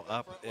 Now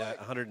up at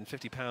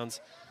 150 pounds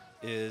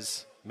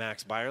is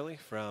Max Byerly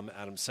from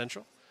Adams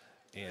Central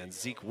and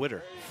Zeke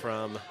Witter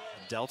from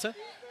Delta.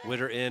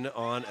 Witter in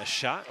on a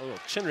shot. A little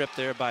chin rip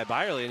there by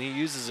Byerly, and he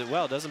uses it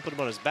well. Doesn't put him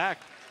on his back,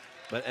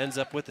 but ends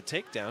up with the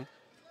takedown.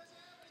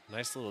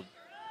 Nice little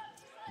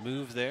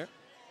move there.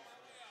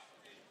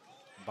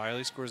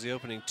 Byerly scores the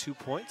opening 2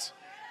 points.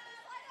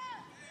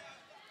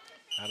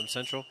 Adams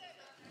Central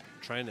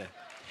trying to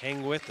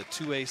hang with the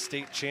 2A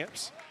state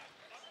champs.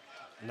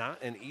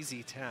 Not an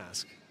easy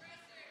task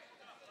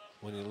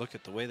when you look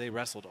at the way they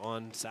wrestled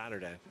on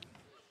Saturday.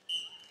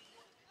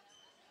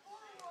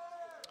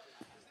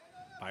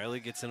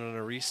 Byerly gets in on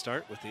a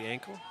restart with the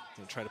ankle.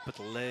 Gonna try to put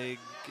the leg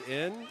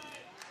in.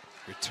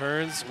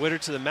 Returns Witter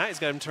to the mat. He's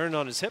got him turned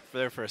on his hip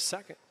there for a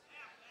second.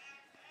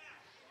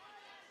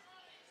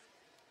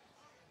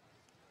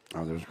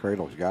 Oh, there's a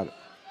cradle. He's got it.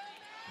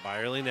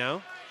 Byerly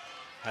now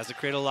has the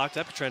cradle locked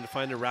up, trying to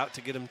find a route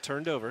to get him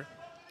turned over.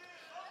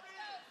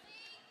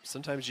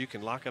 Sometimes you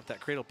can lock up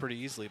that cradle pretty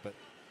easily, but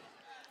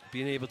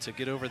being able to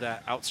get over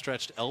that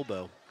outstretched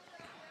elbow.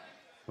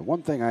 The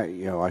one thing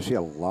I see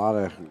a lot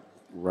of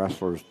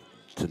wrestlers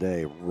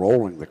today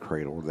rolling the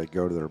cradle where they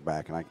go to their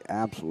back, and I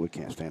absolutely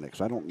can't stand it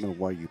because I don't know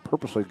why you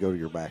purposely go to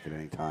your back at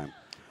any time.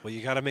 Well,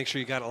 you got to make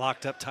sure you got it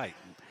locked up tight.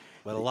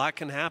 But a lot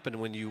can happen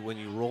when you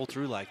roll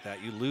through like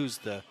that. You lose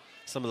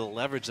some of the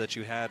leverage that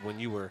you had when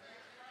you were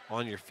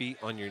on your feet,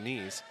 on your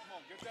knees.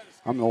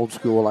 I'm the old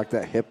school like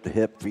that, hip to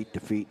hip, feet to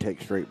feet,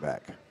 take straight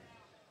back.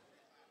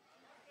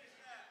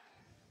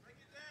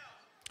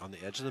 On the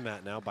edge of the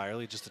mat now,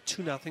 Byerly just a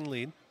 2-0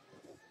 lead.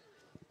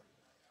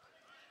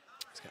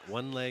 He's got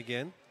one leg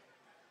in.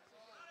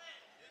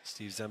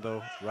 Steve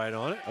Zembo right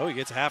on it. Oh, he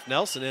gets a half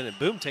Nelson in, and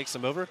boom, takes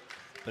him over.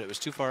 But it was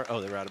too far.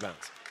 Oh, they were out of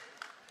bounds.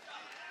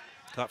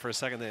 Thought for a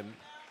second they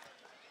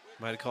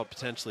might have called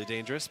potentially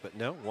dangerous, but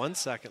no, 1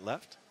 second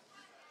left.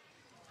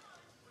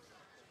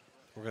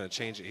 We're going to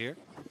change it here.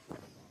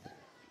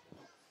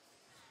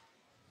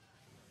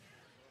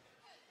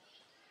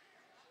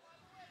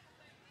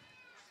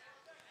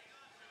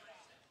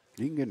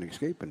 You can get an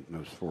escape in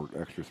those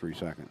extra 3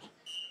 seconds.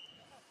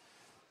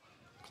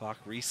 Clock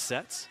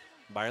resets.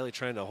 Byerly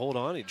trying to hold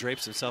on. He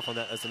drapes himself on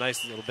that. That's a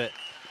nice little bit.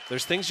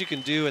 There's things you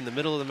can do in the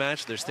middle of the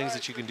match. There's things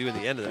that you can do in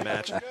the end of the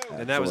match.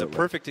 And that was a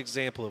perfect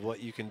example of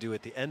what you can do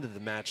at the end of the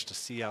match to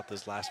see out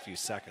those last few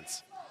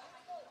seconds.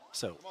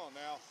 So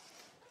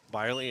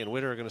Byerly and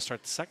Witter are going to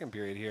start the second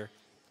period here,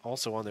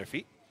 also on their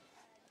feet.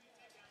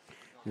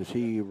 Is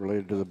he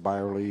related to the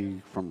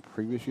Byerly from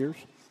previous years?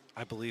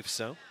 I believe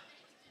so.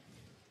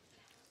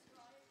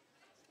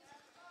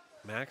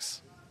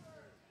 Max,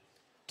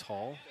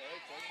 tall,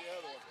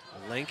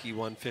 a lanky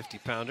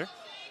 150-pounder.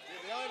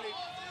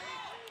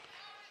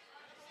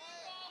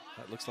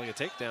 That looks like a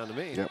takedown to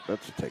me. Yep,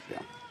 that's a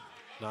takedown.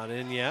 Not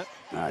in yet.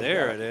 Nice.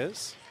 There it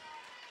is.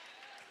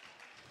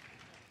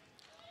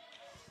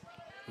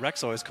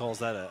 Rex always calls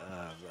that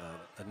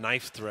a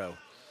knife throw.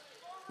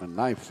 A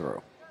knife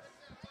throw.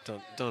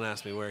 Don't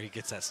ask me where he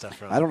gets that stuff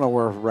from. I don't know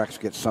where Rex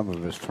gets some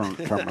of his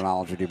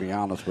terminology, to be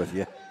honest with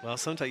you. Well,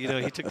 sometimes, you know,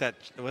 he took that,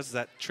 what's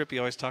that trip he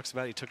always talks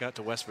about? He took out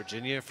to West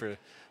Virginia for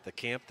the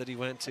camp that he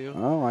went to.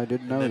 Oh, I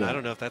didn't know and then that. I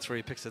don't know if that's where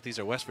he picks up these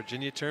are West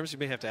Virginia terms. You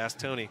may have to ask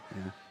Tony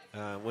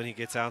when he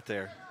gets out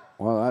there.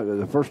 Well,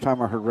 the first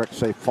time I heard Rex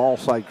say fall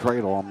side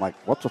cradle, I'm like,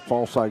 what's a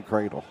fall side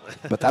cradle?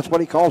 But that's what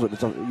he calls it.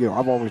 It's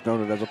I've always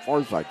known it as a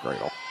far side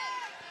cradle.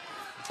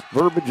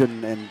 Verbiage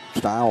and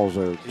styles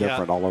are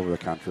different all over the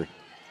country.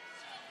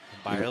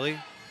 Byerly,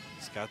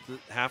 he's got the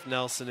half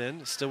Nelson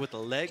in, still with the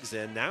legs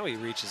in. Now he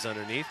reaches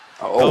underneath.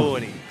 Oh,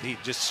 And he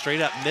just straight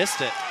up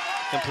missed it.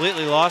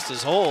 Completely lost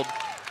his hold.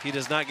 He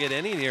does not get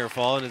any near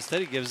fall, and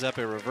instead he gives up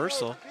a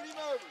reversal.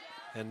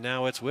 And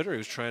now it's Witter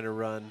who's trying to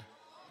run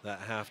that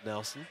half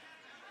Nelson.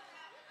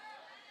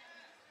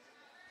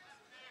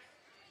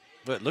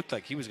 But it looked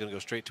like he was going to go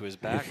straight to his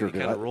back, and he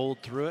kind of rolled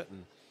through it.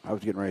 And I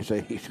was getting ready to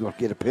say he's going to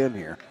get a pin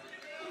here.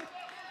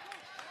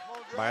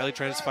 Byerly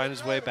trying to find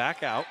his way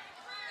back out.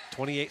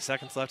 28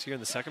 seconds left here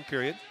in the second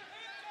period.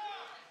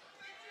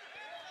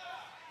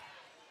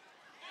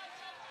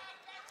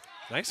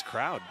 Nice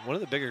crowd. One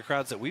of the bigger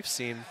crowds that we've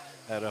seen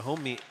at a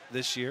home meet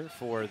this year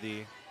for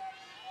the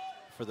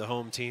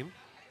home team.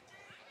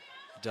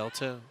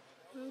 Delta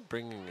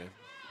bringing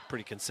a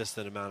pretty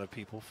consistent amount of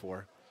people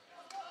for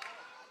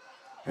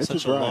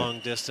such a long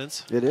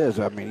distance. It is.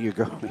 I mean, you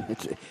go.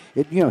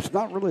 It's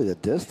not really the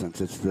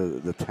distance. It's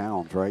the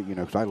towns, right?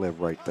 Because I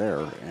live right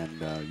there,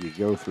 and you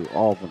go through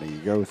Albany, you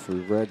go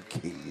through Red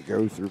Key, you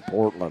go through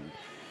Portland,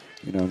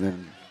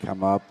 then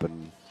come up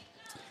and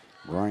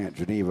Bryant,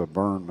 Geneva,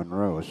 Bern,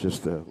 Monroe. It's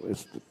just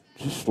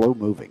slow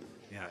moving.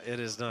 Yeah, it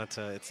is not.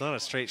 It's not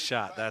a straight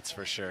shot, that's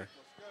for sure.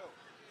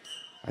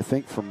 I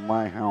think from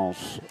my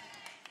house,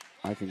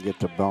 I can get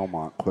to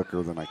Belmont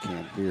quicker than I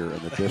can here,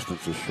 and the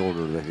distance is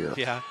shorter to here.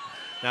 Yeah.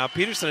 Now,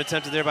 Peterson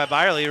attempted there by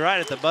Byerly right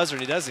at the buzzer,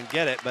 and he doesn't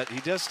get it, but he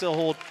does still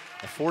hold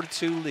a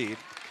 4-2 lead.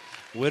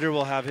 Witter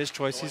will have his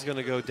choice. He's going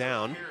to go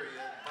down,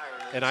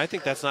 and I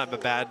think that's not a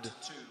bad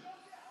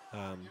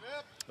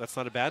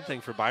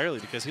thing for Byerly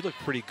because he looked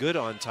pretty good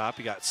on top.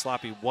 He got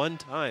sloppy one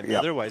time. Yep.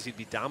 Otherwise, he'd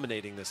be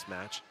dominating this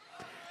match.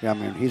 Yeah, I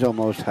mean, he's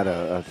almost had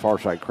a far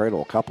side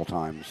cradle a couple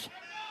times.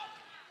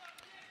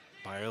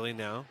 Byerly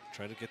now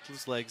trying to get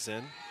those legs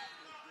in.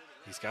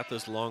 He's got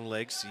those long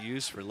legs to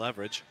use for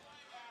leverage.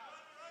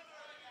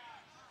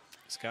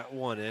 He's got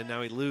one in.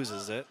 Now he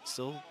loses it.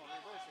 Still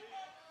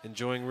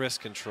enjoying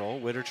wrist control.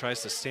 Witter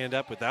tries to stand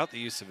up without the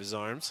use of his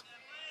arms.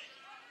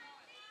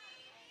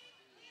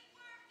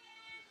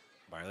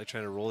 Byerly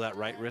trying to roll that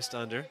right wrist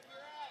under.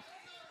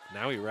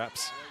 Now he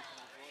reps.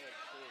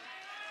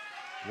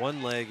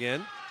 One leg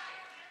in.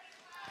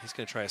 He's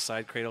going to try a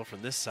side cradle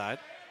from this side.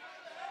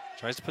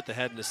 Tries to put the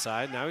head in the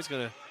side. Now he's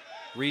going to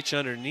reach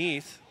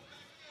underneath.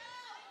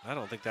 I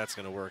don't think that's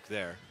going to work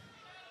there.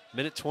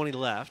 Minute 20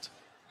 left.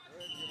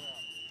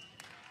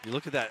 You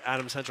look at that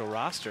Adams Central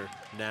roster,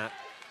 Nat,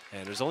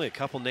 and there's only a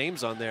couple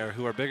names on there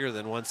who are bigger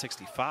than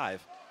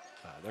 165.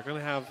 They're going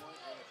to have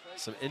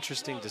some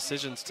interesting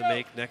decisions to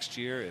make next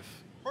year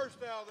if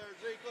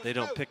they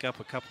don't pick up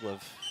a couple of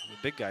the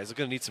big guys. They're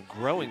going to need some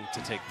growing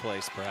to take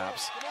place,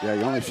 perhaps. Yeah,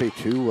 you only see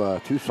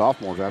two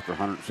sophomores after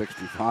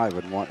 165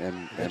 and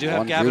one They do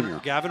have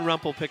Gavin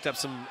Rumpel picked up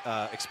some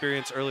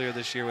experience earlier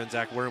this year when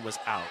Zach Wurm was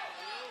out.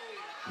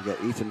 You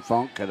got Ethan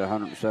Funk at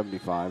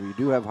 175. You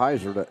do have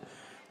Heiser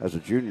as a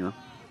junior.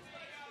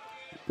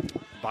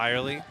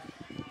 Byerly,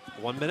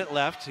 1 minute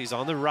left. He's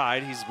on the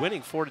ride. He's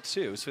winning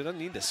 4-2, so he doesn't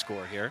need to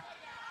score here.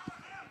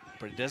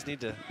 But he does need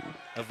to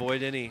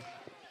avoid any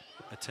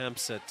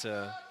attempts at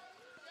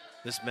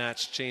this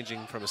match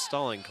changing from a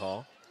stalling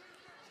call.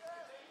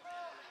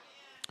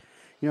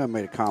 I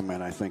made a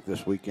comment, I think,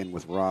 this weekend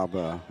with Rob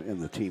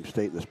in the team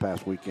state this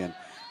past weekend.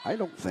 I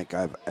don't think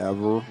I've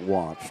ever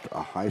watched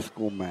a high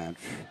school match,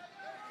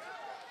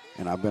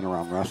 and I've been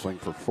around wrestling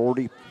for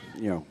 40,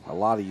 a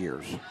lot of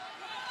years.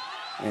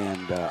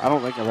 And I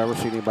don't think I've ever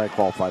seen anybody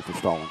qualify for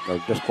stalling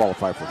or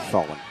disqualify for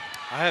stalling.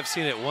 I have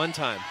seen it one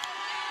time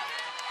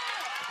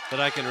that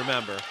I can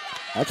remember.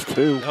 That's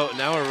two.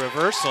 Now a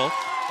reversal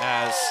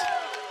as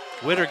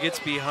Witter gets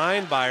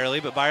behind Byerly,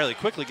 but Byerly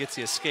quickly gets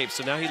the escape.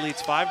 So now he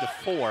leads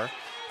 5-4,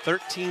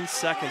 13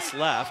 seconds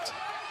left.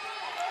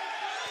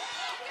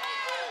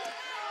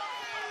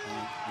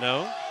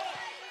 No?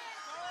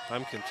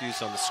 I'm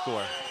confused on the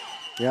score.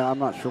 Yeah, I'm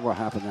not sure what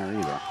happened there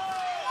either.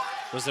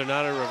 Was there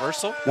not a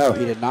reversal? No,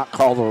 he did not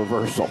call the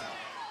reversal.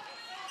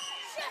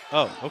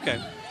 Oh,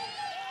 okay.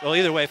 Well,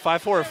 either way,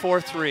 5-4 or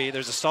 4-3.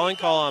 There's a stalling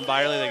call on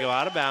Byerly. They go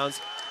out of bounds.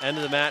 End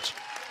of the match.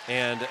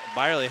 And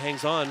Byerly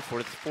hangs on for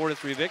the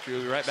 4-3 victory.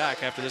 We'll be right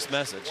back after this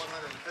message.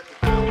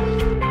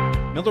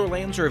 Miller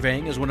Land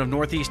Surveying is one of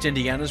Northeast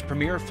Indiana's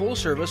premier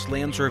full-service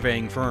land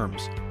surveying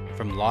firms.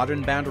 From lot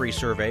and boundary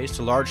surveys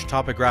to large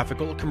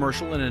topographical,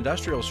 commercial, and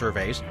industrial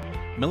surveys,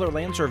 Miller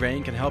Land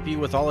Surveying can help you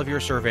with all of your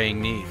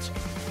surveying needs.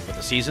 With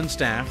a seasoned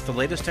staff, the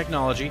latest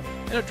technology,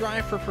 and a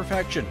drive for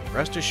perfection,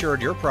 rest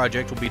assured your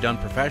project will be done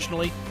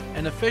professionally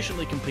and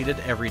efficiently completed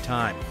every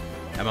time.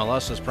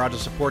 MLS is proud to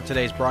support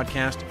today's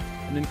broadcast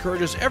and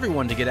encourages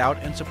everyone to get out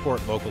and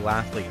support local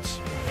athletes.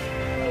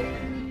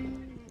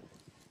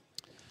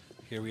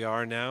 Here we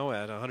are now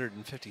at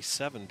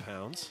 157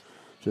 pounds.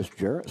 Is this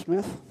Jarrett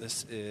Smith?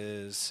 This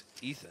is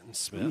Ethan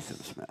Smith.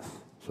 Ethan Smith.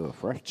 So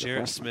fresh.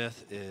 Jarrett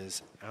Smith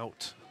is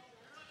out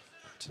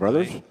tonight.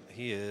 Brothers?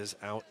 He is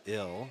out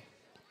ill.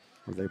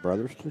 Were they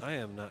brothers? I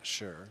am not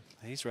sure.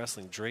 He's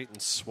wrestling Drayton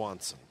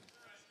Swanson.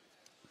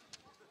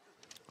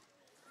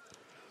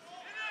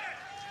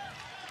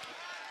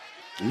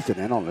 Ethan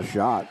in on the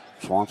shot.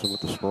 Swanson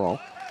with the sprawl.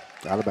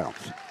 Out of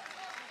bounds.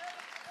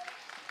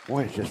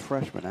 Boy, it's just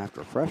freshman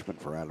after freshman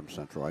for Adams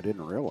Central. I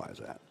didn't realize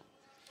that.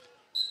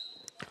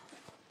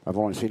 I've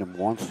only seen him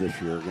once this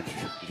year against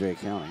Jay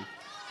County.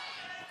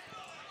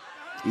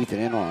 Ethan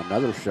in on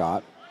another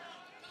shot.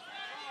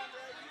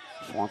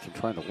 Swanson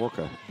trying to work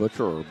a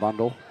butcher or a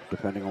bundle,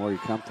 depending on where you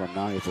come from.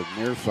 Now he's a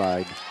near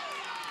side.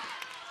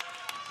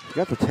 He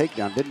got the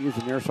takedown, didn't use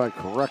the near side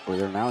correctly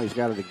there. Now he's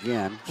got it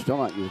again. Still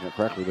not using it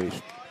correctly, but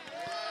he's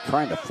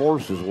trying to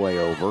force his way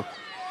over.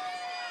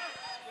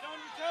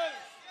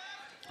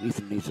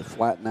 Ethan needs to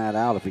flatten that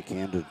out if he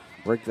can to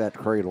break that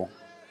cradle.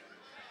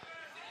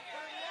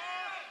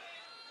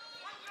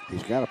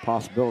 He's got a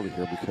possibility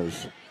here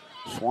because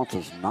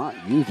Swanson's not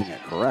using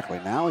it correctly.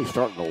 Now he's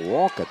starting to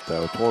walk it,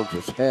 though, towards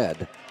his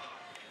head.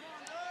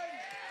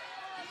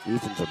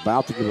 Ethan's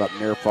about to give up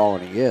near fall,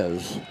 and he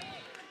is.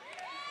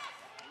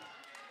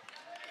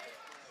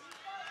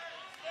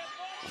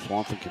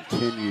 Swanson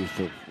continues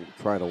to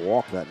try to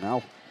walk that.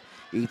 Now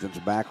Ethan's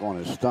back on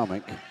his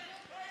stomach.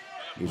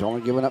 He's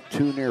only given up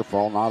 2 near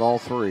fall, not all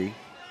 3.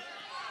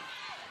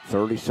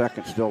 30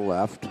 seconds still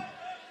left.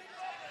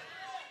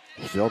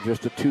 Still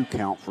just a 2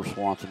 count for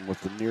Swanson with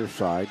the near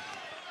side.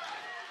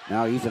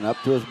 Now Ethan up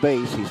to his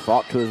base. He's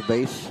fought to his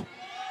base.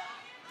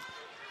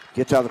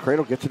 Gets out of the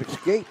cradle, gets an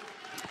escape.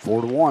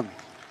 4-1.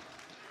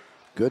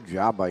 Good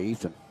job by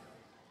Ethan.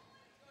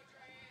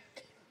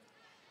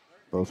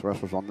 Both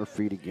wrestlers on their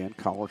feet again,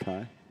 collar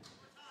tie.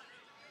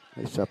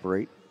 They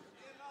separate.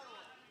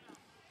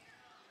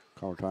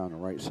 Collar tie on the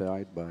right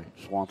side by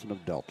Swanson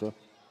of Delta.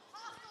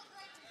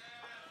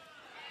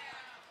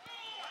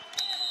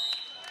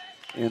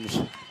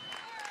 Ends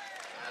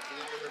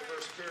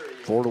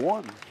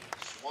 4-1.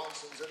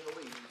 Swanson's in the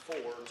lead,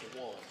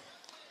 4-1.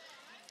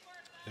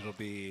 It'll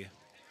be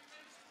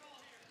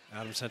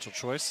Adams Central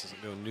choice. Does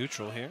it go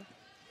neutral here?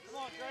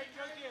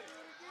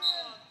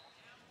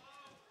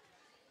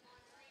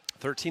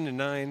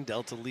 13-9,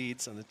 Delta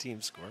leads on the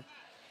team score.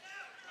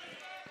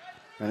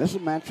 And this is a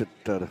match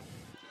that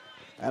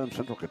Adams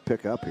Central could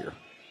pick up here.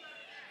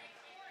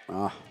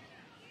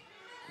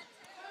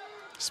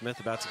 Smith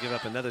about to give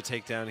up another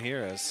takedown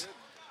here as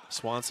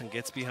Swanson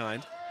gets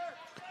behind.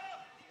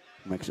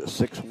 Makes it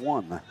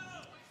 6-1.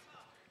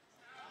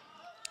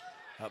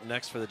 Up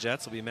next for the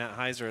Jets will be Matt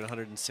Heiser at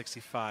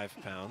 165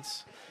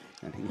 pounds.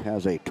 And he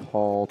has a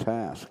tall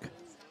task.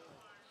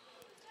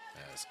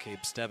 As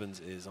Cabe Stebbins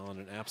is on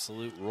an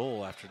absolute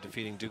roll after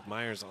defeating Duke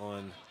Myers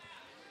on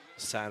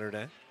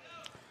Saturday.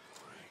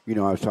 You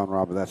know, I was telling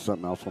Robert that's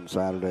something else on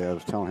Saturday. I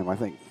was telling him I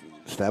think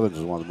Stebbins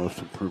is one of the most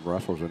improved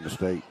wrestlers in the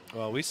state.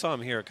 Well, we saw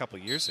him here a couple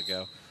years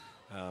ago.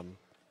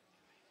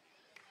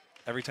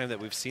 Every time that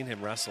we've seen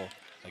him wrestle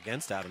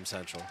against Adams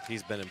Central,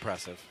 he's been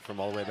impressive from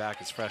all the way back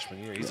his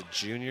freshman year. He's a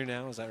junior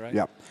now, is that right?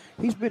 Yeah,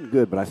 he's been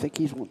good, but I think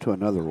he's went to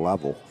another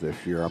level this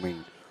year. I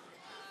mean,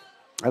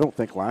 I don't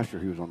think last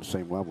year he was on the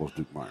same level as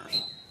Duke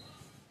Myers.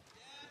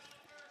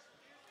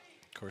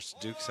 Of course,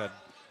 Duke's had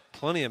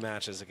plenty of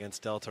matches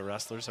against Delta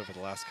wrestlers over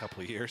the last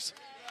couple of years,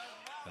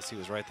 as he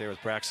was right there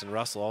with Braxton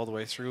Russell all the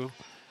way through.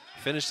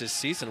 Finished his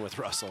season with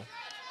Russell.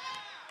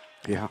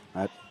 Yeah,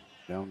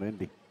 down in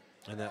Indy.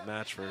 And that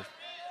match for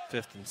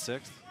 5th and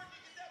 6th.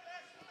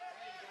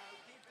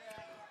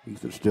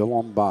 Ethan still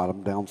on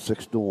bottom, down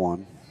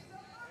 6-1.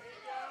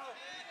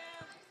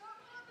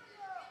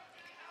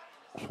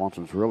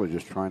 Swanson's really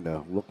just trying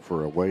to look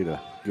for a way to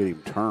get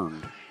him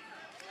turned.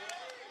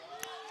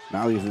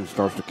 Now Ethan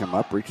starts to come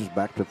up, reaches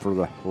back for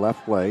the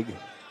left leg.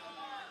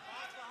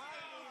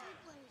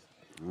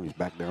 And he's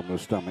back down to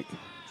his stomach.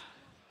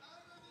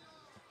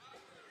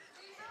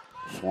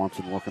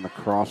 Swanson working a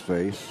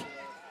crossface.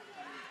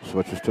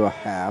 Switches to a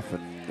half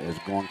and is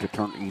going to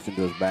turn Ethan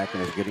to his back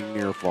and is getting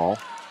near fall.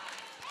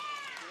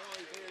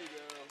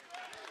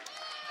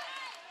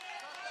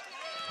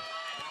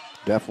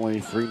 Definitely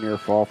 3 near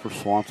fall for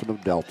Swanson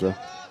of Delta.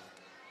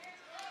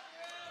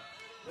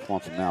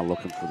 Swanson now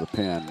looking for the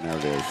pin. There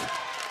it is.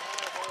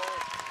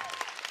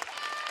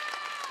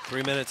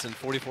 3 minutes and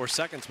 44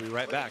 seconds. We'll be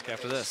right back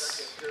after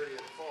this.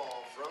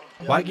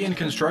 Wygand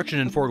Construction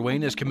in Fort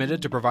Wayne is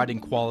committed to providing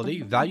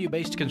quality,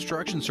 value-based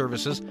construction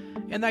services,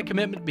 and that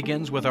commitment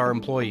begins with our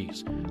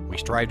employees. We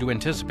strive to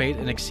anticipate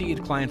and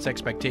exceed clients'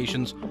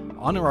 expectations,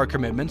 honor our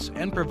commitments,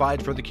 and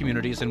provide for the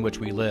communities in which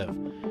we live.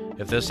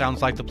 If this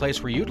sounds like the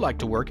place where you'd like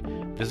to work,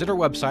 visit our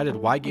website at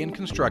Wygand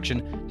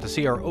Construction to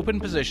see our open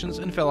positions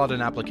and fill out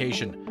an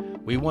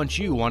application. We want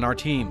you on our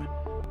team.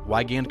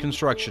 Wygand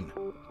Construction.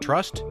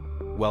 Trust,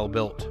 well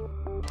built.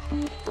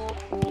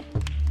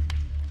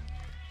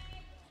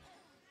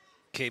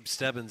 Cape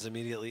Stebbins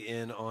immediately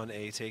in on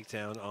a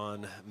takedown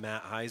on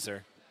Matt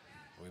Heiser.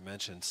 We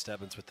mentioned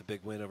Stebbins with the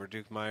big win over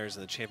Duke Myers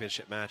in the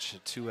championship match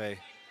at 2A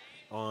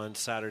on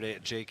Saturday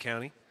at Jay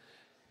County.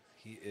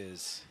 He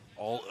is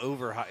all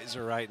over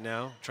Heiser right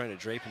now, trying to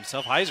drape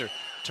himself. Heiser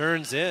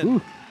turns in,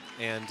 Ooh.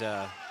 and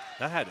that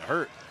had to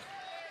hurt.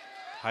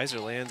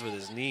 Heiser lands with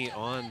his knee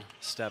on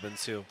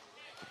Stebbins, who...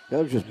 That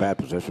was just bad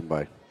position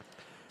by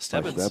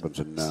Stebbins.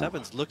 And,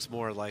 Stebbins looks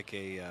more like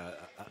a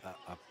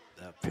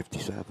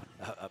 57.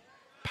 A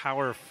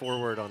power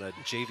forward on a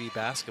JV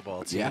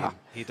basketball team. Yeah.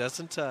 He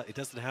doesn't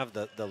have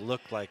the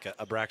look like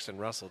a Braxton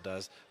Russell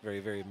does. Very,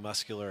 very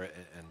muscular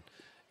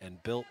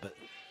and built. But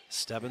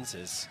Stebbins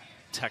is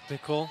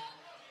technical.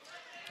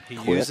 He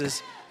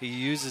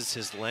uses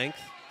his length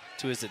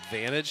to his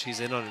advantage. He's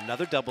in on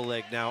another double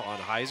leg now on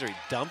Heiser. He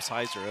dumps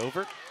Heiser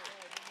over.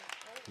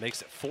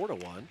 Makes it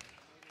 4-1.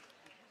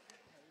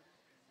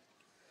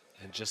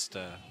 And just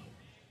a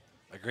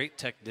great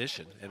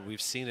technician, and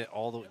we've seen it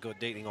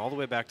dating all the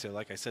way back to,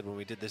 like I said, when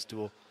we did this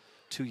duel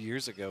 2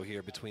 years ago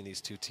here between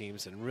these two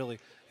teams, and really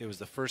it was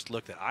the first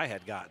look that I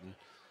had gotten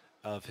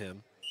of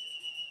him.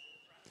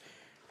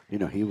 You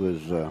know, he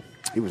was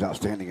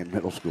outstanding in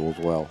middle school as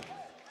well.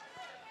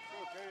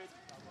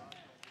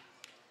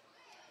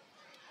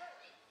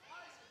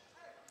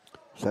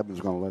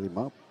 Stebbins going to let him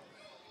up,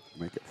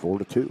 make it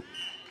 4-2.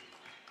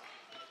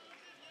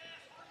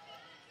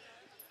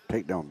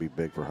 Takedown would be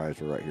big for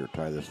Heiser right here,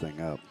 tie this thing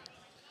up.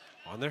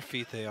 On their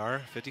feet they are,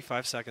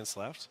 55 seconds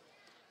left.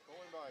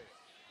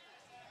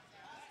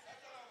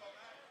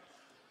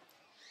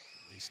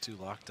 These two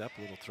locked up,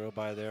 a little throw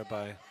by there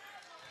by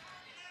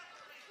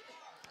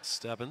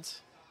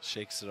Stebbins,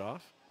 shakes it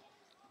off.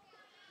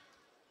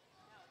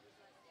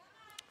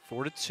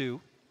 4-2.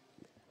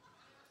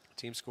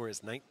 Team score is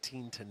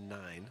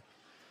 19-9.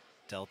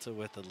 Delta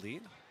with the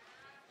lead.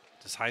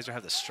 Does Heiser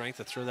have the strength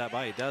to throw that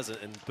by? He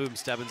doesn't, and boom,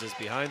 Stebbins is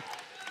behind.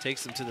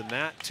 Takes him to the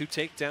mat, 2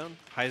 takedown.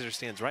 Heiser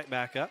stands right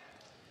back up.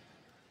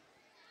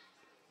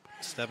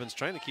 Stebbins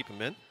trying to keep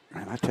him in.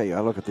 And I tell you, I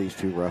look at these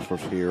two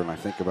wrestlers here, and I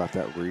think about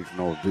that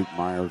regional. Duke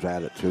Myers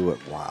added to it.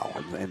 Wow.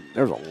 And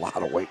there's a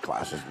lot of weight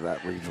classes to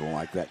that regional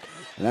like that.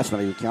 And that's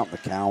not even counting the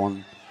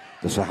Cowan,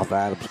 the South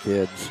Adams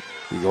kids,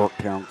 the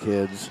Yorktown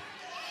kids.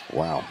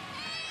 Wow.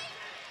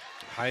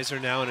 Heiser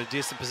now in a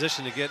decent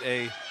position to get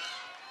a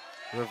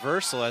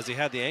reversal as he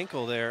had the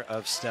ankle there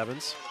of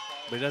Stebbins,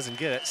 but he doesn't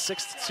get it.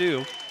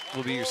 6-2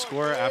 will be your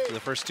score after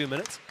the first 2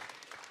 minutes.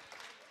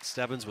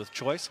 Stebbins with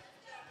choice.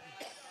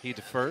 He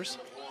defers.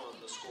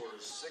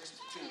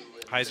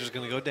 Heiser's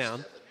going to go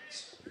down.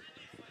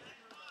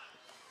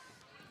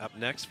 Up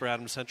next for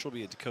Adams Central will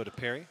be Dakota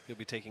Perry. He'll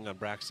be taking on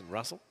Braxton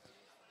Russell,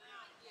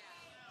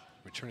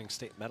 returning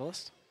state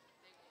medalist.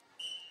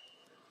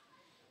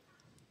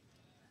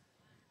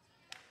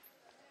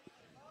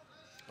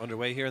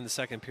 Underway here in the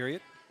second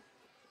period.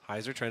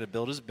 Heiser trying to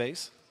build his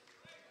base.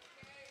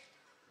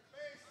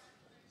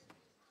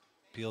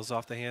 Peels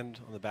off the hand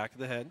on the back of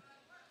the head.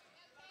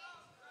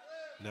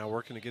 Now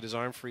working to get his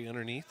arm free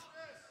underneath.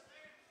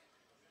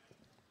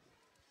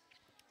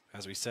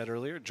 As we said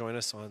earlier, join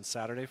us on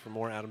Saturday for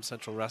more Adams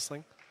Central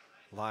Wrestling,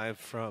 live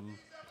from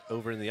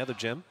over in the other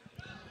gym.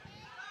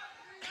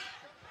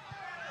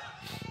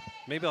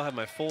 Maybe I'll have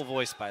my full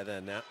voice by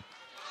then, Nat.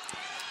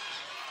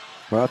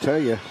 Well, I'll tell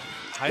you.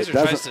 Heiser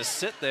tries to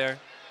sit there.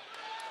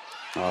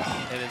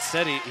 Oh. And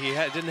instead he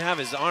didn't have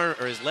his arm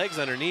or his legs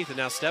underneath, and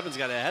now Stebbins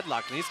got a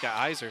headlock, and he's got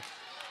Heiser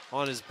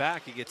on his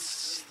back. He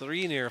gets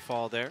 3 near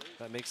fall there.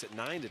 That makes it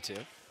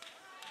 9-2.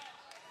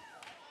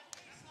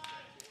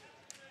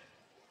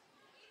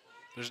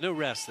 There's no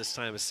rest this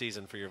time of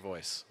season for your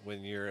voice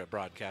when you're a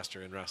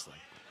broadcaster in wrestling.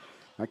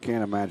 I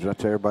can't imagine. I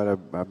tell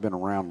everybody I've been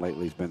around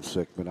lately has been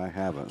sick, but I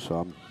haven't, so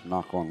I'm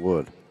knock on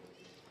wood.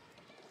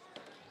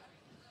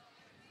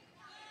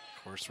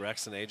 Of course,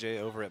 Rex and AJ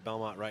over at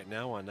Belmont right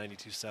now on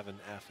 92.7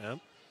 FM.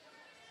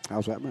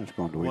 How's that match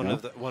going? Do we know?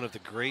 One of the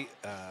great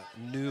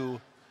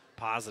new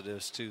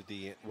positives to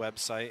the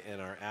website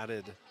and our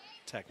added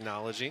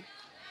technology.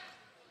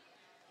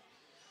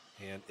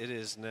 And it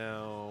is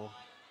now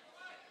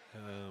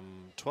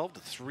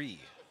 12-3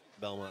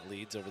 Belmont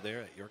leads over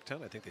there at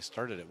Yorktown. I think they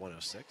started at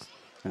 106.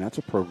 And that's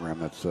a program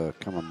that's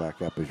coming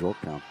back up as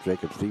Yorktown.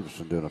 Jacob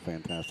Stevenson doing a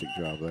fantastic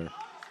job there.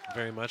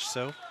 Very much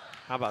so.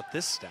 How about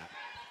this stat?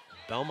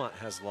 Belmont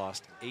has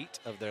lost 8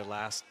 of their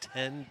last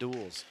 10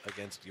 duels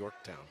against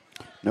Yorktown.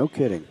 No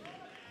kidding.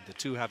 The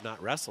two have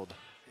not wrestled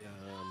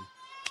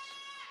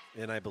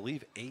in, I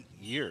believe, 8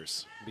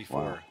 years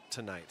before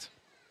tonight.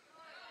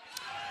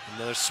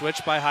 Another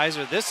switch by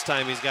Heiser. This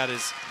time he's got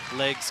his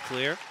legs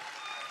clear.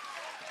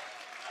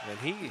 And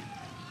he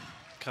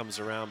comes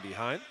around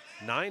behind,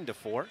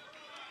 9-4.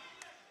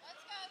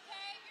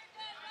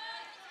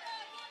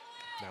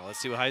 Now let's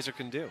see what Heiser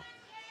can do.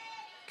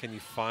 Can you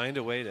find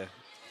a way to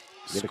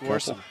score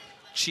some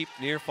cheap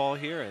near fall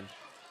here and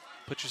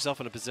put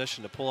yourself in a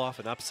position to pull off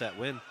an upset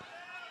win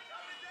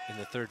in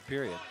the third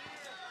period?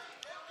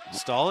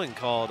 Stalling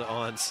called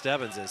on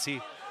Stebbins as he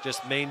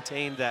just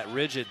maintained that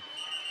rigid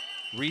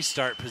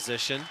restart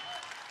position.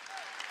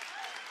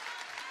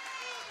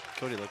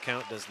 Cody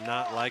LeCount does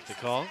not like the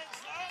call. At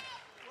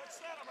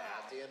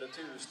the end of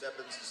 2,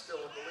 Stebbins is still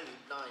in the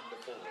lead,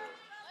 9-4.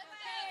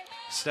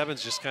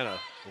 Stebbins just kind of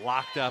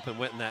locked up and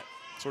went in that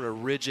sort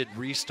of rigid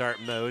restart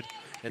mode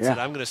and said,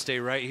 I'm going to stay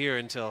right here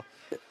until.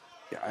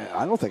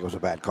 I don't think it was a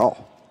bad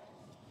call.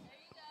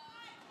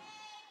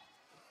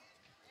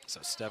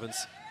 So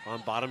Stebbins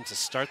on bottom to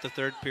start the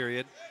third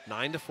period.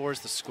 9-4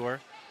 is the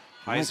score.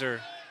 Heiser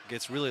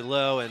gets really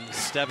low, and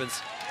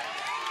Stebbins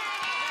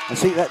and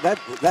see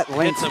that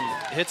length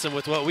hits him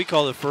with what we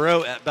call the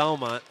Faro at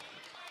Belmont.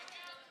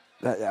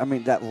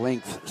 That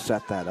length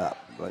set that up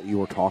that you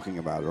were talking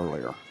about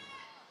earlier.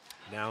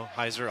 Now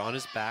Heiser on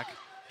his back,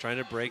 trying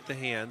to break the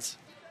hands.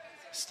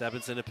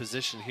 Stebbins in a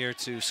position here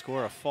to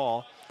score a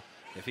fall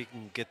if he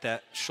can get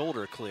that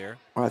shoulder clear.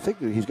 Well, I think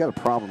he's got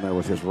a problem there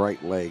with his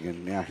right leg,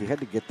 and yeah, he had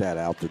to get that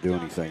out to do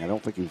anything. I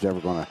don't think he was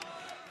ever going to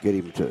get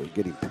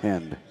him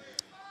pinned.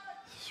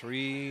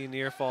 3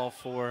 near fall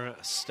for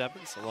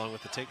Stebbins, along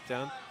with the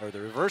takedown, or the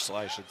reversal,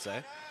 I should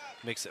say.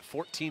 Makes it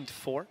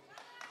 14-4.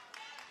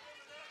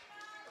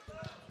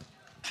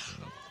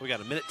 We got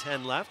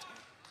 1:10 left.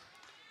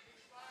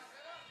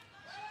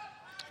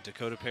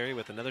 Dakota Perry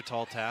with another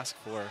tall task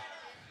for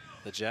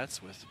the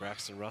Jets with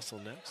Braxton Russell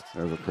next.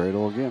 There's a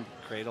cradle again.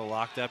 Cradle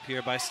locked up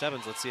here by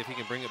Stebbins. Let's see if he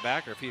can bring it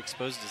back or if he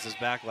exposes his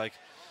back like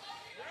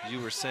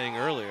you were saying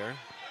earlier.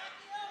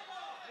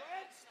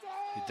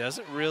 He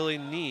doesn't really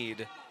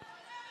need.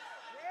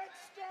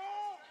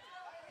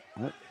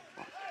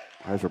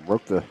 Heiser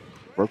broke the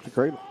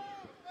cradle.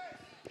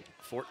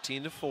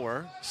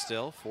 14-4,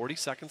 still 40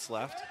 seconds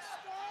left.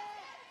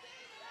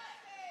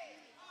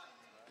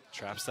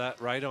 Traps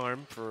that right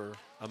arm for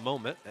a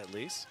moment at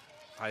least.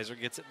 Heiser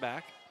gets it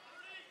back.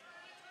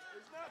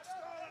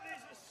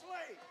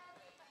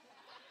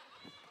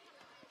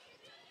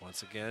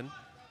 Once again,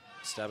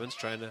 Stebbins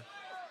trying to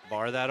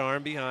bar that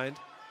arm behind.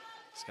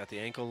 He's got the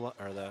ankle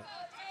or the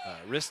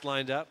wrist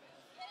lined up.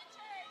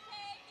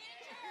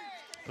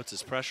 Puts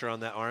his pressure on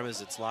that arm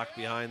as it's locked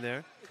behind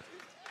there.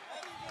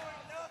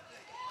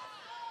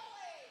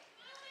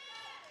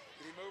 Did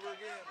he move her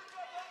again?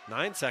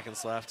 9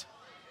 seconds left.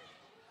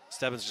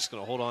 Stebbins just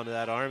going to hold on to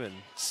that arm and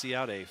see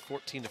out a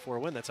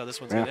 14-4 win. That's how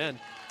this one's going to end.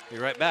 Be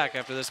right back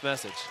after this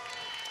message.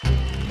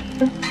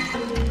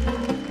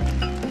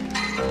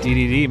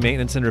 DDD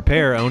Maintenance and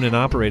Repair, owned and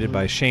operated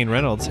by Shane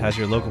Reynolds, has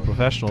your local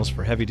professionals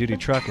for heavy-duty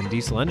truck and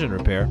diesel engine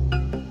repair.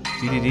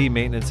 DDD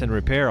Maintenance and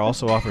Repair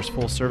also offers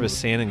full-service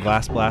sand and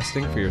glass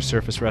blasting for your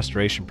surface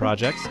restoration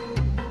projects.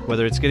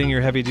 Whether it's getting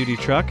your heavy-duty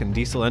truck and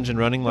diesel engine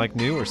running like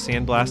new or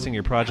sandblasting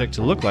your project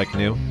to look like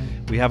new,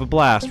 we have a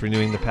blast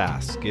renewing the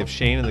past. Give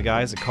Shane and the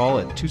guys a call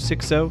at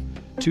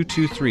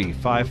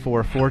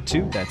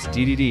 260-223-5442. That's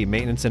DDD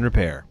Maintenance and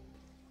Repair.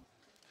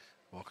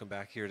 Welcome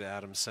back here to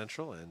Adams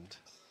Central, and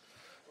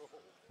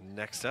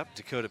next up,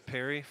 Dakota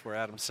Perry for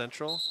Adams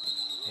Central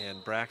and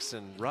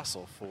Braxton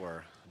Russell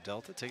for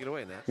Delta. Take it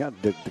away, Nat. Yeah,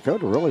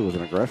 Dakota really was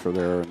an aggressor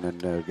there, and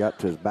then got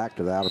to his back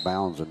to the out of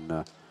bounds,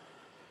 and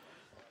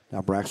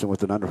now Braxton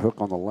with an underhook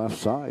on the left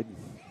side.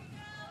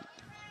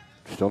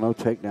 Still no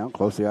takedown,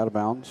 closely out of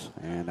bounds,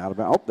 and out of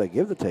bounds. Oh, they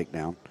give the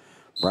takedown.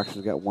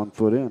 Braxton's got 1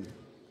 foot in.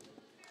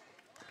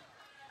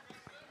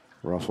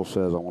 Russell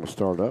says, I want to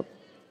start up.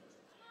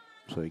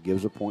 So he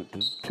gives a point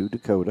to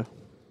Dakota.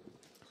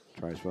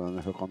 Tries for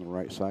the hook on the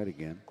right side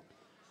again.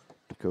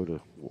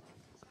 Dakota will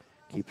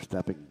keep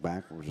stepping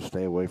backwards to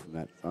stay away from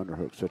that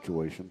underhook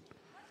situation.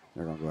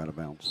 They're going to go out of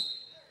bounds.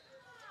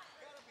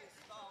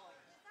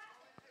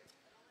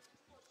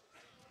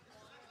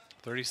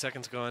 .30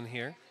 seconds gone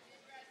here.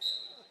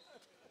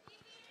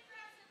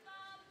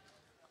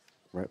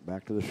 Right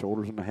back to the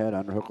shoulders and the head.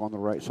 Underhook on the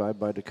right side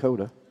by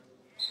Dakota.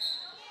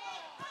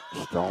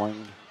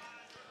 Stalling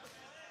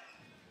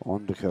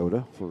on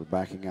Dakota for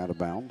backing out of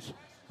bounds.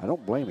 I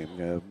don't blame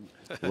him.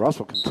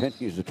 Russell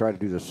continues to try to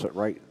do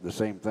the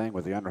same thing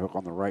with the underhook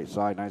on the right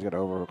side. Now he's got an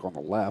overhook on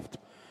the left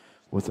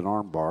with an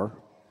arm bar.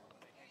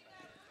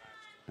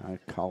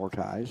 Collar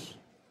ties.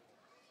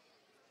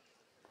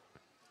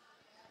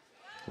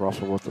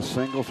 Russell with the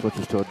single,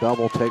 switches to a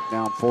double,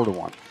 takedown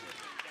 4-1.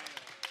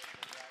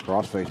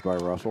 Crossface by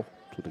Russell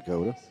to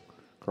Dakota.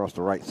 Across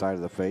the right side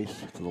of the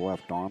face to the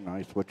left arm. Now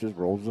he switches,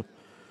 rolls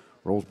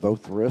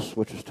both wrists,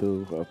 switches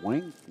to a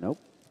wing. Nope.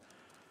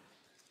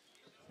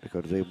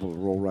 Dakota's able to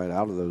roll right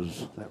out of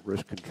that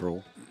wrist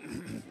control.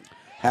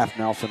 Half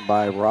Nelson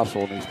by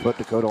Russell, and he's put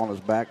Dakota on his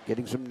back,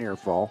 getting some near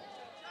fall.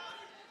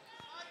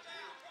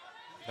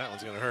 That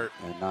one's going to hurt.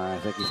 And I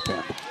think he's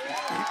pinned.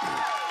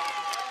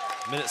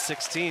 Minute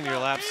 16, your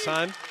elapsed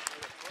time.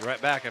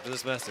 Right back after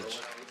this message.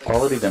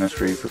 Quality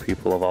dentistry for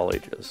people of all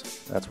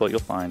ages. That's what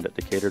you'll find at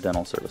Decatur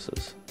Dental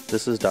Services.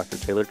 This is Dr.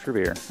 Taylor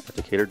Trevere at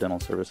Decatur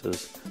Dental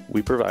Services.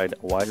 We provide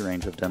a wide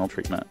range of dental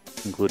treatment,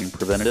 including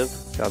preventative,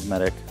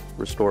 cosmetic,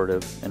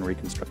 restorative, and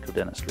reconstructive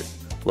dentistry.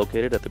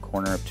 Located at the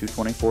corner of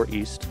 224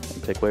 East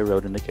and Pickway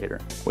Road in Decatur.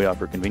 We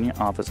offer convenient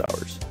office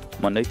hours,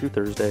 Monday through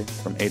Thursday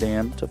from 8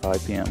 a.m. to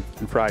 5 p.m.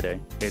 and Friday,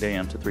 8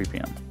 a.m. to 3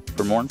 p.m.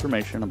 For more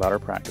information about our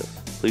practice,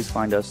 please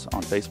find us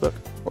on Facebook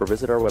or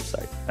visit our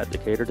website at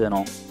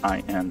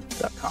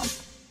DecaturDentalIN.com.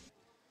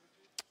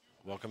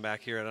 Welcome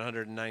back here at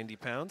 190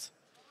 pounds.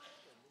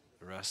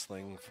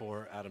 Wrestling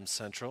for Adams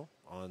Central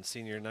on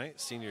senior night.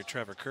 Senior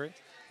Trevor Curry.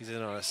 He's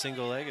in on a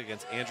single leg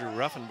against Andrew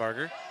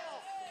Ruffenbarger.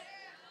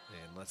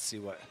 And let's see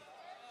what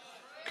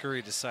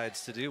Curry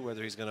decides to do,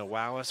 whether he's going to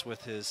wow us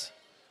with his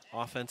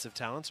offensive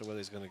talents or whether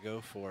he's going to go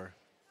for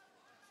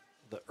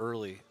the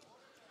early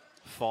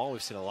fall.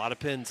 We've seen a lot of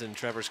pins in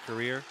Trevor's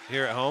career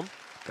here at home.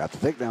 Got the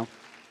takedown.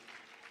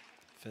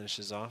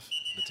 Finishes off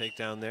the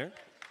takedown there.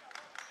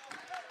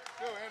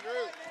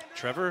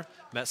 Trevor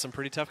met some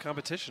pretty tough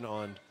competition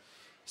on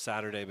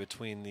Saturday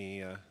between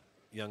the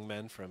young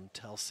men from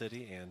Tell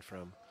City and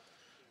from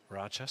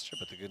Rochester,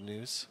 but the good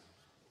news,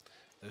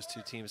 those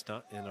two teams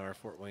not in our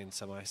Fort Wayne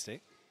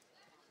semi-state.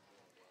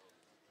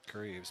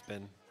 Curry has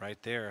been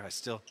right there.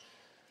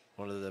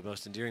 One of the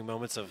most endearing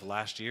moments of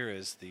last year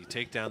is the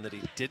takedown that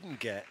he didn't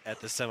get at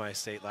the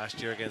semi-state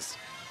last year against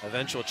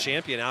eventual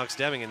champion Alex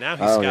Deming, and now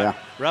he's got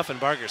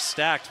Ruffenbarger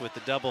stacked with the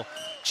double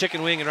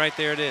chicken wing, and right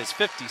there it is,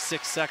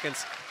 56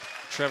 seconds.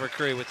 Trevor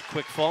Curry with the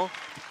quick fall.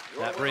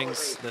 That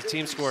brings the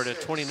team score to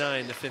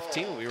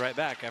 29-15. We'll be right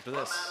back after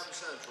this.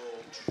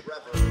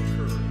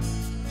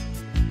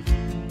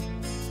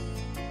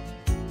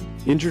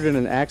 Injured in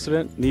an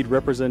accident, need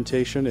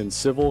representation in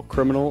civil,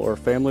 criminal, or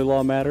family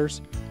law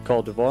matters?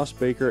 Call DeVos,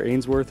 Baker,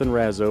 Ainsworth, and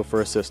Razzo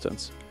for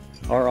assistance.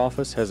 Our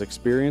office has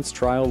experienced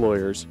trial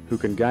lawyers who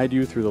can guide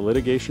you through the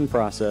litigation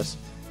process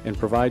and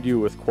provide you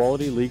with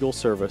quality legal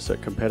service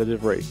at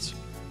competitive rates.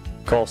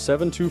 Call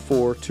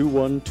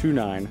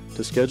 724-2129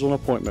 to schedule an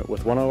appointment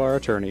with one of our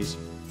attorneys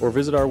or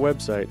visit our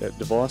website at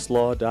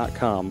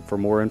devoslaw.com for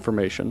more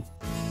information.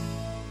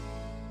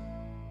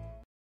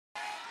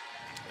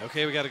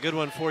 Okay, we got a good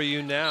one for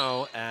you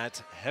now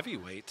at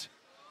heavyweight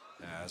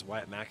as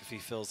Wyatt McAfee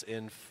fills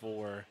in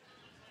for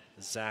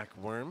Zach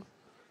Worm.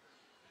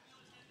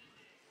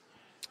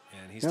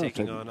 And he's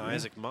taking on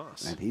Isaac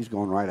Moss. And he's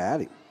going right at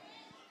him.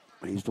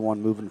 He's the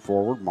one moving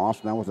forward.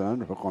 Moss now with an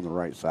underhook on the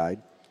right side.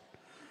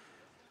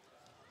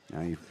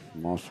 Now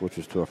Moss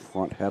switches to a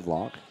front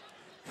headlock,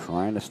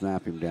 trying to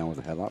snap him down with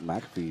a headlock.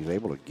 McAfee is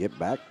able to get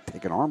back,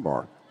 take an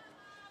armbar.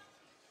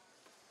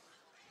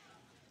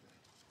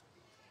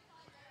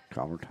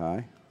 Collar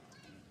tie.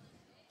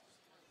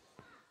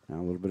 Now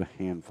a little bit of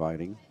hand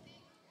fighting.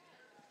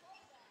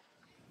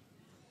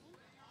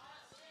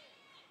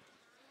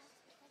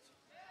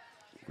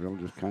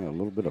 Really just kind of a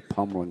little bit of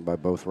pummeling by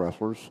both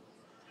wrestlers.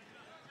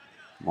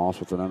 Moss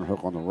with an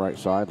underhook on the right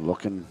side,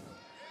 looking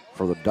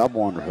for the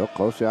double underhook,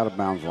 close to the out of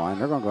bounds line.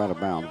 They're going to go out of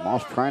bounds.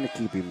 Moss trying to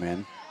keep him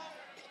in.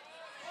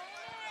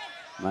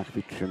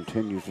 McAfee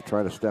continues to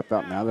try to step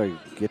out. Now they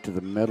get to the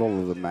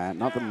middle of the mat.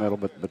 Not the middle,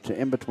 but to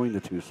in between the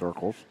two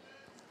circles.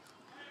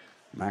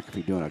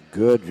 McAfee doing a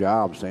good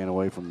job staying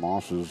away from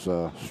Moss's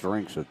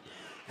strengths, at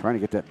trying to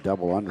get that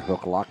double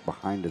underhook locked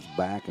behind his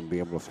back and be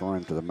able to throw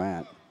him to the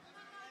mat.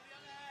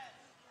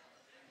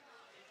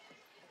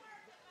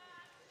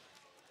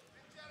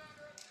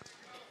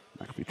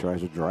 McAfee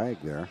tries a drag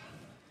there.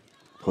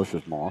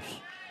 Pushes Moss.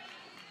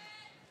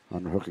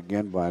 Underhook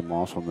again by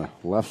Moss on the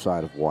left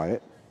side of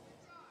Wyatt.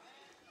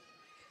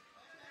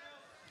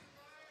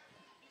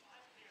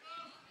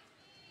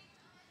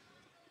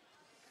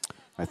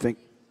 I think,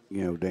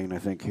 Dane, I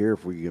think here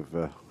if we give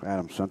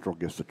Adams Central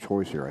gets the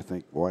choice here, I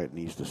think Wyatt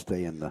needs to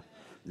stay in the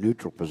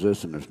neutral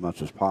position as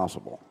much as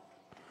possible.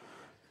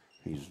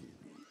 He's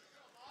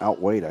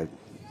outweighed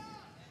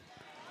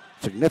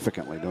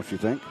significantly, don't you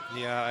think?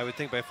 Yeah, I would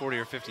think by 40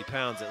 or 50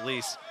 pounds at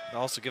least.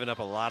 Also giving up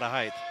a lot of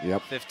height.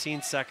 Yep.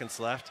 15 seconds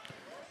left.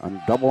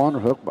 On double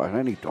underhook by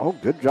Henny. Oh,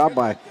 good job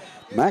by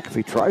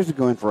McAfee. Tries to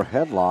go in for a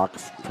headlock.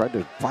 Tried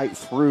to fight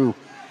through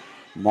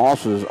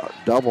Moss's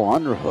double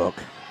underhook.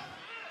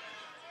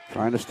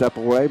 Trying to step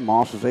away.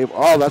 Moss is able.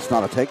 Oh, that's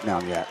not a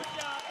takedown yet.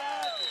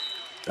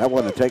 That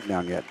wasn't a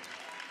takedown yet.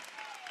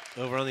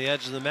 Over on the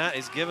edge of the mat,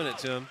 he's giving it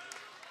to him.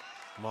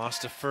 Moss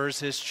defers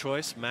his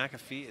choice.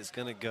 McAfee is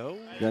going to go.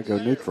 Yeah, go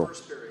neutral.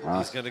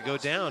 He's going to go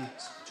down.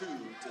 2-0.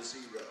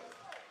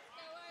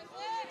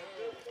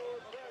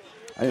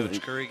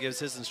 Coach Curry gives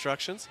his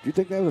instructions. Do you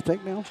think that was a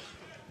takedown?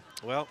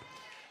 Well,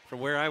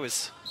 from where I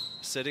was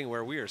sitting,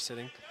 where we are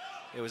sitting,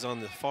 it was on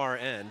the far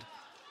end.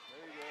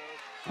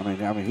 I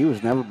mean, he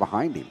was never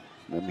behind him.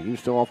 I mean, he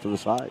was still off to the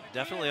side.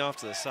 Definitely off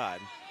to the side.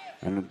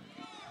 And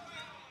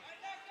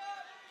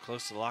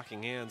close to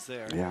locking hands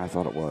there. Yeah, I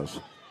thought it was.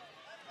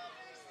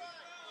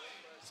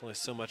 There's only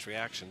so much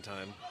reaction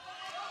time.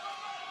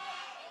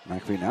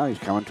 McAfee now, he's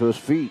coming to his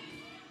feet.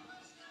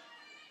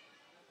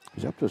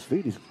 He's up to his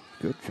feet.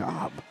 Good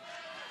job.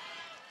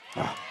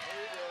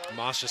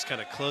 Moss just kind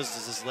of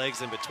closes his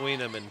legs in between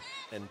him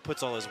and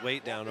puts all his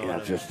weight down on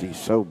him. Just he's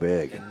so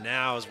big. And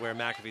now is where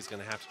McAfee's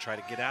going to have to try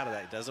to get out of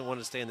that. He doesn't want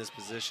to stay in this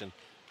position.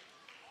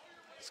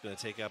 He's going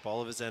to take up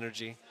all of his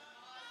energy.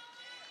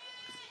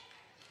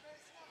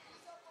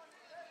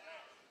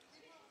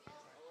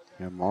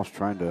 Yeah, Moss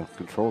trying to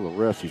control the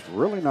wrist. He's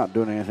really not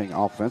doing anything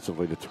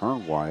offensively to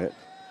turn Wyatt.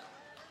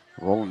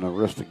 Rolling the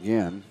wrist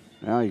again.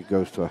 Now he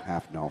goes to a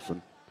half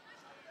Nelson.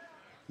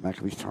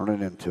 McAfee's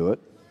turning into it.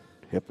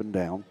 Hip and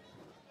down.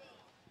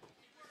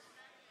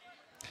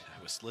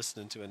 I was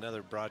listening to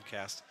another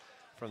broadcast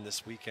from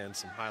this weekend,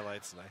 some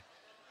highlights, and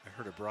I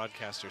heard a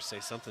broadcaster say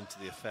something to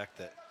the effect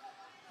that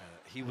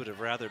he would have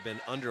rather been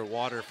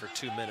underwater for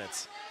 2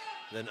 minutes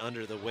than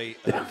under the weight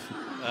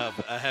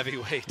of a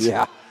heavyweight.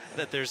 Yeah.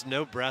 That there's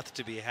no breath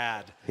to be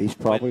had. He's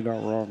probably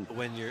not wrong.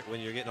 When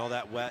you're getting all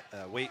that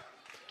weight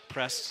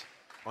pressed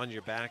on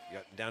your back,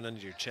 down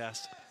under your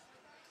chest.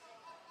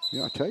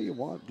 Yeah, I tell you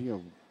what,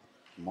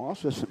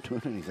 Moss isn't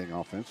doing anything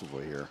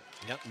offensively here.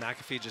 Yep,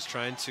 McAfee just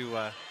trying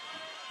to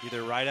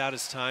either ride out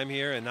his time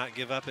here and not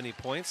give up any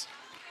points.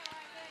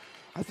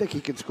 I think he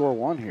can score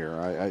one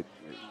here.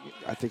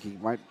 I think he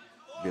might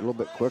be a little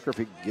bit quicker if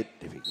he can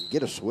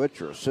get a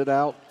switch or a sit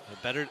out.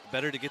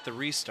 Better to get the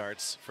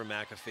restarts for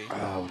McAfee.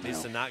 Oh,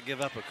 Needs to not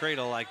give up a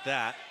cradle like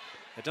that.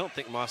 I don't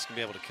think Moss can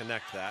be able to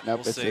connect that.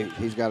 Nope, We'll see.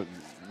 He's got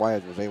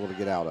Wyatt was able to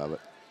get out of it.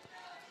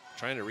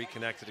 Trying to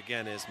reconnect it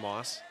again is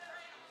Moss.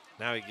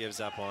 Now he gives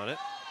up on it.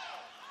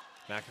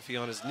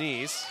 McAfee on his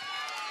knees.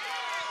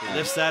 He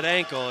lifts that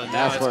ankle, and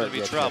now it's going to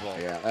be trouble.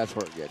 Yeah, that's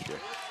where it gets you.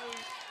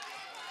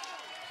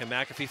 Can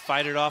McAfee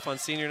fight it off on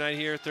senior night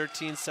here?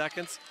 13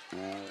 seconds.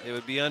 It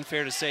would be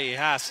unfair to say he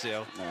has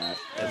to.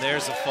 And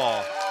there's a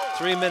fall.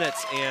 3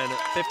 minutes and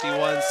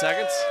 51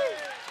 seconds.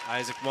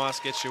 Isaac Moss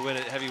gets your win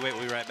at heavyweight.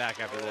 We'll be right back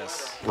after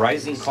this.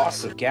 Rising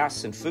costs of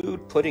gas and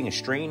food putting a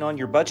strain on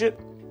your budget?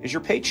 Is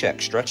your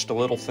paycheck stretched a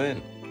little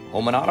thin?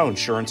 Home and auto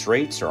insurance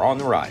rates are on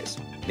the rise.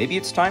 Maybe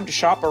it's time to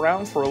shop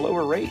around for a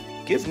lower rate.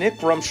 Give Nick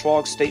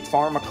Rumschlag State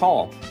Farm a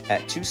call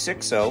at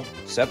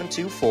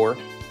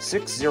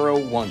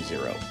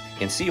 260-724-6010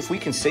 and see if we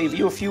can save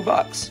you a few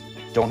bucks.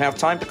 Don't have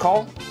time to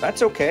call?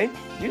 That's okay.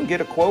 You can get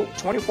a quote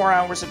 24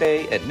 hours a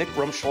day at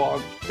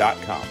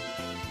nickrumschlag.com.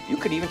 You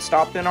could even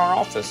stop in our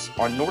office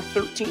on North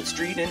 13th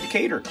Street in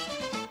Decatur.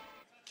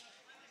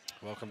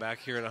 Welcome back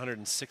here at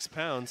 106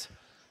 pounds.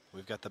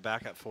 We've got the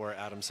backup for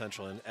Adams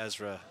Central and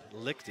Ezra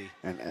Lichty.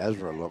 And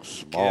Ezra looks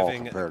small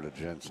compared to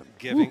Jensen.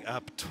 Giving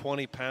up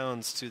 20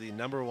 pounds to the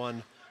number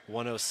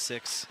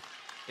 106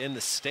 in the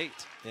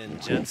state in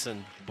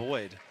Jensen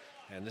Boyd.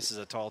 And this is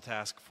a tall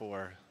task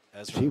for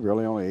Ezra. Is he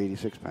really only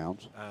 86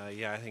 pounds?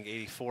 Yeah, I think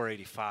 84,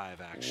 85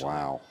 actually.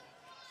 Wow.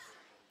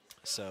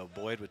 So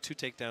Boyd with 2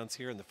 takedowns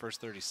here in the first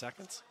 30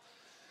 seconds.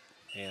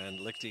 And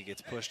Lichty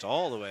gets pushed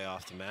all the way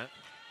off the mat.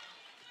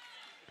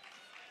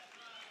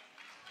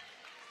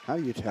 How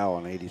do you tell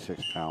an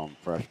 86-pound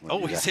freshman?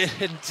 Oh, he's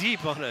hitting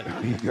deep on a.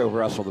 You go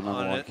wrestle the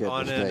number one kid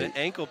on in the state. an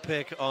ankle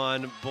pick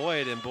on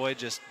Boyd, and Boyd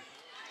just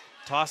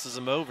tosses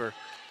him over.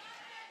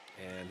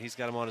 And he's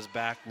got him on his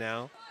back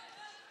now.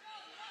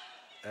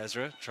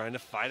 Ezra trying to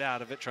fight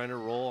out of it, trying to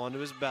roll onto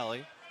his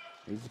belly.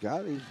 He's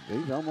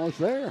almost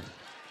there.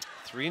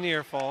 3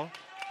 near fall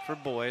for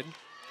Boyd.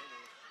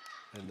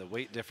 And the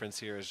weight difference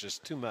here is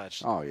just too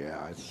much. Oh,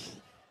 yeah.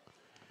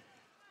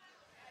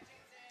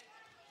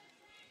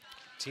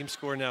 Team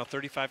score now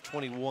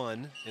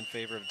 35-21 in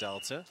favor of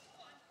Delta.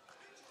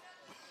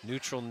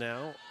 Neutral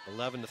now,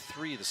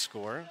 11-3 the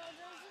score.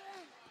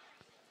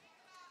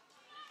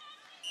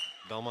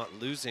 Belmont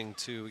losing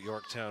to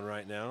Yorktown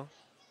right now.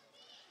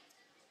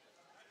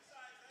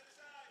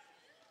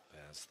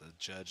 As the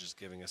judge is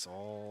giving us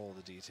all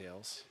the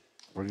details.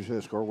 What did you say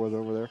the score was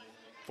over there?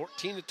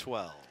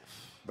 14-12.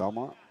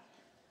 Belmont?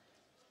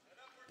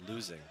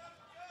 Losing.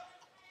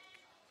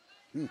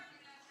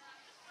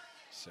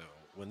 So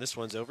when this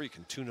one's over, you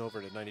can tune over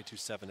to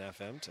 92.7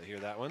 FM to hear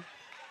that one.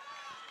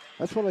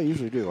 That's what I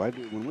usually do.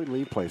 When we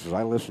leave places,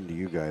 I listen to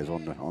you guys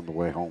on the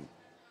way home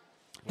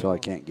until I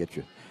can't get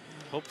you.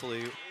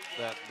 Hopefully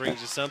that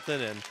brings you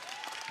something. And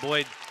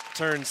Boyd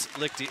turns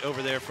Lichty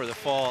over there for the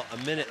fall.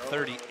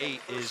 1:38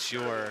 is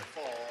your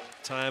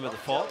time of the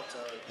fall.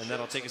 And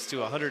that'll take us to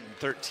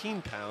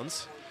 113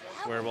 pounds,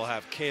 where we'll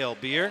have Cale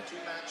Beer.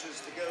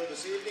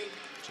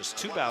 Just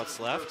 2 bouts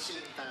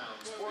left.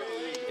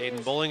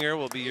 Aiden Bollinger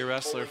will be your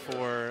wrestler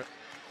for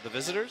the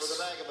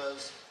visitors.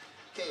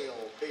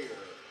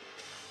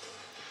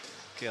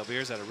 Cale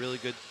Beer's had a really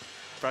good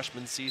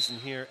freshman season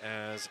here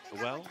as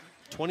well.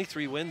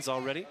 23 wins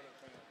already.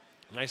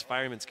 Nice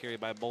fireman's carry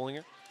by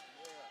Bollinger.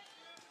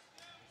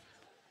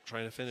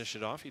 Trying to finish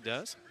it off, he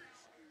does.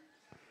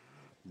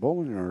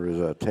 Bollinger is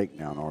a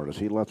takedown artist.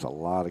 He lets a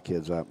lot of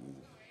kids up and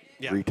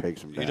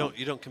retakes them down.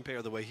 You don't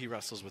compare the way he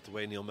wrestles with the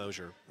way Neil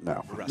Mosier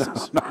No,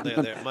 wrestles.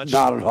 They're much,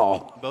 not at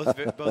all.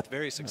 Both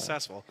very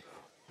successful.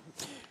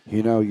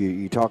 You know,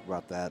 you talk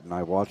about that, and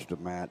I watched a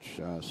match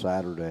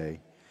Saturday,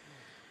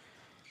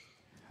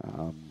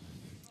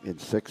 in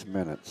 6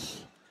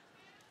 minutes.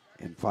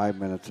 In 5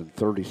 minutes and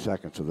 30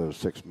 seconds of those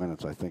 6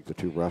 minutes, I think the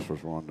two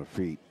wrestlers were on their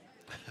feet,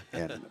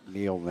 and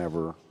Neil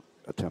never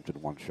attempted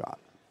one shot.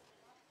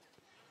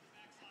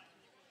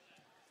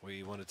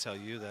 We want to tell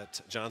you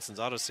that Johnson's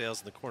Auto Sales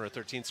in the corner of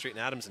 13th Street and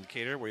Adams in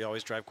Decatur, where you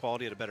always drive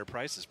quality at a better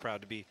price, is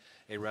proud to be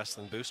a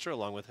wrestling booster,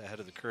 along with Ahead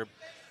of the Curb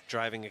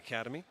Driving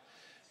Academy,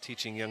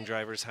 teaching young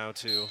drivers how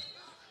to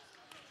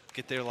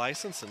get their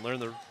license and learn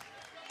the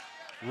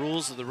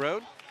rules of the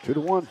road.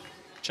 2-1.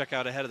 Check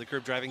out Ahead of the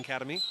Curb Driving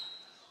Academy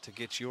to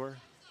get your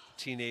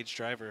teenage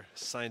driver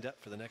signed up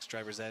for the next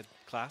driver's ed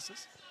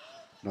classes.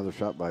 Another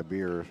shot by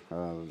Beer.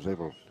 Was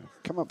able to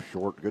come up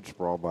short. Good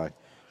sprawl by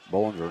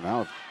Bollinger.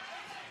 Now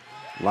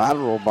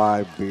lateral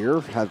by Beer.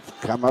 Has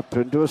come up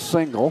into a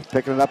single.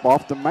 Picking it up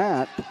off the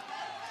mat.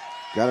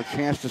 Got a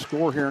chance to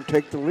score here and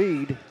take the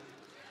lead.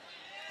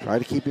 Try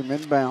to keep him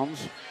in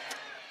bounds.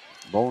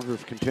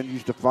 Bollinger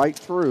continues to fight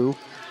through.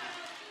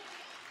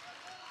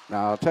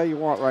 Now, I'll tell you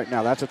what, right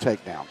now, that's a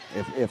takedown.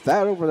 If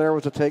that over there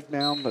was a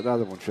takedown, the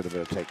other one should have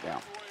been a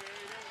takedown.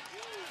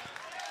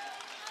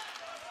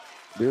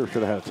 Beer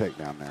should have had a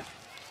takedown there.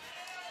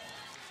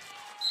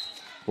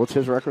 What's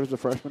his record as a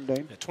freshman,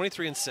 Dane? Yeah,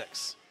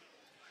 23-6.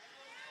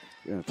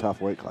 In a tough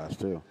weight class,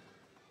 too.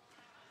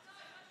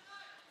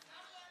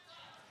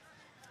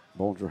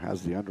 Bollinger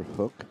has the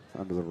underhook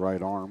under the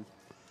right arm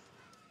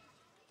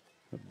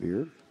of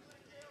Beard.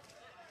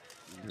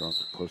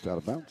 Close out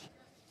of bounds.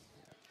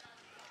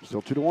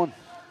 Still 2-1.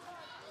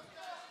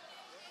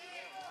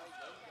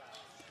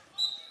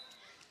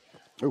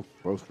 Oh,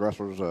 both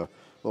wrestlers, a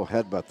little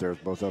headbutt there as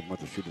both of them went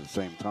to shoot at the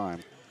same time.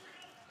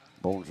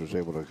 Bollinger was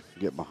able to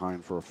get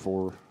behind for a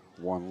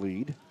 4-1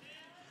 lead.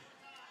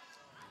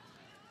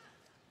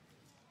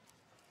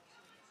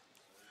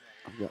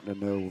 I've gotten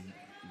to know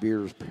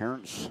Beer's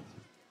parents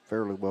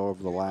fairly well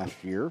over the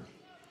last year,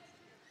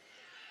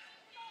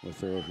 with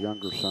their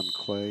younger son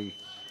Clay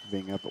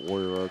being up at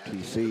Warrior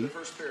RTC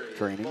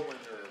training.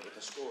 With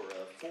a score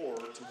of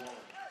 4-1.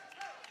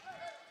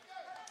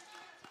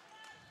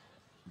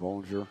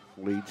 Bollinger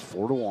leads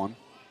 4-1.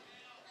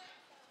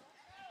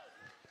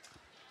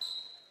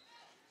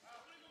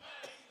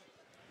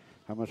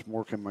 How much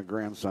more can my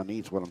grandson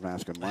eat is what I'm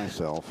asking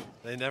myself.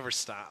 They never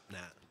stop,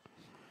 Nat.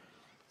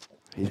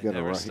 He's got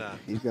to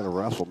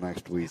wrestle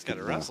next week. He's got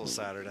to wrestle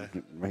Saturday.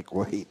 Make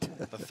weight.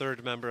 The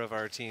third member of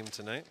our team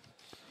tonight.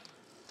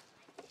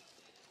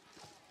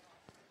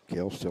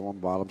 Gale still on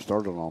bottom,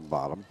 started on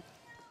bottom.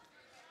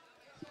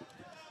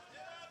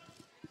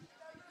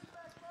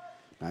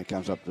 Now he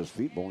comes up to his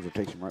feet. Bollinger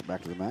takes him right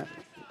back to the mat.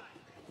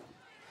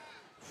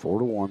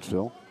 4-1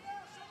 still.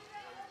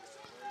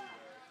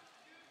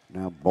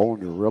 Now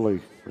Bollinger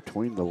really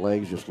between the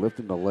legs, just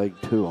lifting the leg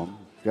to him.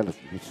 Got to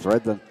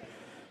thread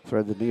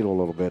the needle a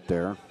little bit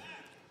there.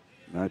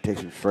 Now it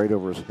takes him straight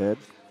over his head.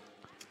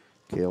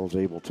 Gale's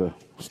able to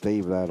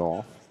stave that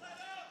off.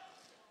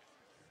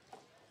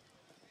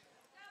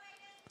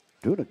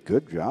 Doing a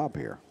good job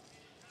here.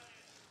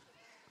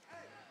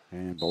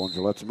 And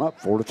Bollinger lets him up,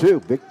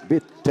 4-2.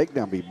 Big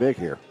takedown, be big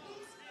here.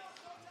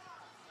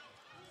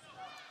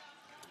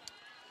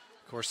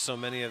 Of course, so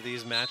many of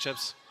these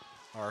matchups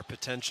are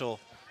potential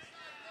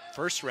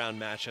first-round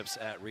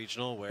matchups at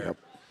regional where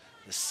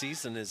the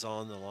season is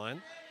on the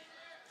line.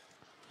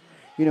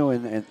 You know,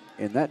 in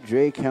that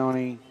Jay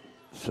County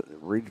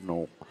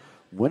regional,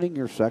 winning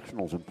your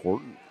sectional is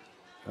important.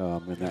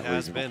 In that it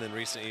has regional. been in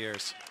recent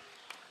years.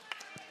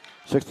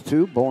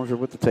 6-2, Bollinger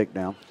with the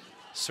takedown.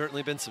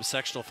 Certainly been some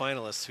sectional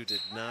finalists who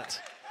did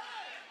not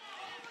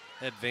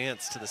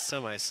advance to the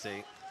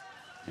semi-state.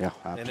 Yeah,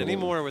 absolutely. And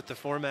anymore with the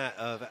format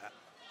of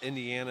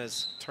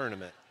Indiana's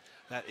tournament,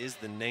 that is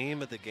the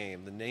name of the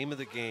game. The name of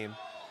the game,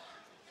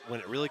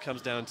 when it really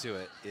comes down to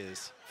it,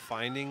 is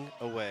finding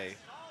a way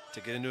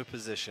to get into a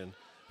position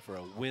for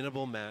a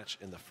winnable match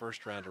in the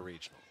first round of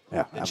regional.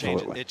 Yeah,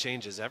 absolutely. It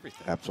changes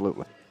everything.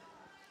 Absolutely.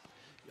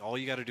 All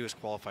you got to do is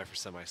qualify for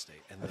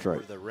semi-state, and That's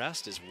right. The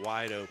rest is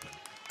wide open.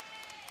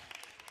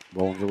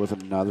 Bollinger with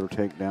another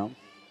takedown.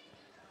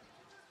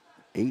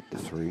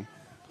 8-3.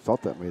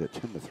 Thought that made it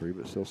 10-3,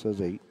 but it still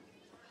says 8.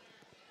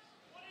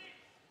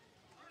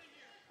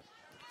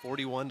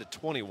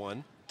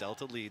 41-21.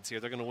 Delta leads here.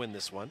 They're going to win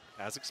this one,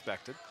 as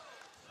expected.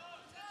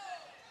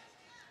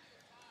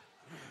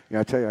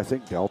 Yeah, I tell you, I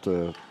think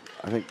Delta,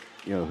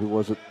 who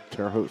was it?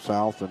 Terre Haute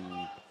South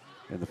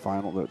in the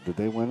final. Did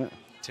they win it?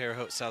 Terre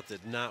Haute South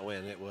did not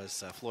win. It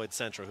was Floyd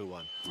Central who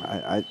won.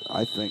 I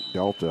think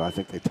Delta, I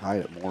think they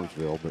tied at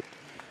Mooresville,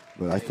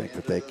 but I think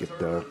that they could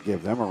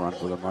give them a run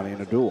for the money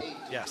in a duel.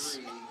 Yes.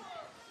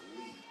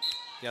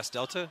 Yes,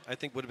 Delta, I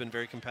think, would have been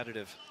very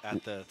competitive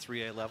at the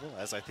 3A level,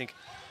 as I think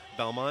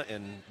Belmont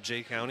and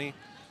Jay County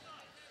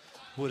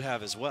would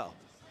have as well.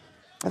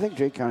 I think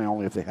Jay County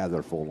only if they had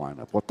their full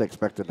lineup, what they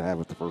expected to have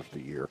at the first of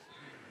the year.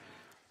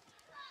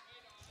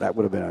 That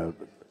would have been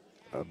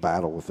a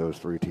battle with those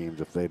three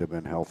teams if they'd have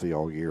been healthy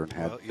all year and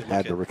had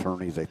the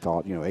returnees they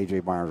thought. You know,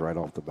 A.J. Myers right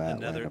off the bat.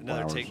 Another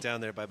takedown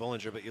there by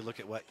Bollinger, but you look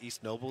at what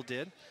East Noble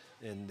did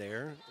in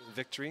their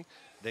victory.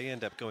 They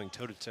end up going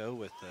toe-to-toe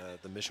with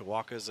the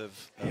Mishawaka's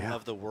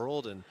of the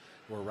world, and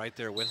we're right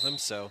there with them.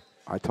 So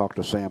I talked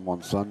to Sam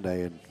on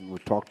Sunday, and we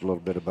talked a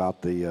little bit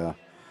about the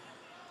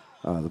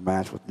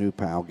match with New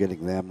Pal,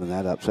 getting them and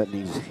that upset.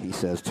 And he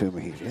says to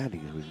me,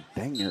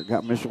 dang near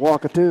got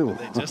Mishawaka too.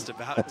 They just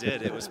about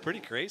did. It was pretty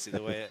crazy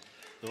the way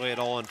it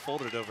all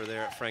unfolded over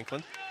there at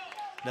Franklin.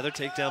 Another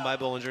takedown by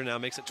Bollinger now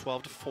makes it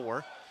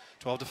 12-4,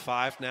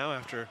 12-5 now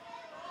after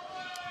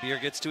Beer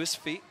gets to his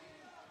feet.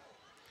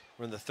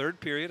 We're in the third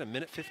period,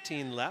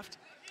 1:15 left.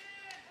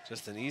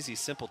 Just an easy,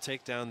 simple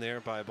takedown there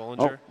by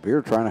Bollinger. Oh,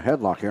 Beer trying to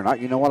headlock here.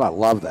 And you know what? I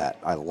love that.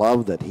 I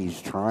love that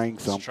he's trying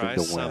something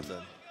to win.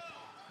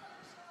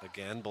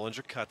 Again,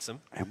 Bollinger cuts him.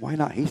 And why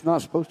not? He's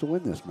not supposed to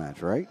win this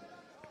match, right?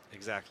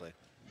 Exactly.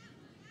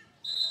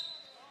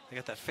 They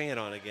got that fan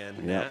on again.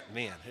 Yep.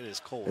 Man, it is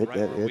cold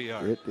where we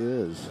are. It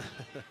is.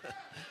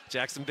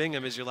 Jackson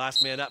Bingham is your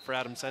last man up for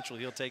Adams Central.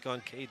 He'll take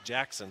on Cade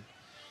Jackson.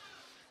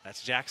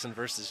 That's Jackson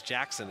versus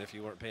Jackson if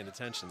you weren't paying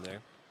attention there.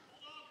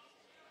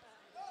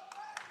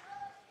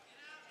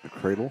 The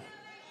cradle.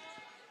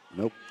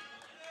 Nope.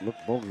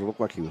 Bollinger looked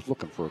like he was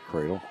looking for a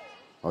cradle.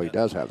 Oh, he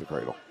does have the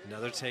cradle.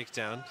 Another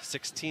takedown,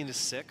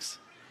 16-6.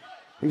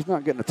 He's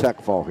not getting a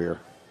tech fall here.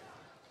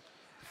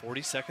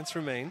 40 seconds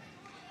remain.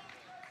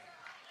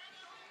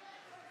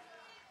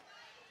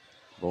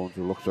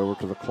 Bollinger looks over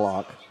to the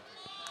clock.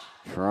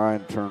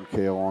 Trying to turn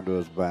Cale onto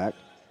his back.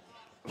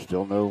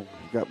 Still no,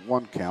 he's got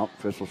one count.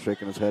 Official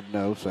shaking his head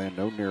no, saying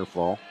no near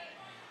fall.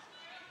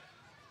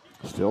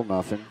 Still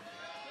nothing.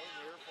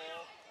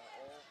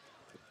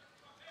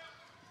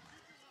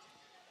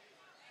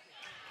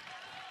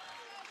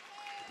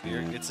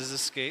 Beer gets his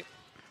escape.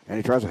 And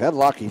he tries a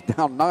headlock. He's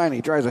down 9.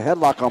 He tries a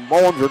headlock on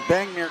Bollinger.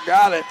 Dang near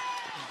got it.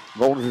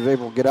 Bollinger's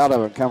able to get out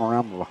of it and come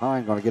around from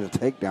behind. Going to get a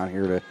takedown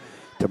here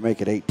to make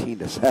it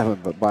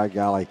 18-7. But by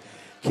golly,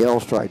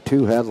 Cale's tried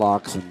 2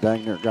 headlocks and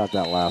dang near got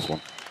that last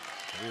one.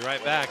 We'll be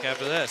right back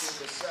after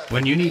this.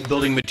 When you need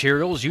building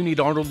materials, you need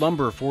Arnold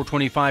Lumber,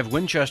 425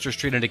 Winchester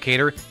Street in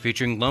Decatur,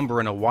 featuring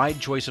lumber in a wide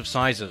choice of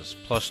sizes,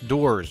 plus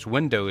doors,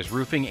 windows,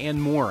 roofing, and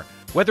more.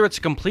 Whether it's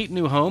a complete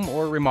new home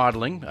or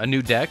remodeling, a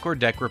new deck or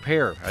deck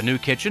repair, a new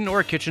kitchen or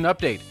a kitchen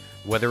update,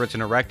 whether it's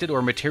an erected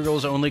or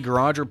materials-only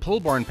garage or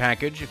pole barn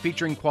package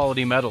featuring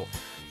quality metal,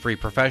 free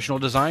professional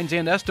designs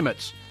and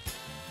estimates,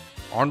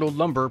 Arnold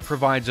Lumber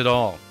provides it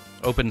all.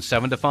 Open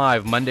 7 to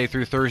 5 Monday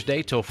through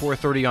Thursday till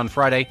 4:30 on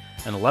Friday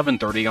and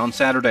 11:30 on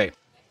Saturday.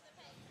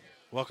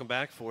 Welcome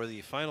back for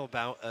the final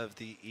bout of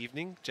the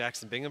evening.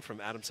 Jackson Bingham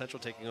from Adams Central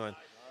taking on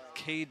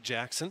Cade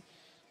Jackson.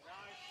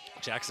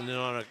 Jackson in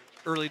on an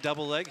early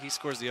double leg. He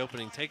scores the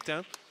opening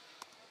takedown.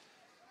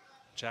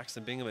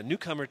 Jackson Bingham, a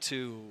newcomer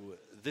to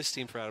this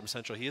team for Adams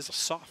Central. He is a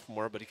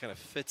sophomore, but he kind of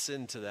fits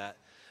into that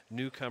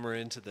newcomer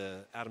into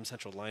the Adams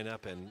Central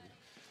lineup and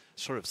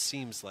sort of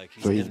seems like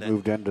he's,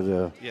 moved into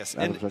the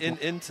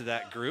into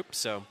that group.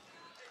 So,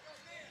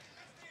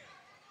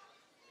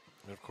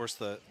 and of course,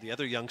 the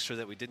other youngster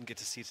that we didn't get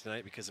to see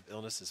tonight because of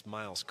illness is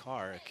Miles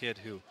Carr, a kid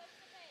who,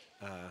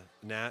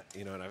 Nat,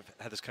 and I've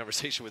had this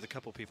conversation with a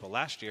couple people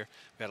last year.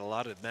 We had a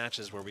lot of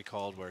matches where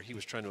where he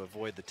was trying to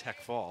avoid the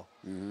tech fall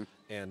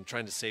and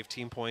trying to save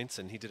team points,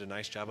 and he did a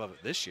nice job of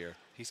it this year.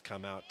 He's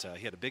come out.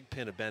 He had a big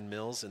pin of Ben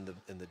Mills in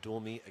the dual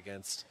meet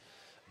against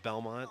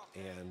Belmont,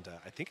 and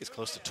I think he's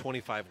close to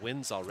 25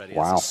 wins already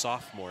as a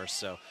sophomore.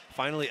 So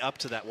finally up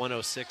to that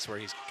 106 where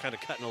he's kind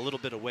of cutting a little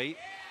bit of weight.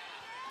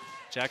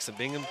 Jackson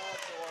Bingham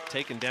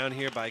taken down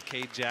here by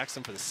Cade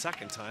Jackson for the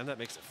second time. That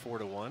makes it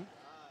 4-1.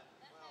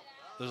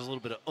 There's a little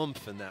bit of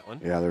oomph in that one.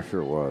 Yeah, there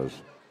sure was.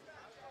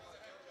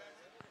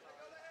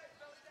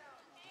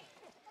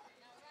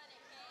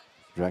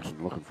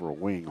 Jackson looking for a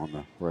wing on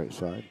the right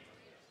side.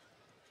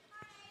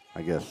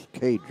 I guess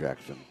Cade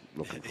Jackson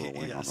looking for a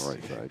wing on the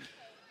right side.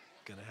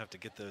 Gonna have to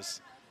get those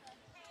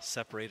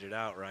separated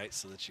out right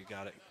so that you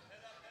got it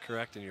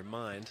correct in your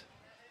mind.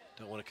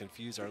 Don't want to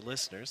confuse our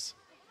listeners.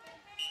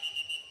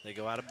 They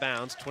go out of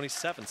bounds,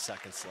 27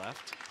 seconds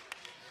left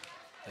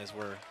as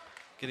we're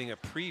getting a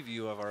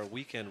preview of our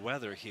weekend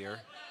weather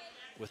here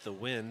with the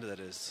wind that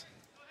is...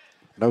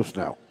 No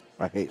snow.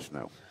 I hate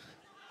snow.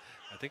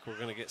 I think we're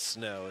going to get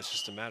snow. It's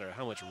just a matter of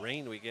how much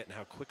rain we get and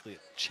how quickly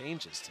it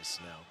changes to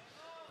snow,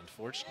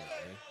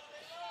 unfortunately.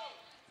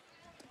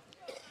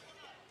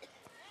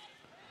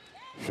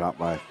 Shot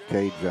by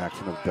Cade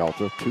Jackson of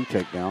Delta. 2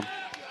 takedown.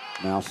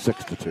 Now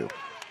 6-2.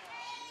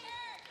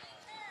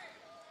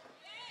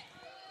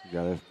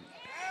 Got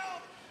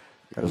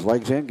his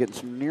legs in, getting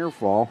some near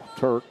fall.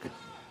 Turk.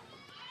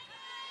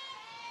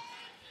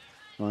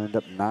 Will end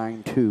up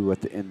 9-2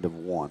 at the end of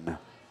 1.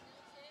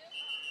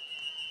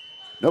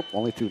 Nope,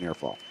 only 2 near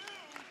fall.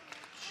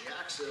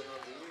 Jackson of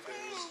the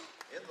Eagles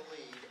in the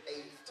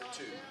lead,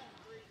 8-2.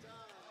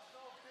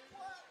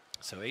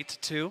 So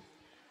 8-2.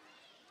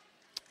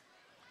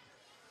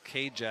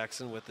 Cade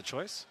Jackson with the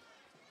choice.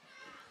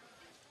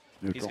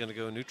 Neutral. He's going to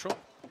go neutral.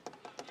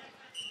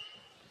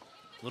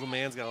 Little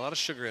man's got a lot of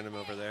sugar in him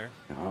over there.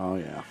 Oh,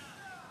 yeah.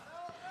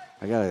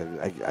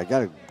 I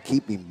gotta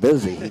keep him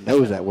busy. He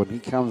knows that when he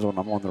comes when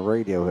I'm on the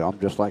radio, I'm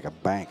just like a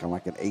bank. I'm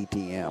like an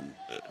ATM.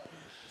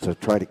 So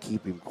try to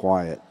keep him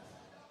quiet.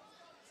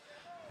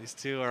 These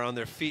two are on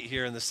their feet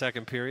here in the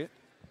second period.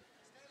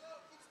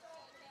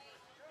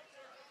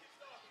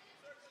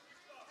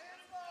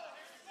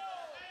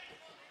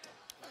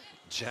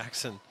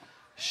 Jackson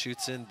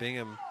shoots in.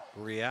 Bingham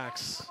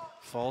reacts,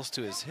 falls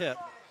to his hip,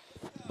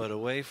 but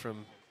away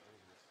from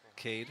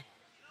Cade.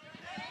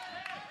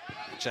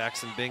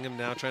 Jackson Bingham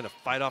now trying to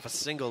fight off a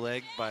single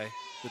leg by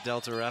the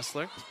Delta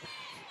wrestler.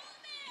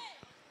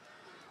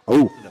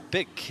 Oh. And a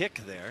big kick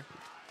there.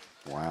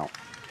 Wow.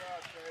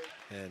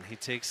 And he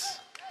takes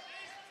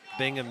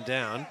Bingham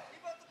down.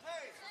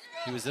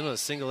 He was in on a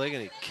single leg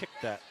and he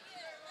kicked that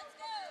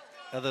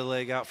other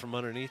leg out from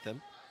underneath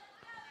him.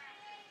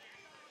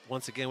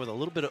 Once again with a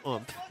little bit of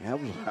oomph. Yeah,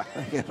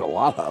 he had a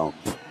lot of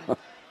oomph.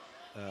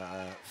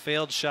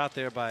 Failed shot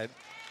there by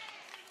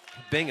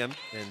Bingham,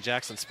 and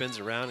Jackson spins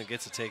around and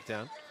gets a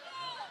takedown.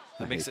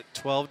 That makes it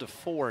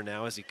 12-4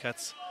 now as he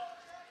cuts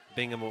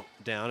Bingham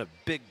down. A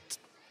big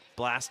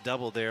blast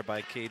double there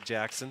by Cade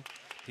Jackson.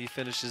 He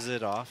finishes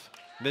it off.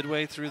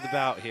 Midway through the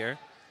bout here.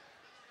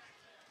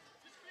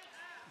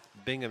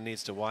 Bingham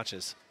needs to watch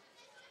his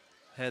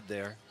head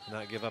there,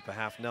 not give up a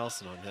half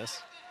Nelson on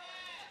this.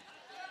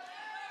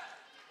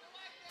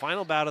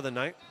 Final bout of the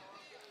night.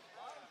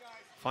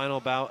 Final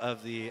bout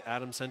of the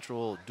Adams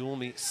Central dual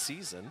meet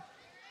season.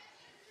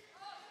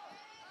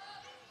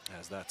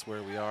 As that's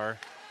where we are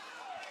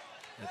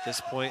at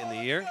this point in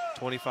the year.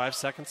 25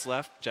 seconds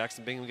left.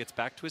 Jackson Bingham gets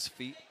back to his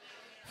feet.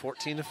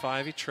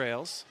 14-5, he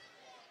trails.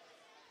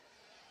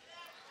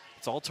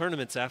 It's all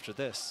tournaments after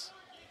this.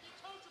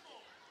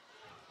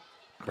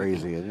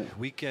 Crazy, isn't it?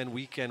 Weekend,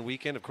 weekend,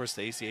 weekend. Of course,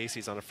 the ACAC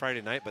is on a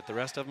Friday night, but the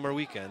rest of them are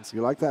weekends.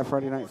 You like that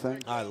Friday night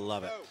thing? I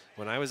love it.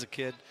 When I was a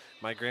kid,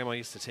 my grandma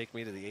used to take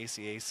me to the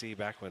ACAC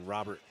back when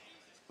Robert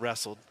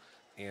wrestled,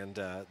 and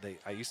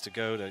I used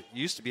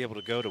to be able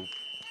to go to,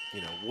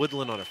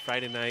 Woodland on a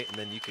Friday night, and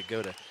then you could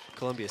go to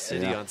Columbia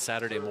City on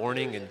Saturday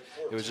morning, and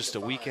it was just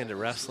a weekend of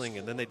wrestling.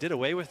 And then they did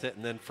away with it,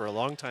 and then for a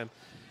long time,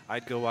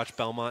 I'd go watch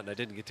Belmont, and I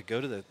didn't get to go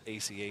to the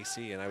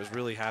ACAC, and I was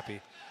really happy.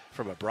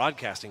 From a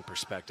broadcasting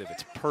perspective,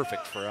 it's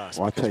perfect for us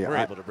because we're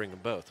able to bring them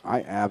both.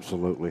 I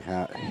absolutely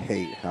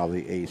hate how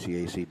the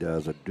ACAC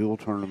does a dual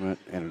tournament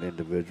and an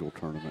individual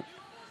tournament.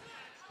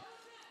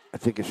 I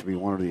think it should be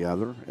one or the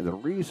other. And the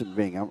reason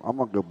being, I'm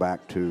going to go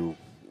back to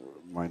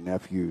my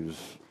nephew's,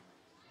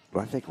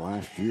 I think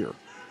last year.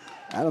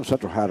 Adams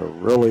Central had a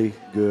really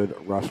good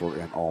wrestler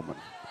in Allman.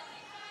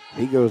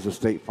 He goes to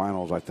state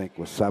finals, I think,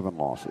 with 7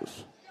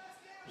 losses.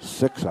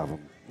 6 of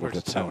them were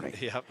to Tony.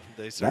 Yep,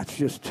 that's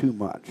just too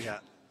much. Yeah.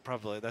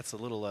 Probably that's a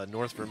little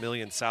North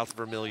Vermilion, South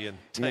Vermilion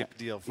type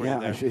deal for you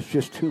there. Yeah, it's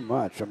just too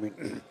much. I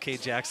mean,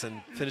 Cade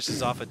Jackson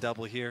finishes off a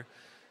double here.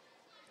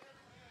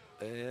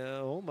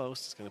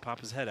 Almost. He's going to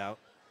pop his head out.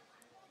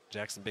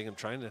 Jackson Bingham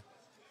trying to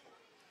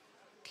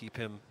keep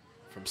him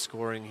from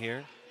scoring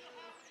here.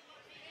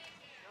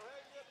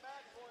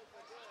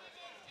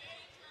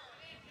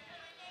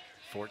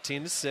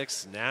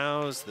 (14-6).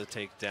 Now's the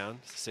takedown.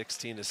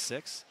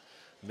 16-6.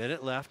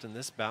 Minute left in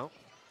this bout.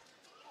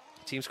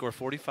 Team score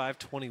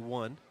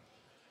 45-21.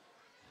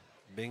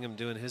 Bingham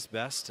doing his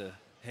best to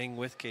hang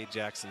with Cade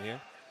Jackson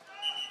here.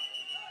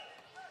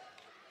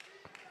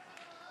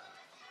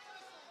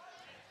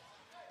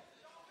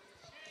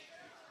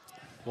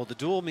 Well, the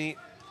dual meet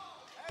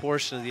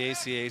portion of the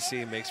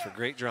ACAC makes for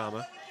great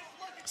drama.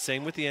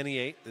 Same with the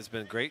NE8. There's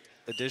been great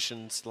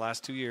additions the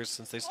last 2 years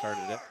since they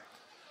started it.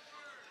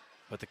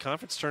 But the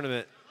conference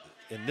tournament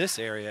in this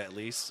area, at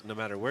least, no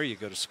matter where you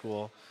go to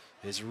school,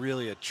 is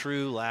really a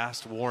true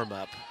last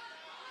warm-up.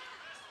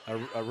 A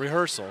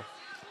rehearsal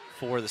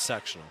for the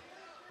sectional.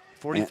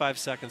 45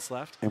 seconds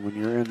left. And when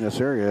you're in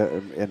this area,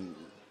 and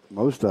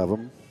most of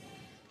them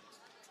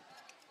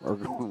are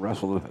going to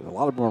wrestle, a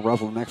lot of them are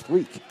wrestling next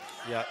week.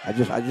 Yeah. I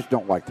just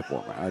don't like the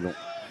format. I don't.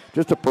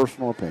 Just a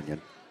personal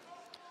opinion.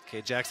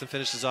 Okay, Jackson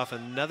finishes off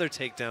another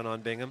takedown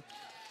on Bingham.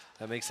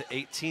 That makes it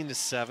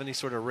 18-7. He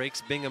sort of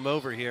rakes Bingham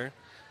over here.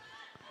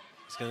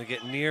 He's going to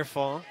get near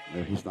fall.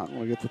 No, he's not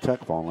going to get the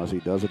tech fall unless he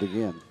does it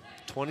again.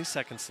 20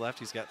 seconds left.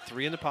 He's got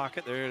 3 in the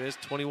pocket. There it is,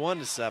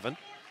 21-7.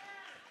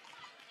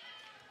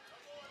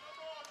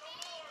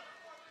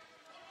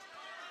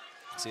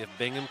 See if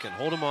Bingham can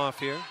hold him off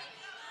here.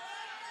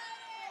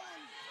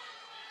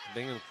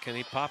 Bingham, can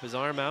he pop his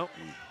arm out?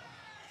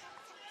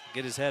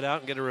 Get his head out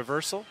and get a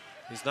reversal?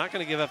 He's not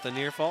going to give up the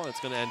near fall. It's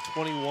going to end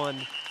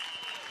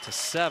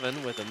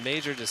 21-7 with a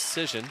major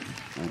decision.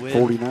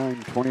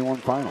 49-21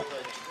 final.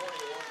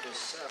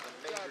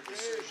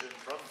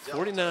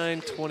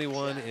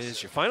 49-21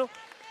 is your final.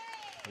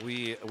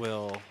 We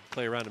will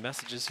play a round of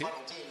messages here.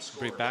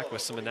 Bring back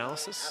with some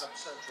analysis.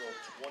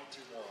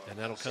 And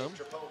that'll come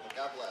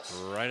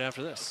right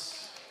after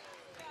this.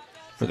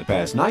 For the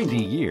past 90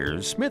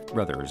 years, Smith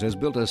Brothers has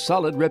built a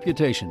solid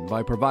reputation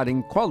by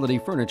providing quality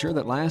furniture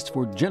that lasts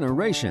for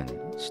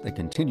generations. They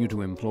continue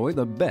to employ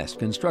the best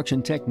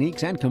construction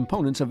techniques and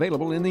components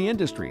available in the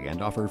industry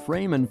and offer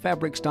frame and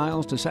fabric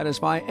styles to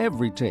satisfy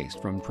every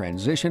taste from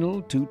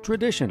transitional to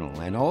traditional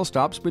and all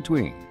stops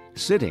between.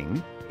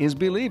 Sitting is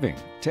believing.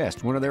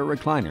 Test one of their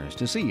recliners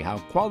to see how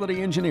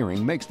quality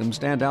engineering makes them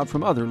stand out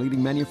from other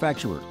leading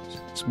manufacturers.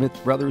 Smith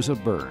Brothers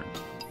of Bern.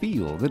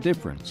 Feel the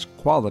difference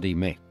quality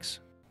makes.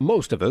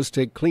 Most of us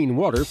take clean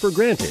water for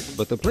granted,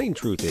 but the plain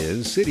truth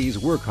is cities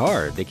work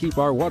hard to keep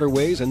our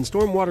waterways and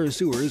stormwater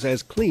sewers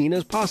as clean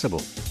as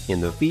possible. In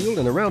the field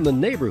and around the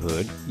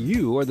neighborhood,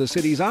 you are the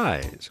city's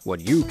eyes. What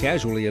you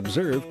casually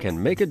observe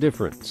can make a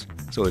difference.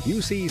 So if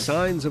you see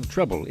signs of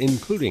trouble,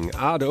 including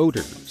odd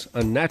odors,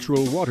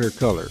 unnatural water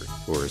color,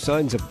 or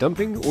signs of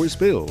dumping or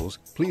spills,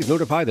 please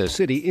notify the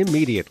city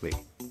immediately.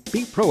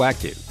 Be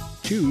proactive.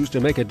 Choose to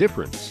make a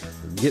difference.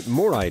 Get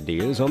more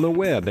ideas on the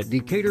web at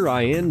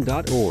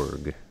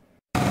decatorin.org.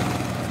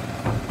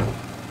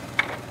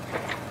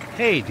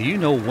 Hey, do you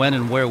know when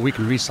and where we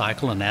can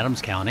recycle in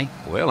Adams County?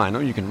 Well, I know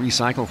you can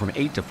recycle from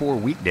 8 to 4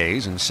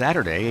 weekdays and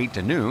Saturday 8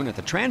 to noon at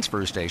the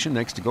transfer station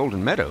next to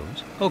Golden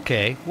Meadows.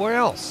 Okay, where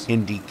else?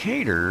 In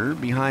Decatur,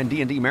 behind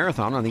D&D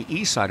Marathon on the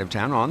east side of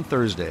town on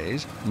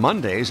Thursdays,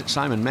 Mondays at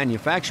Simon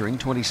Manufacturing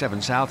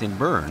 27 South in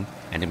Bern,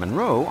 and in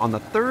Monroe on the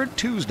third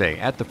Tuesday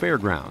at the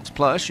fairgrounds.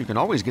 Plus, you can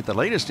always get the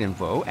latest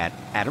info at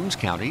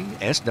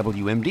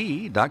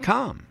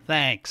adamscountyswmd.com.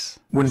 Thanks.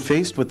 When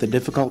faced with the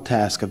difficult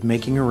task of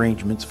making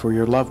arrangements for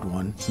your loved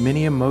one,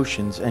 many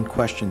emotions and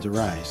questions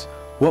arise.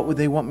 What would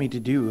they want me to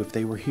do if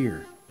they were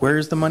here? Where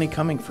is the money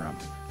coming from?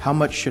 How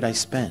much should I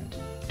spend?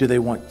 Do they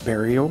want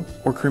burial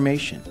or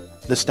cremation?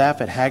 The staff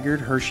at Haggard,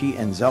 Hershey,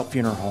 and Zelt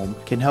Funeral Home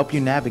can help you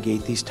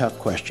navigate these tough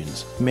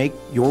questions. Make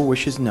your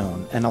wishes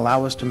known and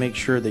allow us to make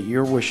sure that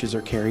your wishes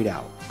are carried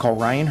out. Call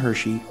Ryan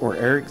Hershey or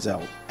Eric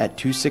Zelt at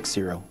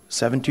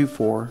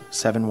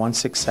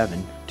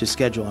 260-724-7167 to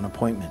schedule an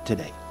appointment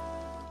today.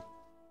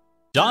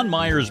 Don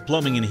Myers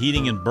Plumbing and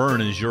Heating in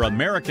Bern is your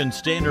American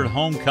Standard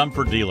home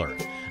comfort dealer.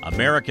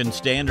 American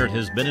Standard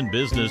has been in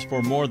business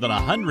for more than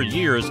 100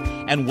 years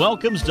and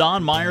welcomes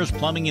Don Myers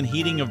Plumbing and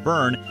Heating of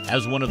Bern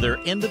as one of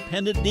their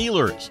independent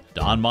dealers.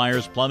 Don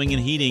Myers Plumbing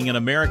and Heating and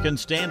American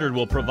Standard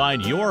will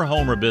provide your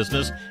home or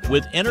business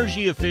with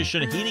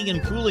energy-efficient heating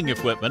and cooling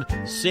equipment,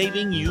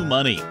 saving you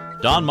money.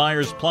 Don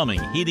Myers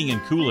Plumbing, Heating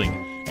and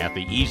Cooling at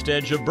the east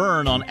edge of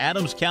Bern on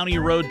Adams County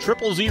Road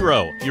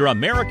 000, your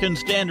American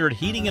Standard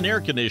heating and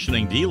air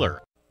conditioning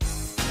dealer.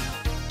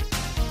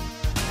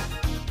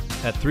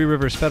 At Three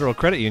Rivers Federal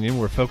Credit Union,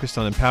 we're focused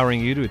on empowering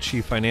you to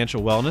achieve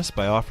financial wellness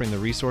by offering the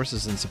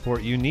resources and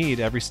support you need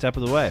every step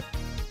of the way.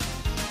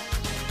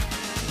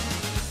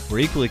 We're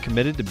equally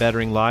committed to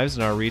bettering lives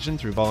in our region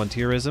through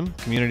volunteerism,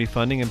 community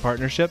funding and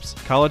partnerships,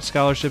 college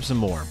scholarships, and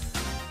more.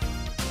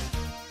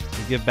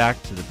 We give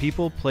back to the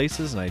people,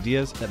 places, and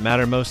ideas that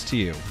matter most to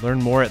you.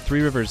 Learn more at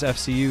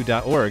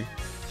threeriversfcu.org.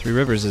 Three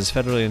Rivers is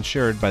federally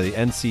insured by the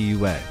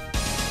NCUA.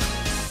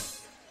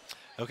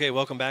 Okay,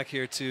 welcome back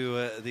here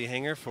to the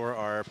Hangar for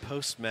our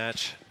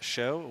post-match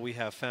show. We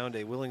have found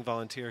a willing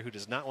volunteer who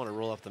does not want to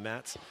roll up the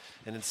mats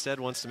and instead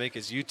wants to make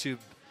his YouTube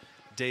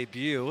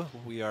debut.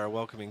 We are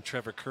welcoming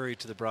Trevor Curry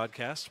to the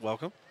broadcast.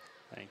 Welcome.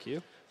 Thank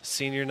you.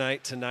 Senior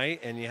night tonight,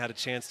 and you had a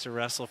chance to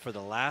wrestle for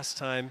the last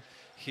time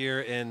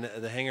here in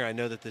the Hangar. I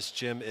know that this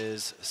gym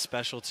is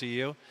special to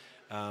you.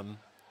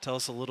 Tell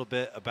us a little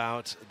bit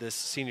about this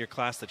senior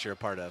class that you're a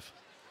part of.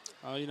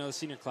 You know, the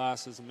senior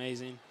class is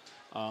amazing.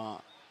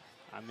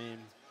 I mean,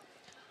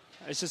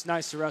 it's just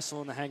nice to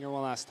wrestle in the Hangar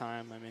one last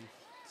time. I mean,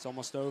 it's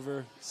almost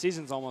over.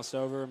 Season's almost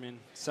over. I mean,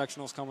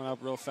 sectional's coming up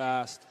real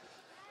fast.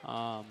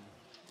 I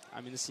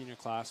mean, the senior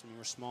class, I mean,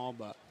 we're small,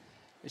 but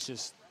it's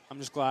just, I'm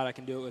just glad I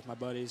can do it with my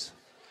buddies.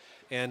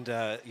 And,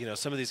 you know,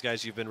 some of these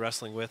guys you've been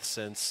wrestling with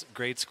since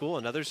grade school,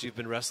 and others you've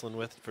been wrestling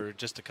with for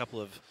just a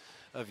couple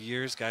of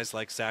years, guys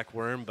like Zach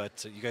Worm,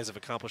 but you guys have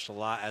accomplished a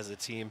lot as a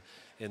team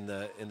in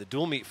the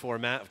dual meet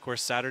format. Of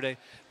course, Saturday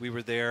we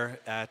were there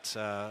at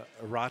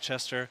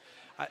Rochester.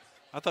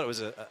 I thought it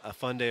was a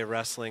fun day of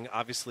wrestling.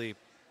 Obviously,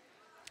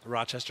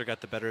 Rochester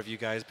got the better of you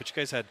guys, but you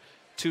guys had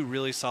two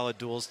really solid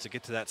duels to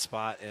get to that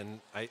spot,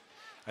 and I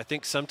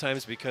think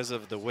sometimes because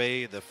of the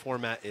way the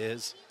format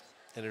is,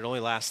 and it only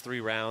lasts 3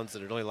 rounds,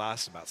 and it only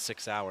lasts about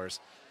 6 hours,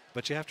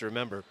 but you have to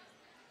remember,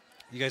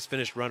 you guys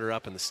finished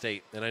runner-up in the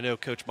state, and I know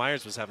Coach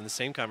Myers was having the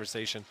same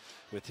conversation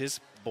with his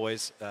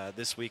boys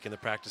this week in the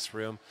practice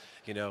room.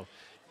 You know,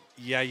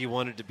 yeah, you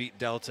wanted to beat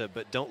Delta,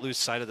 but don't lose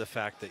sight of the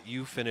fact that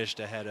you finished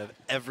ahead of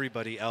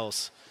everybody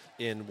else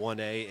in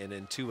 1A and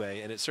in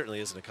 2A, and it certainly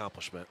is an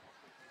accomplishment.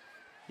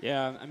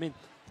 Yeah, I mean,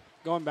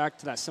 going back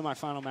to that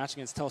semifinal match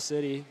against Tell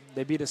City,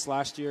 they beat us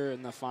last year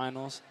in the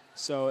finals,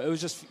 so it was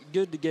just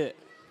good to get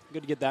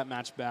that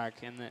match back,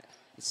 and it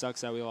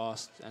sucks that we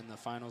lost in the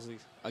finals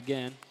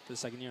again for the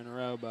second year in a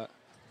row, but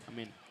I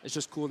mean, it's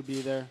just cool to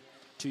be there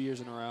 2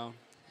 years in a row,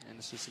 and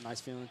it's just a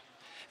nice feeling.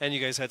 And you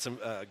guys had some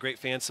great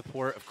fan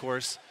support, of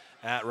course.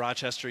 at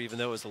Rochester, even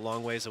though it was a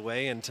long ways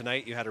away. And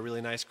tonight you had a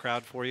really nice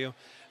crowd for you.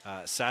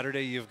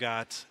 Saturday you've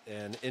got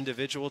an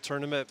individual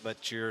tournament,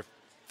 but your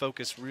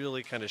focus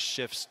really kind of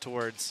shifts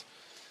towards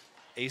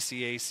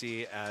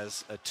ACAC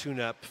as a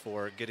tune-up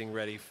for getting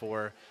ready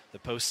for the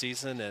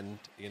postseason. And,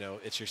 you know,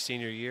 it's your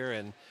senior year,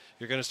 and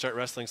you're going to start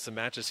wrestling some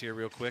matches here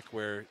real quick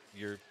where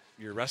your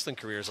wrestling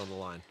career is on the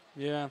line.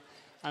 Yeah,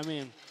 I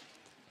mean,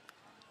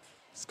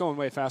 it's going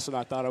way faster than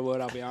I thought it would,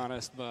 I'll be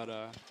honest. But,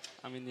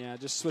 I mean, yeah,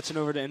 just switching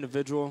over to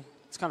individual,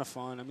 it's kind of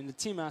fun. I mean, the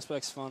team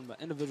aspect's fun,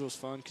 but individual's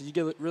fun because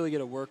you really get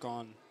to work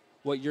on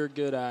what you're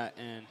good at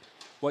and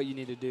what you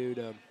need to do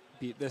to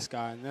beat this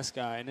guy and this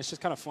guy. And it's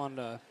just kind of fun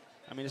to,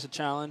 I mean, it's a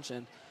challenge,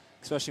 and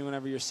especially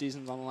whenever your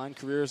season's on the line,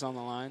 career's on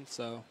the line,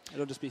 so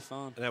it'll just be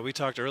fun. Now, we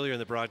talked earlier in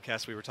the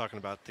broadcast, we were talking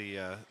about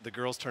the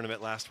girls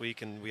tournament last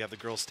week, and we have the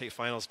girls state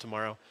finals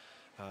tomorrow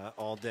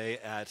all day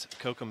at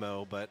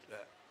Kokomo. But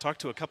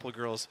talked to a couple of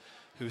girls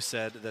who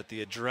said that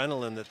the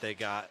adrenaline that they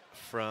got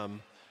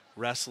from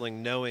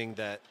wrestling, knowing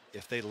that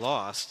if they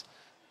lost,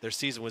 their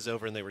season was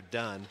over and they were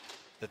done,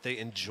 that they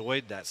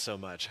enjoyed that so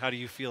much. How do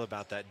you feel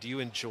about that? Do you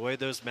enjoy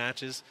those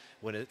matches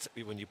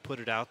when you put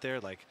it out there?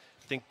 Like,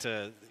 think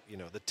to, you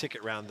know, the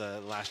ticket round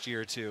the last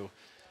year or two.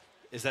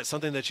 Is that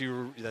something that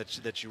you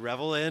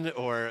revel in,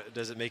 or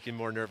does it make you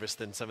more nervous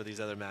than some of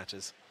these other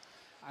matches?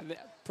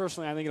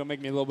 Personally, I think it'll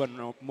make me a little bit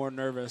more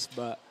nervous,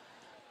 but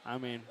I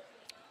mean.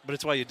 But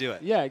it's why you do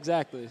it. Yeah,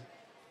 exactly.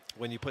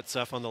 When you put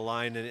stuff on the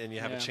line and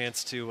you have a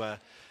chance to,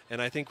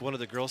 and I think one of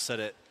the girls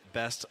said it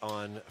best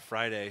on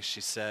Friday.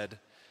 She said,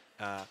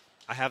 I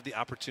have the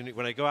opportunity,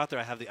 when I go out there,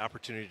 I have the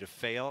opportunity to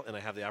fail and I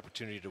have the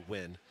opportunity to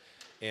win.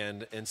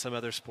 And in some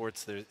other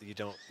sports, you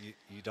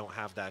don't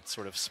have that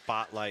sort of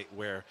spotlight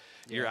where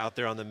you're out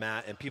there on the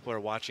mat and people are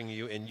watching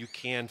you and you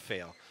can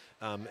fail.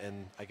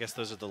 And I guess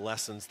those are the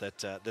lessons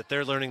that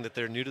they're learning, that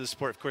they're new to the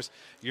sport. Of course,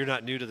 you're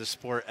not new to the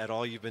sport at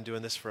all. You've been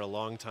doing this for a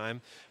long time.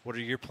 What are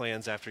your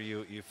plans after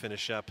you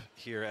finish up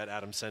here at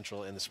Adams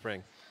Central in the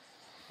spring?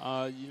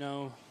 You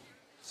know,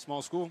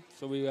 small school,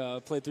 so we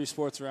play 3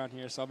 sports around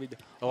here. So I'll be.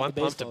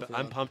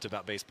 I'm pumped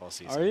about baseball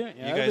season. Are you?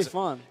 Yeah, it'll be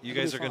fun. You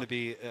guys are going to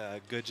be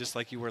good, just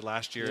like you were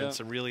last year, and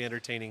some really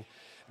entertaining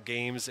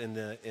games in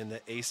the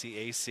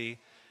ACAC.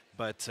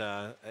 But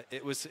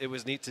it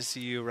was neat to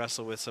see you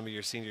wrestle with some of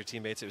your senior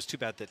teammates. It was too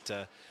bad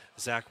that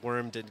Zach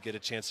Worm didn't get a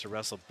chance to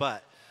wrestle,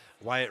 but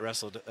Wyatt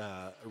wrestled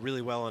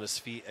really well on his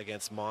feet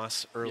against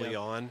Moss early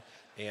on,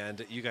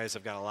 and you guys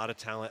have got a lot of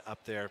talent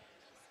up there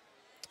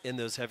in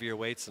those heavier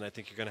weights, and I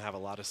think you're going to have a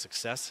lot of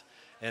success.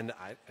 And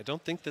I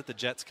don't think that the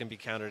Jets can be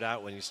counted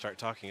out when you start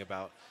talking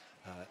about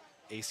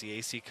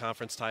ACAC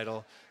conference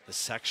title. The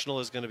sectional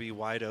is going to be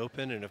wide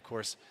open, and of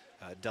course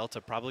Delta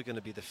probably going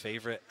to be the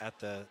favorite at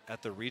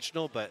the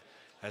regional. But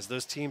as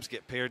those teams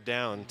get pared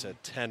down to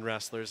 10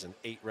 wrestlers and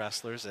 8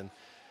 wrestlers, and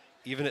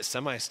even at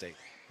semi-state,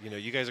 you know,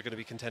 you guys are going to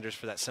be contenders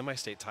for that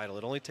semi-state title.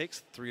 It only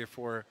takes 3 or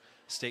 4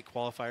 state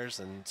qualifiers,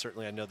 and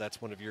certainly I know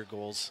that's one of your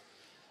goals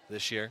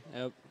this year.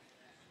 Yep.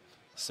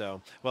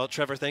 So, well,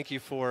 Trevor, thank you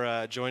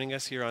for joining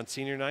us here on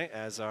Senior Night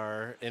as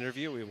our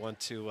interview. We want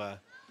to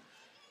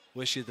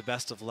wish you the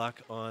best of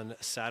luck on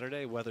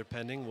Saturday. Weather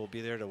pending, we'll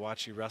be there to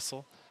watch you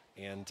wrestle,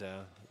 and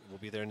we'll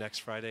be there next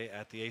Friday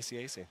at the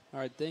ACAC.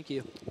 All right, thank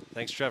you.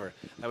 Thanks, Trevor.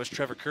 That was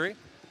Trevor Curry.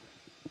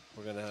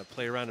 We're going to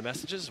play around the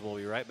messages, and we'll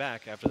be right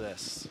back after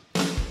this.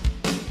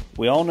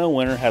 We all know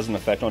winter has an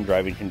effect on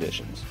driving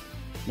conditions.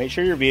 Make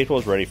sure your vehicle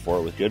is ready for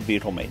it with good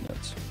vehicle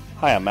maintenance.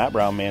 Hi, I'm Matt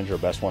Brown, manager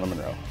of Best One in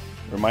Monroe,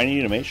 reminding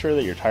you to make sure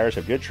that your tires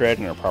have good tread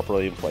and are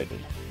properly inflated.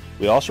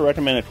 We also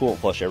recommend a coolant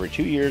flush every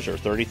 2 years or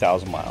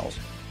 30,000 miles.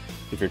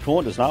 If your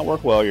coolant does not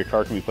work well, your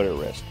car can be put at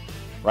risk.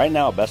 Right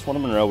now at Best One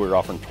in Monroe, we're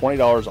offering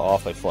 $20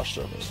 off a flush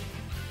service.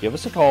 Give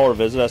us a call or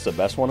visit us at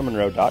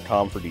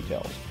bestoneofmonroe.com for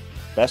details.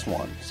 Best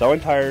One,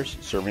 selling tires,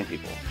 serving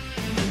people.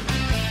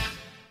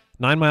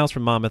 9 miles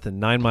from Monmouth and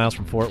 9 miles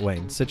from Fort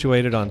Wayne,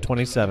 situated on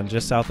 27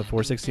 just south of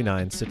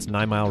 469, sits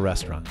 9 Mile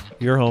Restaurant,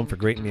 your home for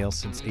great meals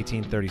since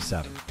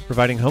 1837.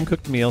 Providing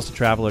home-cooked meals to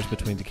travelers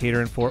between Decatur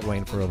and Fort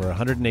Wayne for over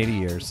 180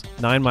 years,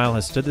 9 Mile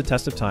has stood the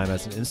test of time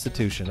as an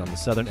institution on the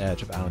southern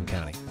edge of Allen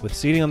County. With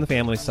seating on the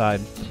family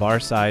side, the bar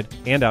side,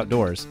 and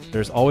outdoors,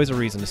 there's always a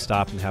reason to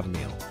stop and have a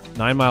meal.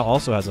 9 Mile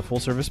also has a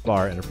full-service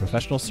bar and a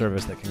professional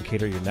service that can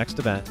cater your next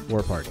event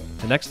or party.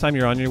 The next time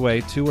you're on your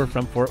way to or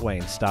from Fort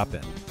Wayne, stop in.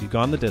 If you've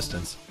gone the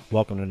distance,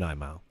 welcome to 9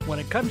 Mile. When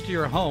it comes to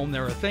your home,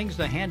 there are things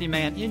the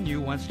handyman in you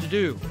wants to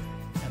do.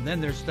 And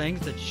then there's things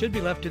that should be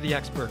left to the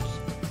experts.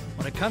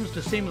 When it comes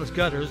to seamless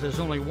gutters, there's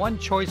only one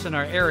choice in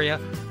our area,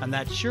 and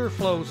that's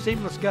SureFlow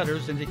Seamless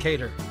Gutters in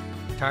Decatur.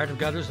 Tired of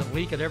gutters that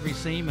leak at every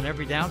seam and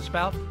every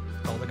downspout?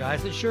 Call the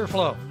guys at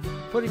SureFlow.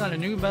 Putting on a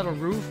new metal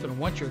roof and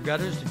want your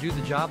gutters to do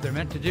the job they're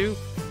meant to do?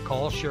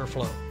 Call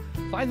SureFlow.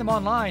 Find them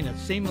online at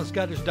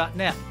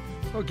seamlessgutters.net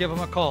or give them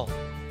a call.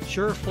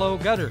 Sure Flow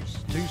Gutters,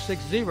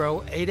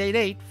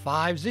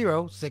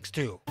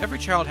 260-888-5062. Every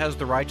child has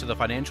the right to the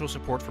financial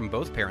support from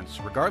both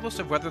parents, regardless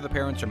of whether the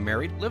parents are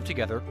married, live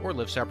together, or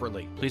live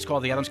separately. Please call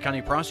the Adams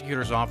County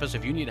Prosecutor's Office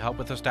if you need help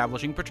with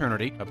establishing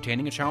paternity,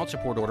 obtaining a child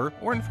support order,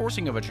 or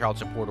enforcing of a child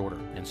support order.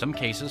 In some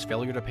cases,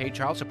 failure to pay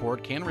child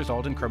support can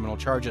result in criminal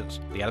charges.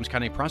 The Adams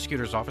County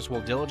Prosecutor's Office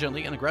will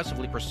diligently and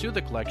aggressively pursue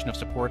the collection of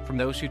support from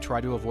those who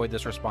try to avoid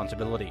this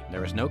responsibility.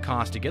 There is no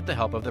cost to get the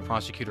help of the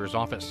Prosecutor's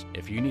Office.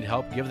 If you need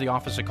help, give the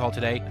office a call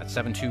today at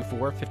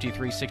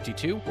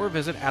 724-5362 or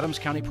visit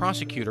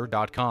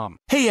adamscountyprosecutor.com.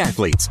 Hey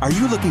athletes, are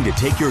you looking to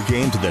take your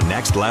game to the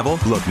next level?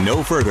 Look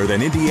no further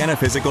than Indiana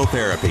Physical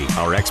Therapy.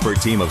 Our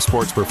expert team of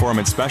sports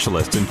performance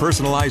specialists and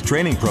personalized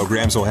training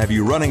programs will have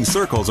you running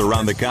circles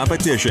around the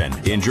competition.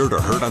 Injured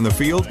or hurt on the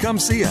field? Come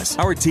see us.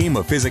 Our team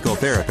of physical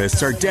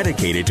therapists are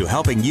dedicated to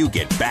helping you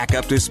get back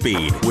up to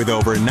speed. With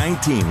over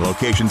 19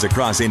 locations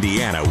across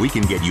Indiana, we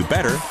can get you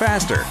better,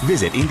 faster.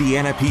 Visit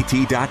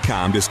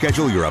IndianaPT.com to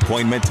schedule your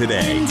appointment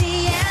today.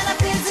 Indiana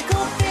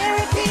Physical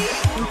Therapy,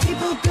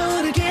 people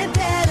gonna get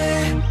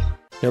better.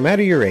 No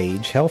matter your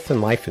age, health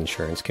and life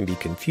insurance can be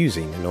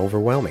confusing and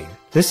overwhelming.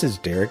 This is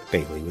Derek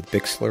Bailey with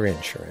Bixler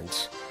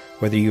Insurance.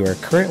 Whether you are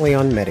currently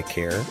on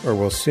Medicare or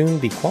will soon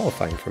be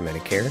qualifying for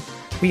Medicare,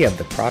 we have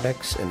the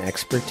products and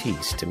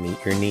expertise to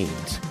meet your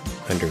needs.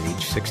 Under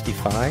age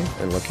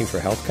 65 and looking for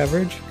health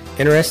coverage?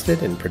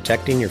 Interested in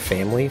protecting your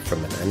family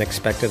from an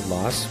unexpected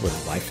loss with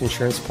a life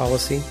insurance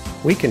policy?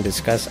 We can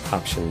discuss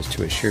options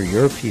to assure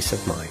your peace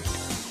of mind.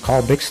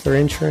 Call Bixler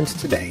Insurance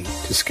today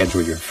to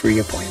schedule your free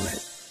appointment.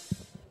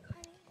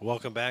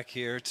 Welcome back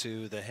here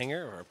to the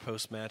Hangar, our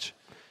post-match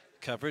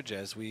coverage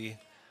as we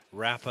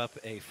wrap up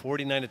a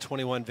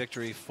 49-21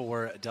 victory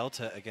for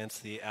Delta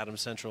against the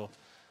Adams Central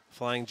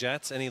Flying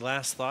Jets. Any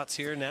last thoughts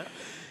here, Nat?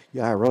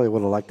 Yeah, I really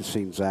would have liked to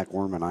see Zach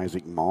Worm and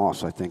Isaac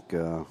Moss. I think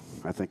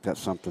that's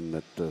something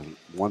that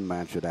one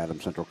match at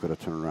Adams Central could have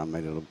turned around,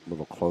 made it a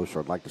little closer.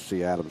 I'd like to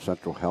see Adams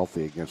Central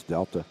healthy against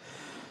Delta.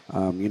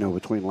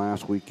 Between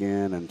last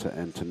weekend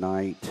and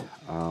tonight,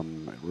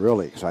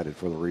 really excited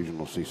for the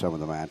regional to see some of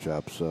the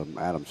matchups.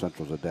 Adams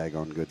Central's a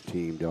daggone good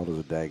team. Delta's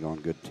a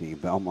daggone good team.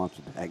 Belmont's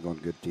a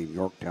daggone good team.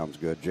 Yorktown's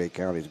good. Jay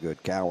County's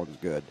good. Cowan's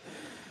good.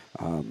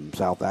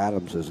 South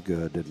Adams is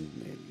good. And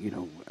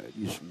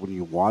when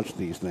you watch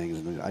these things,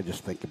 and I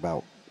just think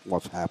about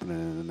what's happening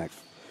in the next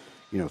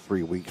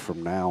 3 weeks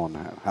from now and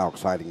how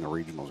exciting the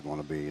regional is going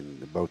to be.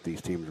 And both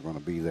these teams are going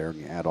to be there, and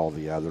you add all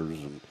the others,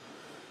 and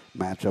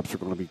matchups are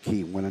going to be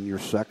key. Winning your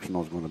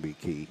sectional is going to be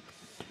key.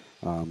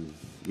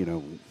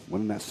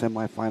 Winning that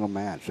semifinal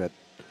match, that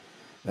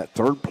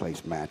third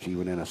place match,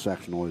 even in a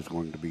sectional, is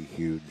going to be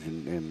huge.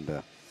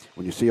 And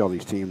when you see all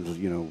these teams,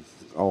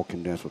 all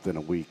condensed within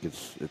a week,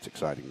 it's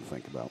exciting to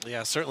think about.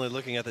 Yeah, certainly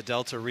looking at the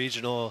Delta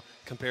Regional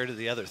compared to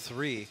the other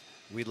three,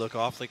 we look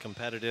awfully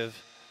competitive.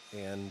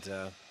 And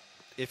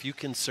if you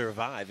can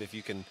survive, if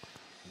you can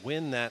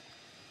win that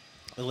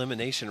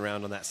elimination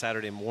round on that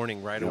Saturday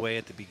morning right away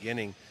at the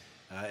beginning,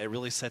 it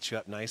really sets you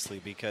up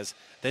nicely, because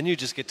then you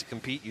just get to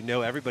compete.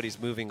 Everybody's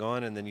moving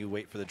on, and then you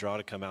wait for the draw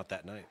to come out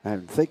that night.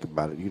 And think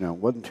about it. It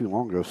wasn't too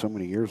long ago, so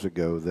many years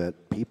ago,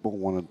 that people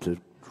wanted to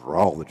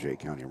draw the Jay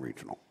County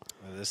Regional.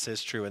 This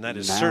is true, and that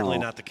is certainly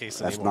not the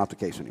case anymore. That's not the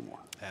case anymore.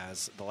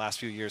 As the last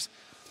few years,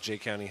 Jay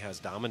County has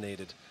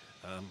dominated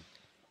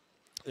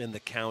in the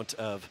count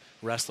of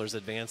wrestlers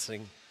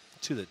advancing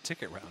to the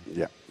ticket round.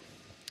 Yeah.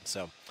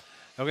 So,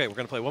 okay, we're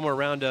going to play one more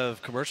round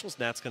of commercials.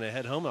 Nat's going to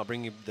head home. I'll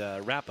bring you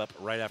the wrap-up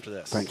right after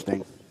this. Thanks,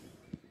 Dane.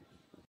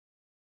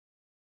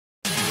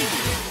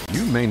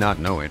 You may not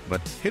know it,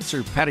 but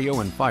Hitzer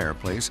Patio and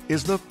Fireplace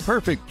is the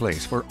perfect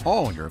place for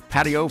all your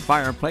patio,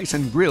 fireplace,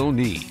 and grill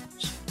needs.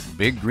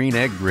 Big Green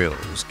Egg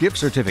grills, gift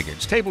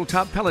certificates,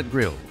 tabletop pellet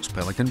grills,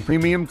 Pelican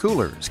premium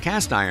coolers,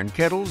 cast iron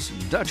kettles,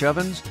 Dutch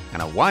ovens,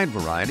 and a wide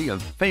variety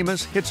of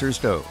famous Hitzer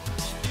stoves.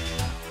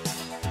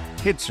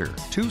 Hitzer,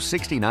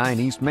 269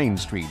 East Main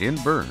Street in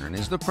Bern,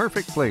 is the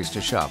perfect place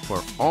to shop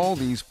for all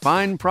these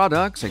fine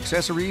products,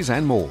 accessories,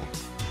 and more.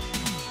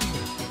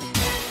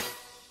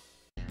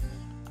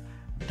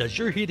 Does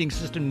your heating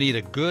system need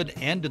a good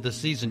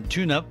end-of-the-season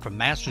tune-up from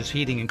Masters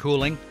Heating and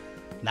Cooling?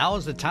 Now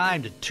is the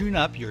time to tune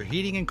up your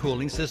heating and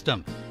cooling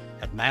system.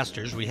 At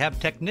Masters, we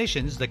have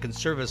technicians that can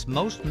service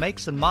most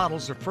makes and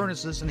models of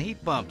furnaces and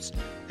heat pumps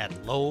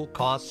at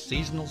low-cost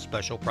seasonal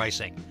special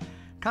pricing.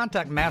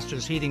 Contact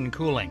Masters Heating and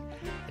Cooling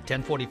at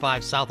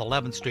 1045 South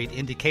 11th Street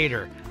in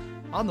Decatur.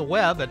 On the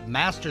web at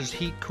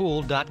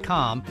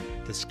mastersheatcool.com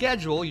to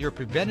schedule your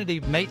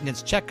preventative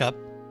maintenance checkup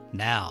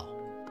now.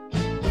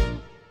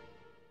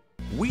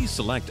 We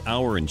select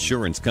our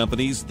insurance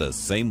companies the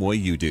same way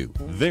you do,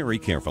 very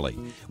carefully.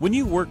 When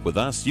you work with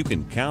us, you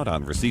can count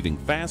on receiving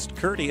fast,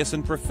 courteous,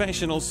 and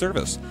professional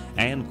service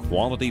and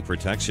quality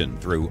protection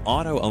through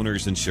Auto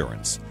Owners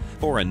Insurance.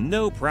 For a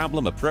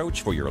no-problem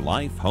approach for your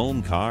life,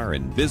 home, car,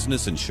 and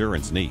business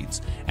insurance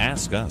needs,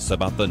 ask us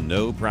about the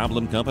No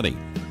Problem Company,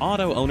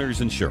 Auto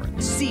Owners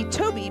Insurance. See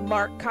Toby,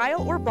 Mark,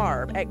 Kyle, or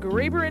Barb at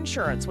Graber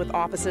Insurance with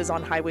offices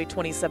on Highway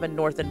 27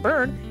 North in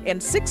Bern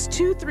and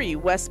 623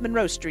 West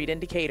Monroe Street in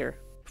Decatur.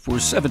 For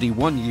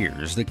 71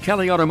 years, the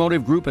Kelly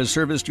Automotive Group has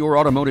serviced your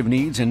automotive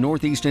needs in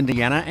Northeast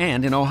Indiana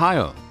and in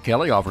Ohio.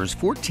 Kelly offers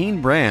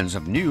 14 brands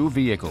of new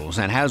vehicles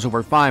and has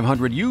over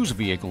 500 used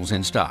vehicles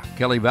in stock.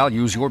 Kelly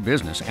values your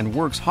business and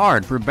works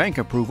hard for bank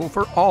approval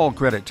for all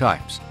credit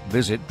types.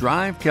 Visit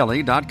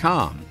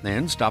drivekelly.com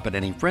and stop at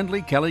any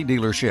friendly Kelly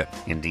dealership.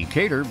 In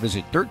Decatur,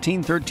 visit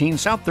 1313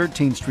 South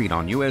 13th Street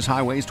on U.S.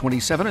 Highways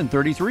 27 and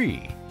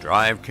 33.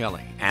 Drive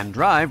Kelly and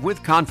drive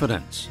with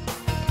confidence.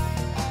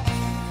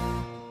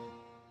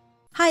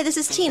 Hi, this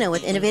is Tina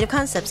with Innovative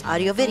Concepts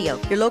Audio Video,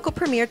 your local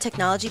premier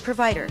technology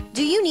provider.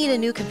 Do you need a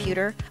new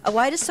computer? A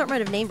wide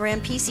assortment of name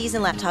brand PCs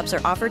and laptops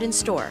are offered in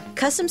store.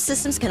 Custom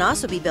systems can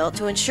also be built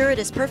to ensure it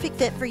is perfect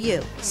fit for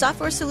you.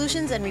 Software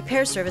solutions and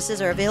repair services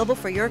are available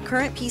for your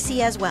current PC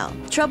as well.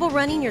 Trouble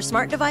running your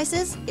smart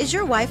devices? Is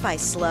your Wi-Fi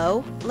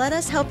slow? Let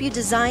us help you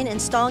design,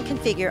 install, and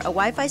configure a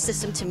Wi-Fi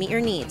system to meet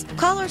your needs.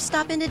 Call or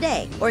stop in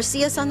today, or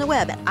see us on the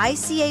web at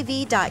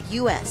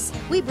icav.us.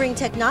 We bring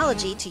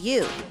technology to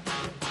you.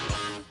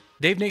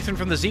 Dave Nathan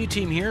from the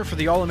Z-Team here for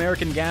the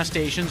All-American gas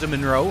stations in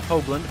Monroe,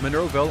 Hoagland,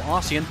 Monroeville,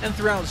 Ossian, and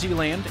throughout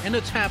Z-Land, and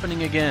it's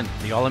happening again.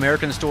 The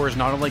All-American stores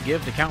not only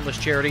give to countless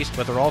charities,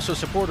 but they're also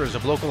supporters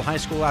of local high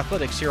school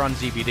athletics here on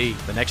ZBD.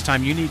 The next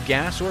time you need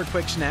gas or a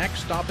quick snack,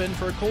 stop in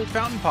for a cold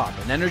fountain pop,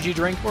 an energy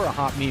drink, or a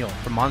hot meal.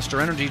 From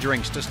Monster energy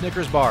drinks to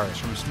Snickers bars,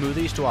 from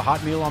smoothies to a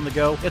hot meal on the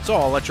go, it's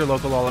all at your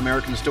local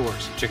All-American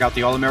stores. Check out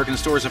the All-American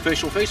Stores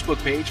official Facebook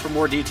page for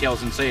more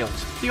details and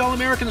sales. The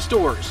All-American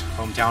Stores,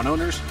 hometown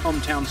owners,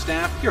 hometown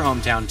staff, your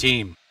hometown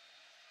team.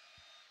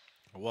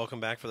 Welcome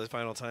back for the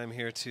final time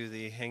here to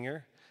the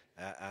Hangar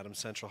at Adams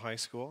Central High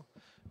School,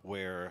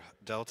 where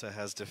Delta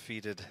has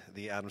defeated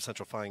the Adams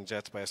Central Flying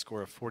Jets by a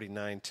score of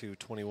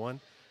 49-21.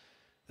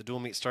 The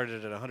dual meet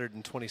started at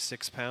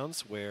 126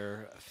 pounds,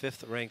 where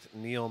fifth-ranked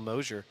Neil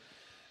Mosier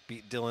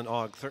beat Dylan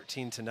Ogg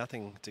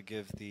 13-0 to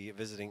give the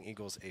visiting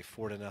Eagles a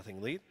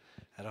 4-0 lead.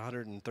 At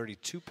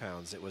 132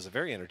 pounds, it was a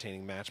very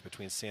entertaining match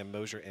between Sam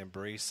Mosier and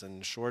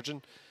Brayson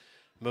Shorgen.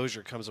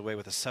 Mosier comes away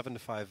with a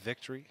 7-5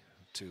 victory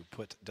to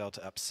put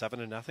Delta up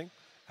 7-0.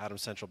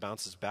 Adams Central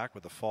bounces back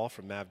with a fall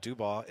from Mav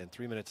Dubois in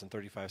 3 minutes and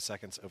 35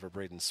 seconds over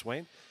Braden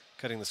Swain,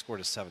 cutting the score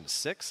to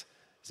 7-6.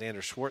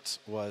 Xander Schwartz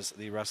was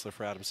the wrestler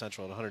for Adams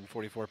Central at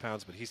 144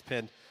 pounds, but he's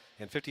pinned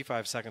in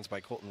 55 seconds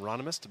by Colton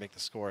Ronimus to make the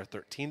score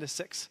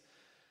 13-6.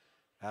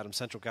 Adams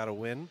Central got a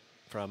win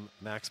from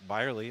Max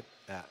Byerly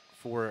at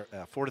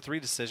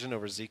 4-3 decision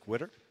over Zeke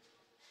Witter.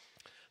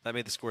 That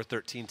made the score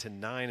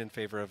 13-9 in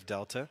favor of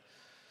Delta.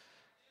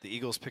 The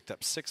Eagles picked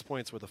up 6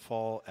 points with a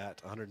fall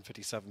at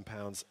 157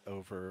 pounds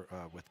over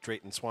with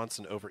Drayton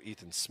Swanson over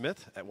Ethan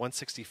Smith. At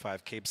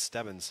 165, Cabe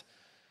Stebbins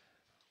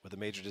with a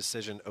major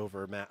decision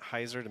over Matt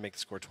Heiser to make the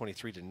score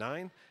 23-9.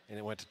 And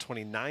it went to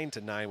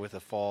 29-9 with a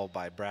fall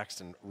by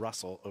Braxton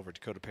Russell over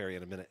Dakota Perry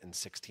in 1 minute and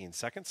 16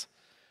 seconds.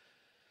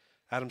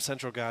 Adams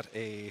Central got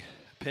a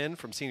pin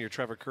from senior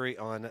Trevor Curry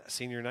on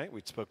senior night.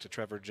 We spoke to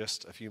Trevor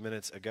just a few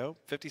minutes ago.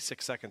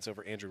 56 seconds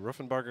over Andrew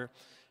Ruffenbarger.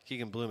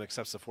 Keegan Bloom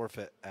accepts the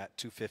forfeit at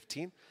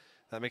 2:15.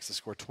 That makes the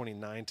score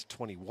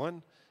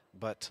 29-21.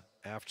 But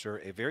after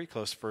a very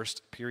close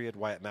first period,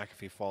 Wyatt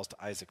McAfee falls to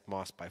Isaac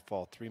Moss by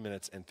fall 3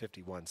 minutes and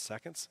 51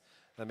 seconds.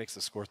 That makes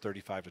the score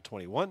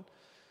 35-21.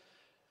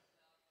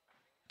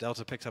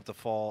 Delta picked up the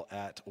fall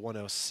at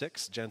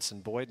 106.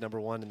 Jensen Boyd,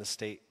 number 1 in the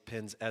state,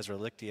 pins Ezra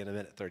Lichty in 1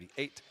 minute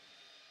 38.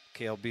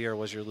 Cale Beer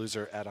was your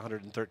loser at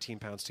 113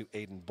 pounds to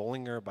Aiden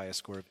Bollinger by a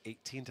score of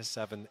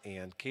 18-7.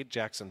 And Cade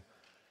Jackson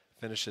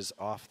finishes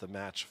off the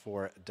match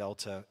for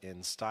Delta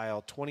in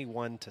style,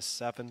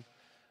 21-7,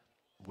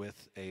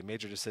 with a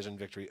major decision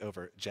victory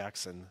over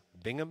Jackson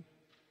Bingham.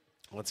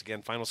 Once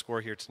again, final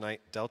score here tonight,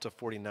 Delta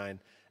 49,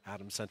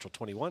 Adams Central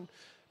 21.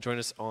 Join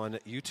us on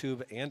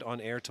YouTube and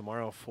on air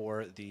tomorrow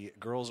for the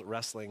girls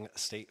wrestling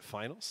state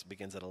finals.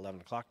 Begins at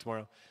 11 o'clock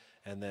tomorrow.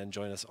 And then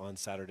join us on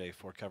Saturday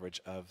for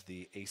coverage of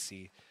the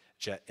AC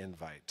Jet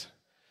Invite.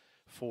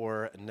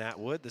 For Nat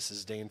Wood, this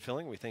is Dane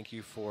Filling. We thank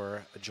you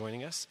for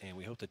joining us, and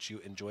we hope that you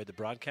enjoyed the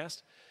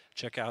broadcast.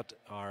 Check out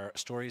our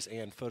stories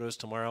and photos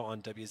tomorrow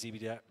on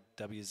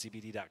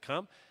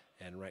WZBD.com.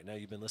 And right now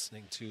you've been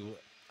listening to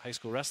High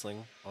School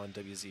Wrestling on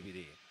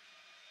WZBD.